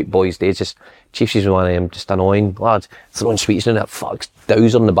 you know, like boys' days. Just Chiefty's one of them, just annoying lads, throwing sweeties down. That fucks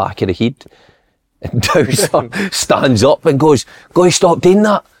Dow's on the back of the head. And Dowser stands up and goes, "Guys, stop doing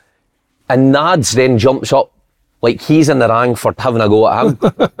that." And Nads then jumps up like he's in the rank for having a go at him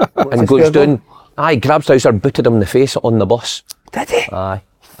and goes down. Aye, grabs Dowser, booted him in the face on the bus. Did he? Aye.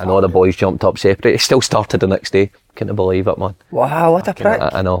 And all the boys jumped up separate. He still started the next day. Couldn't believe it, man. Wow, what a prick.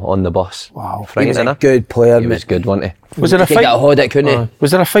 I know, on the bus. Wow. He was a good player, He was good, wasn't he? Was there a He fight? could hold it, couldn't he? Was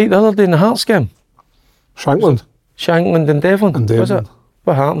there a fight the other day in the Hearts game? Shankland And Devlin. And Was it? Devlin.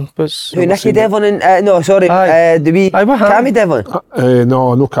 What happened? Who, Nicky Devlin and... no, sorry. The wee... Aye, what happened? Cammy Devlin?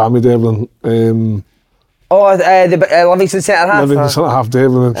 no Cammy Devlin. The Livingston centre-half? Livingston centre-half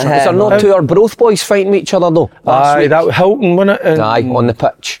Devlin. Is there not two or both boys fighting each other though? Aye, that was Hilton, wasn't it? Aye, on the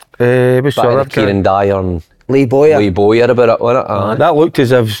pitch. Was Back with Kieran Dyer and Lee Bowyer about it, wasn't it? Aye. that looked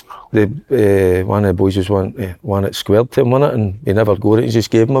as if the one of the boys was one that squared to him, wasn't it? And he never got it, he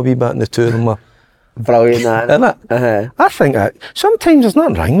just gave him a wee bit and the two of them were... Brilliant, that. Isn't it? I think that sometimes there's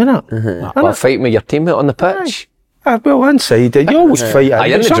nothing wrong with that. Well, fighting with your teammate on the pitch. Well, inside, you always fight. Aye,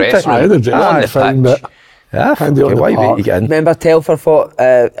 in the dressing room. In the dressing room, fine, but Yeah, Handy on the why park. you get in? Remember Telfer fought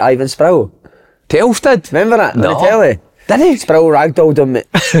Ivan Sproul? Telf did? Remember that? No. On the telly? Did he? Sproul ragdolled him, mate.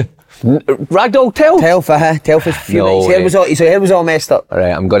 Ragdoll Telf? Telf was fuming. His hair was all messed up.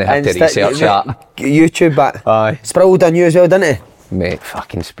 Right, I'm going to have to research that. YouTube back. Aye. Sproul done you as well, didn't he? Mate,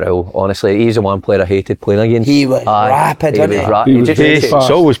 fucking Sproul. Honestly, he's the one player I hated playing against. He was rapid, wasn't he? He was very fast.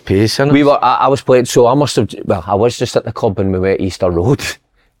 It's always pace, isn't it? I was playing, so I must have, I was just at the club when we went Easter Road,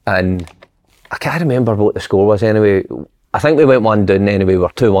 and I can't remember what the score was anyway. I think we went 1 down anyway, we were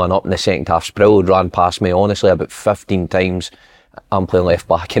 2-1 up in the second half. Sproul ran past me, honestly, about 15 times. I'm playing left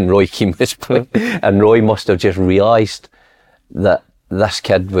back and Roy Keane was playing, and Roy must have just realised that this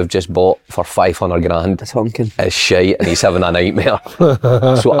kid we've just bought for 500 grand That's honking. is shite and he's having a nightmare.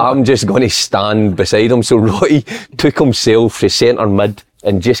 So I'm just going to stand beside him. So Roy took himself to centre mid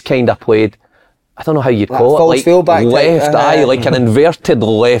and just kind of played, I don't know how you'd call it, like fullback left, like an inverted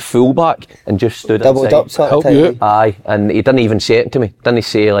left fullback, and just stood Doubled inside. up sort Help of you type. out. Aye, and he didn't even say it to me. Didn't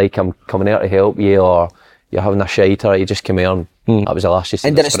say like, I'm coming here to help you, or you're having a shiter. He just came here and that was the last you seen.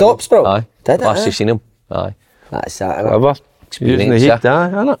 And did it stop, Sproul? Aye. Did it? Last you seen him. Aye. That's that. Whatever. Using the heat,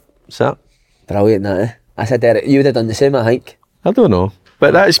 isn't it? So, Brilliant, that, eh? I said, Derek, you would have done the same, I think. I don't know.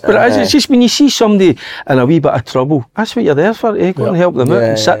 But it's just when you see somebody in a wee bit of trouble, that's what you're there for, eh? Go and help them out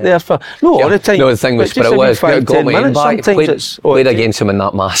and sit there for, all the time. No, the thing with Sproul was, got me in back, played it's against him in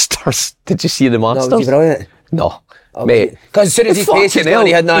that Masters. Did you see the Masters? No, was he brilliant? No. Mate, because as soon as he faced his goal,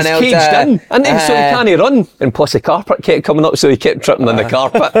 he had nothing else. He's caged in, and then so he can't run, and plus the carpet kept coming up, so he kept tripping on the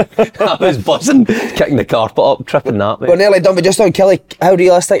carpet. I was buzzing, kicking the carpet up, tripping that. Mate. We're nearly done, but just on Kelly, how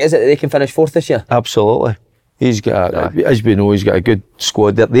realistic is it that they can finish 4th this year? Absolutely. He's got, as we know, he's got a good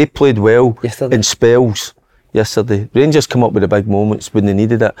squad there. They played well in spells yesterday. Rangers come up with the big moments when they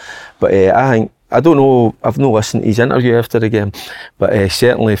needed it, but I think, I don't know, I've not listened to his interview after the game, but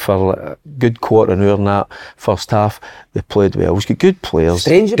certainly for a good quarter an hour in that first half, they played well. He's got good players.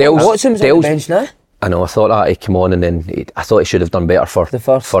 Strange, Watson's on the bench now. I know, I thought that he came on and then I thought he should have done better for the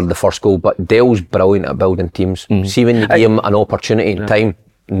first goal, but Dale's brilliant at building teams. See when you give him an opportunity in time,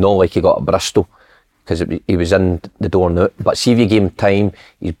 not like he got at Bristol, because he was in the door now, but see if you give him time,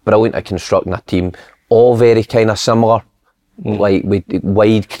 he's brilliant at constructing a team, all very kind of similar. like with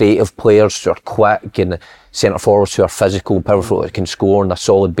wide, creative players who are quick and centre forwards who are physical, powerful, that can score on a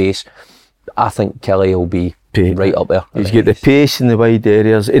solid base. I think Kelly will be right up there. He's got the pace in the wide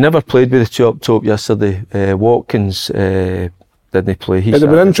areas. He never played with the two up top yesterday. Watkins didn't play. It'd have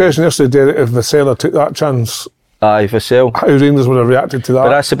been interesting yesterday if Vassella took that chance. Aye, Vassell. How Rangers would have reacted to that. But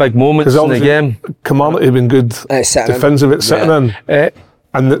that's the big moments in the game. Kamarnik had been good defensive at sitting in.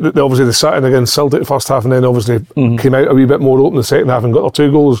 And obviously they sat in against Celtic first half and then obviously came out a wee bit more open the second half and got their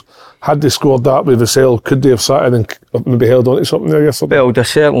 2 goals. Had they scored that with Vassell, could they have sat in and maybe held on to something there yesterday? Well, they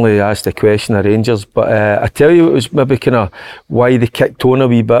certainly asked the question of Rangers, but I tell you it was maybe kind of why they kicked on a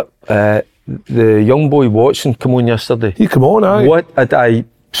wee bit. The young boy Watson come on yesterday. He come on, aye. What did I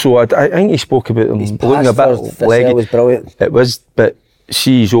think he spoke about him looking a bit leggy. Was brilliant. It was, but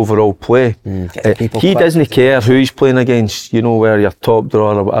see his overall play. He doesn't care who he's playing against, you know, where you're top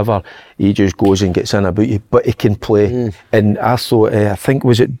drawer or whatever. He just goes and gets in about you, but he can play. And I thought, I think,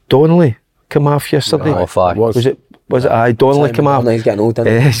 was it Donnelly come off yesterday? Was it aye, Donnelly come off? He's getting old,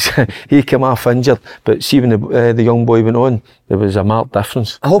 isn't he? He came off injured, but see when the young boy went on, there was a marked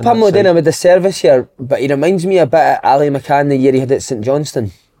difference. I hope I'm not doing him with the service here, but he reminds me a bit of Ali McCann the year he had at St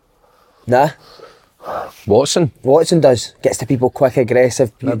Johnstone. Nah? Watson does. Gets to people quick,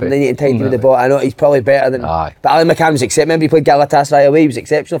 aggressive. They need to tighten with the ball. I know he's probably better than. Aye. But Ali McCann was exceptional. Remember he played Galatasaray away. He was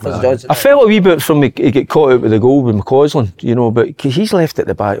exceptional for St Johnstone. I felt a wee bit from he get caught out with the goal with McCausland, you know, but he's left at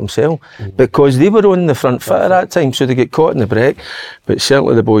the back himself because they were on the front foot at that time, so they get caught in the break. But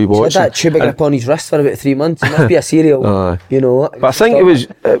certainly the boy Watson. He had that tube grip on his wrist for about 3 months. He must be a serial. You know. But I think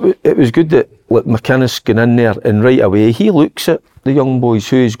it was good that McInnes got in there and right away he looks at the young boys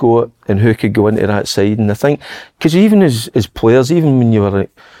who's got and who could go into that side, and I think because even as players, even when you were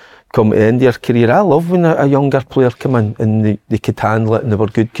come to the end of your career, I love when a younger player come in and they could handle it and they were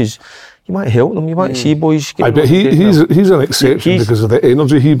good because you might help them, you might see boys. I bet he's an exception because of the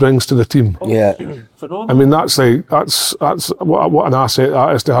energy he brings to the team. Yeah, I mean that's what an asset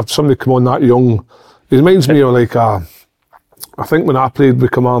that is to have somebody come on that young. It reminds me of like I think when I played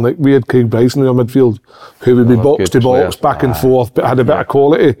with Kilmarnock, we had Craig Bryson in our midfield, who would be box to box, back and forth, but had a bit of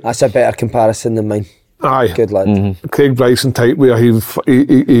quality. That's a better comparison than mine. Aye, good lad. Craig Bryson type, where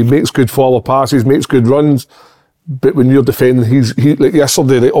he makes good forward passes, makes good runs, but when you're defending, he's like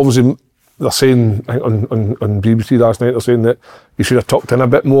yesterday. Like obviously, they're saying on BBC last night, they're saying that he should have tucked in a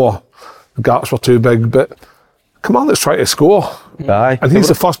bit more. The gaps were too big, but come on, let's try to score. Aye. And he's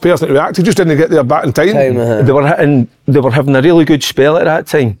the first person to react. He just didn't get there back in time. They were having a really good spell at that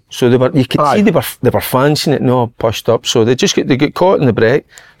time. So you could see they were fancying it, no pushed up. So they get caught in the break.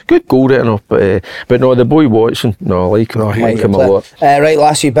 Good goal written off, but no, the boy Watson, no, I like him a lot. Right,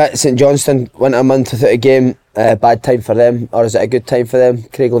 last few bit, St Johnstone went a month without a game. Bad time for them, or is it a good time for them?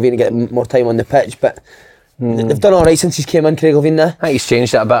 Craig Levein to get more time on the pitch, but they've done all right since he's came in, Craig Levein now. I think he's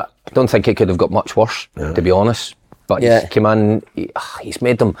changed it a bit. I don't think it could have got much worse, to be honest. But he's came in, he's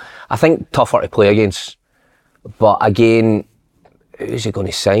made them, I think, tougher to play against. But again, who's he going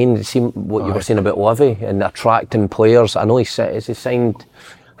to sign? See what you were saying about Levy and attracting players. I know I think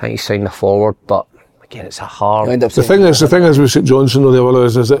he signed a forward, but again, it's a hard. The thing is with St Johnstone, though,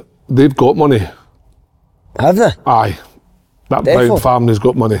 is that they've got money. Have they? Aye, that Brown family's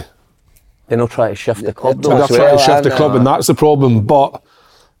got money. They're not trying to shift the club. They're trying to shift the club, and that's the problem. But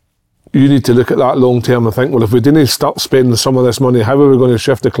you need to look at that long term and think, well, if we didn't start spending some of this money, how are we going to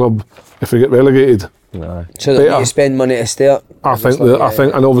shift the club if we get relegated? No. So they need to spend money to stay up. I think,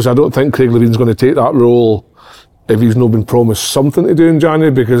 and obviously, I don't think Craig Levein's going to take that role if he's not been promised something to do in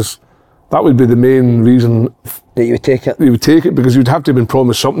January, because that would be the main reason that you would take it. You would take it because you'd have to have been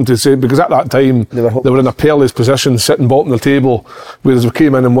promised something to say, because at that time they were in a perilous position, sitting bottom of the table, whereas we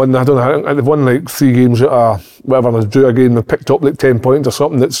came in and won. I don't know, they've won like 3 games out of whatever, and they drew a game, they picked up like 10 points or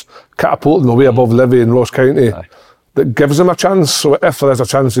something that's catapulted them way above Livy and Ross County. Aye. That gives them a chance. So if there is a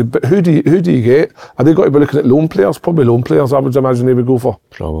chance, but who do you get? Are they got to be looking at loan players? Probably loan players, I would imagine they would go for.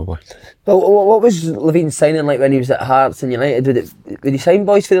 Probably. Well, what was Levein's signing like when he was at Hearts and United? Would he sign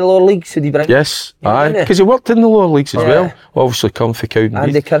boys for the lower leagues? Would he bring? Yes, aye, because he worked in the lower leagues as well. Obviously, come for Cowden.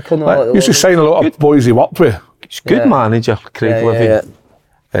 Andy Kirkle. He used to sign a lot of boys he worked with. He's a good manager, Craig Levein.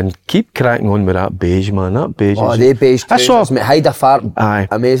 And keep cracking on with that beige, man. That beige. Oh, they beige trousers, mate. Hide a fart. Aye.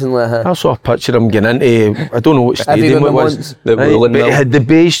 Amazingly. I saw a picture of him getting into, I don't know what stadium it was. But he had the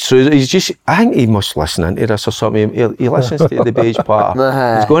beige trousers. He's just, I think he must listen into this or something. He listens to the beige part.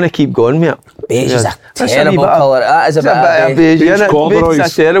 He's going to keep going, mate. Beige is a terrible colour. That is a bit of beige. Beige corduroys.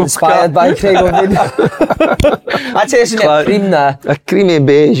 It's a terrible inspired by Craig Levein. That's it, isn't it? Cream now. A creamy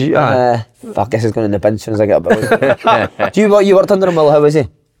beige. Fuck, this is going in the bin as soon as I get a bit. You worked under him, Will? How was he?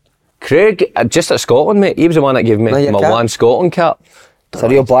 Craig, just at Scotland, mate. He was the one that gave me my one Scotland cap. It's a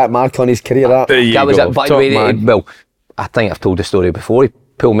real black mark on his career, that. That was it. By the way, well, I think I've told the story before. He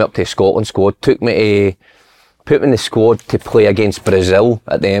pulled me up to the Scotland squad, put me in the squad to play against Brazil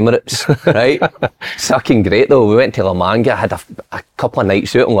at the Emirates, right? Fucking great though. We went to La Manga, had a couple of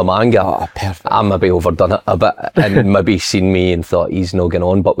nights out in La Manga. Oh, perfect. I maybe overdone it a bit and maybe seen me and thought he's not going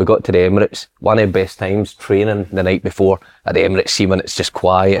on, but we got to the Emirates. One of the best times training the night before at the Emirates. See when it's just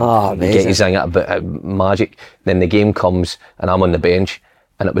quiet, you get your thing at a bit magic. Then the game comes and I'm on the bench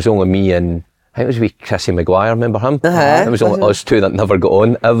and it was only me and I think it was wee Chrissy Maguire, remember him? It was only us two that never got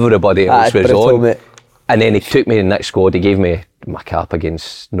on. Everybody else was on. Mate. And then he took me in the next squad. He gave me my cap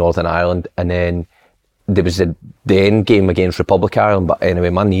against Northern Ireland, and then there was the end game against Republic of Ireland. But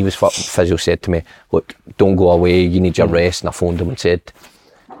anyway, my knee was fucking. Physio said to me, "Look, don't go away. You need your rest." And I phoned him and said,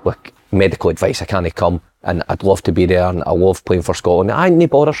 "Look, medical advice. I can't come, and I'd love to be there, and I love playing for Scotland." I ain't no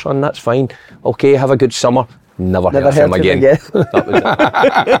bother, son. That's fine. Okay, have a good summer. Never heard from him again. That was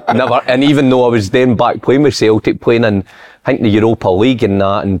it. Never. And even though I was then back playing with Celtic, playing in I think the Europa League and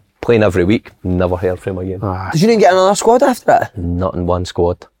that, and playing every week, never heard from him again. Did you didn't get another squad after that? Not in one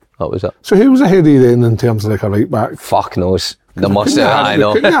squad. That was it. So who was ahead of you then in terms of like a right back? Fuck knows. There must have. I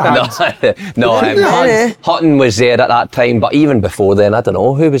know. No, Hutton was there at that time, but even before then, I don't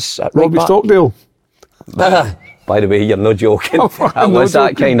know who was at right Robbie back. Stockdale. By the way, you're not joking. That was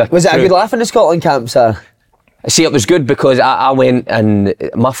that kind of. Was it a good laugh in the Scotland camp, sir? See, it was good because I went and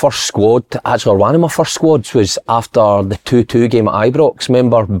my first squad, actually one of my first squads was after the 2-2 game at Ibrox.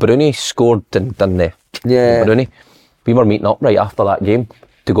 Remember Bruni scored and done the Bruni. We were meeting up right after that game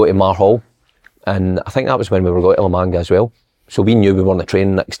to go to Mar Hall, and I think that was when we were going to La Manga as well. So we knew we were on the train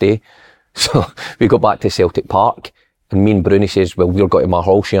the next day. So we got back to Celtic Park and me and Bruni says, well, we're going to Mar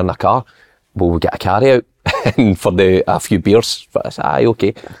Hall sharing a car. Well, we'll get a carry out and for a few beers. I said, aye,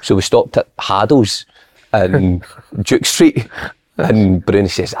 okay. So we stopped at Haddle's in Duke Street, and Bruni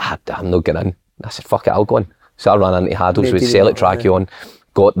says, I'm not getting in. I said, fuck it, I'll go in. So I ran into Haddle's with Celtic tracky on,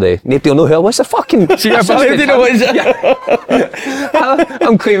 got nobody will know who I was. A fucking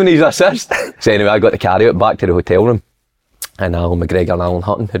I'm claiming he's assist. So anyway, I got the carry out back to the hotel room, and Alan McGregor and Alan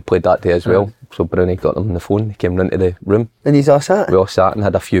Hutton had played that day as well. So Bruni got them on the phone, he came into the room. And you all sat? We all sat and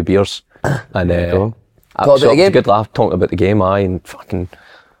had a few beers. And it was a good laugh, talking about the game, and fucking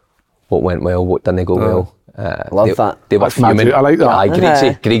what went well, what didn't go well. Love that. They were fuming. I like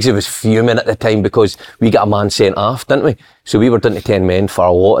that. Griggsy was fuming at the time because we got a man sent off, didn't we? So we were down to 10 men for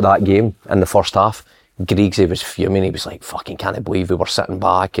a lot of that game in the first half. Griggsy was fuming. He was like, fucking can't believe we were sitting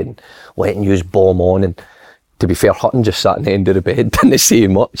back and letting you bomb on. And to be fair, Hutton just sat in the end of the bed, didn't say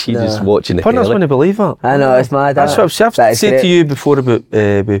much. He just watching the Punters telly. wouldn't believe that. I know, it's mad. That's what I've said to you before about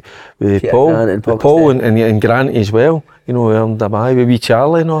Paul and Grant as well. You know, with wee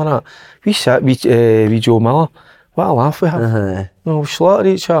Charlie and all that. We sat with Joe Miller. What a laugh we have. You know, we slaughter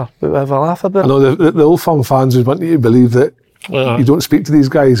each other, but we have a laugh about it. I know the old firm fans would want you to believe that you don't speak to these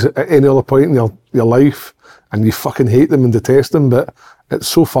guys at any other point in your life and you fucking hate them and detest them, but it's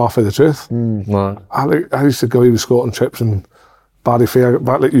so far from the truth. I used to go with Scotland trips and Barry Fair,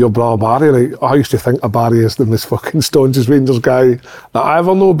 like your brother Barry, like, I used to think of Barry as the most fucking staunchest Rangers guy that I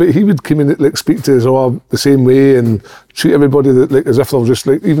ever know, but he would come in like speak to us all the same way and treat everybody like as if they were just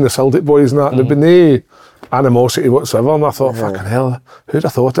like, even the Celtic boys and that, there'd be no animosity whatsoever, and I thought, fucking hell, who'd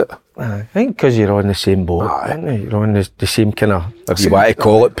have thought it? I think because you're on the same boat, aren't you? You're on the same kind of, if you want to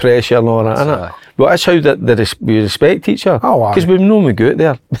call it, pressure and all that, isn't it? But that's how we respect each other. Because we've known we go out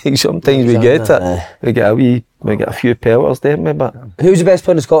there. Sometimes we get it. We get a few pelters, don't we? But who's the best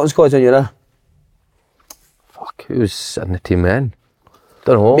player in the Scotland squad when you're there? Fuck, who's in the team then?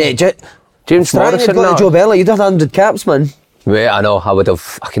 Don't know. Mate, James Morrison. Joe Bella, you'd have 100 caps, man. Wait, I know. I would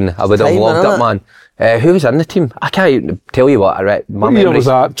have loved it, man. Who was in the team? I can't tell you what. What year was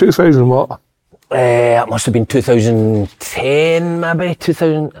that? 2000 what? It must have been 2010, maybe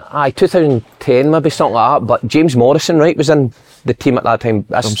 2010, maybe something like that. But James Morrison, right, was in the team at that time.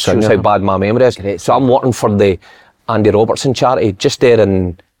 That shows how bad my memory is. Great. So I'm working for the Andy Robertson charity just there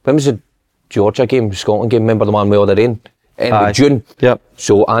in, when was the Georgia game, Scotland game? Remember the one with all the rain? End of June. Yep.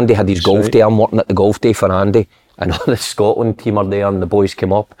 So Andy had his golf day. I'm working at the golf day for Andy, and all the Scotland team are there, and the boys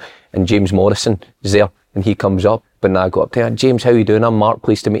came up, and James Morrison is there, and he comes up, and I go up to him, James, how you doing? I'm Mark,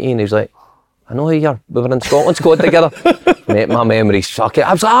 pleased to meet you. And he's like, I know who you are. We were in Scotland squad together. Mate, my memory's fucking.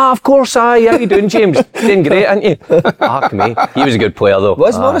 I was like, of course, aye. How you doing, James? Doing great, aren't you? Fuck me. He was a good player, though.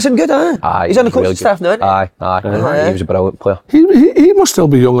 Was Morrison good, huh? Aye. He's on the coaching staff now, isn't he? Aye. He was a brilliant player. He must still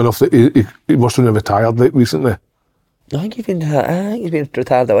be young enough that he must have been retired like recently. I think he's been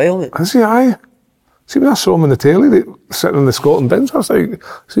retired a while, mate. Is he? Aye. See, when I saw him in the telly, sitting on the Scotland bench, I was like,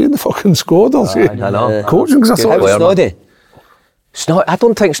 is he in the fucking squad or is he coaching? Because I thought... How was Snoddy? I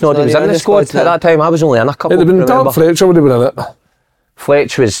don't think Snoddy was in the squad at that time. I was only in a couple. It'd have been Dark Fletcher would have been in it.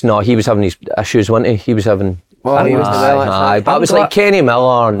 Fletcher was... No, he was having his issues, wasn't he? He was having... Well, he was but it was like Kenny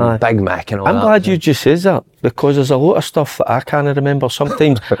Miller and Big Mick and all that. I'm glad you just says that, because there's a lot of stuff that I can't remember.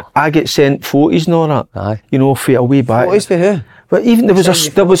 Sometimes I get sent photos and all that. Aye. You know, for a way back. Photos for who? But even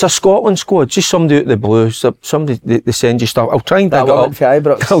there was a Scotland squad, just somebody out the blue, somebody they send you stuff. I'll try and dig it up.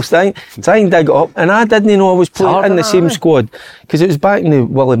 I'll try and dig it up. And I didn't know I was playing in the same squad, because it was back in the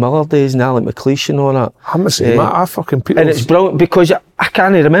Willie Miller days and Alec McLeish and all that. I'm the same. I fucking people. And it's brilliant because I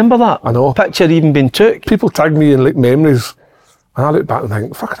can't remember that. I know. Picture even been took. People tag me in like memories, and I look back and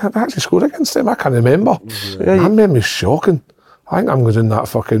think, fucking, I actually scored against them. I can't remember. My memory's shocking. I think I'm going in that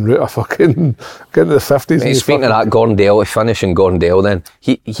fucking route of fucking getting to the 50s. Mate, speaking of that, Gordon Dale, finishing Gordon Dale then,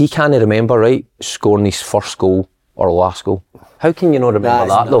 he can't remember, right, scoring his first goal or last goal. How can you not remember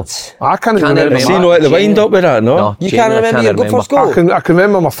that though? I can't remember. See, no, at the wind up with that, no? You can't remember your first goal? I can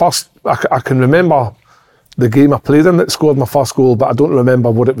remember my first, I can remember the game I played in that scored my first goal, but I don't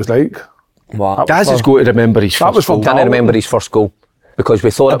remember what it was like. What? Gaz has got to remember his first goal. Can't remember his first goal. Because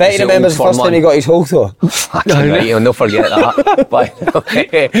we thought I bet he remembers the first time he got his hole though. Right, you'll not forget that. But,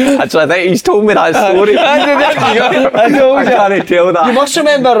 okay. That's what I think he's told me that story. I can't tell that. You must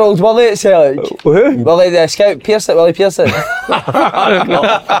remember old Willie at Celtic. Who? Willie the scout, Willie Pearson.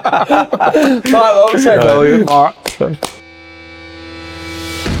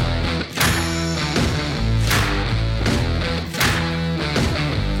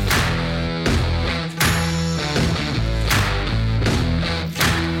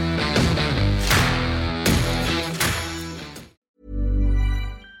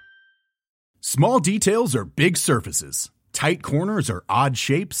 Small details are big surfaces. Tight corners are odd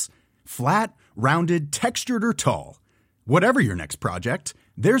shapes. Flat, rounded, textured, or tall. Whatever your next project,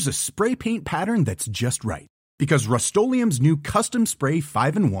 there's a spray paint pattern that's just right. Because Rust-Oleum's new Custom Spray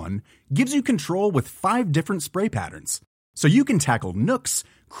 5-in-1 gives you control with 5 different spray patterns. So you can tackle nooks,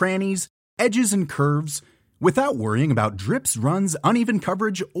 crannies, edges, and curves without worrying about drips, runs, uneven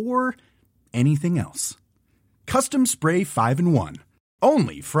coverage, or anything else. Custom Spray 5-in-1.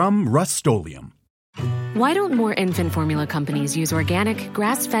 Only from Rust-Oleum. Why don't more infant formula companies use organic,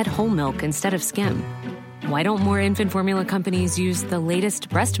 grass-fed whole milk instead of skim? Why don't more infant formula companies use the latest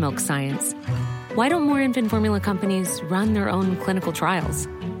breast milk science? Why don't more infant formula companies run their own clinical trials?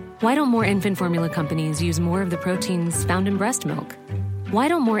 Why don't more infant formula companies use more of the proteins found in breast milk? Why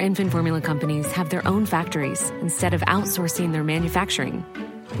don't more infant formula companies have their own factories instead of outsourcing their manufacturing?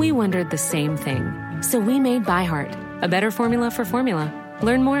 We wondered the same thing. So we made ByHeart, a better formula for formula.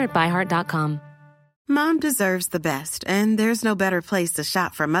 Learn more at byheart.com. Mom deserves the best, and there's no better place to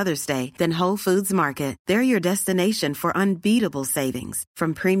shop for Mother's Day than Whole Foods Market. They're your destination for unbeatable savings,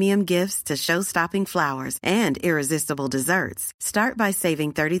 from premium gifts to show-stopping flowers and irresistible desserts. Start by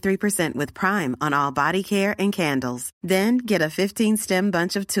saving 33% with Prime on all body care and candles. Then get a 15-stem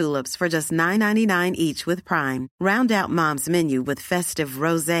bunch of tulips for just $9.99 each with Prime. Round out Mom's menu with festive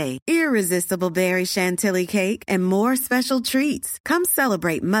rosé, irresistible berry chantilly cake, and more special treats. Come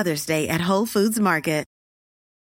celebrate Mother's Day at Whole Foods Market.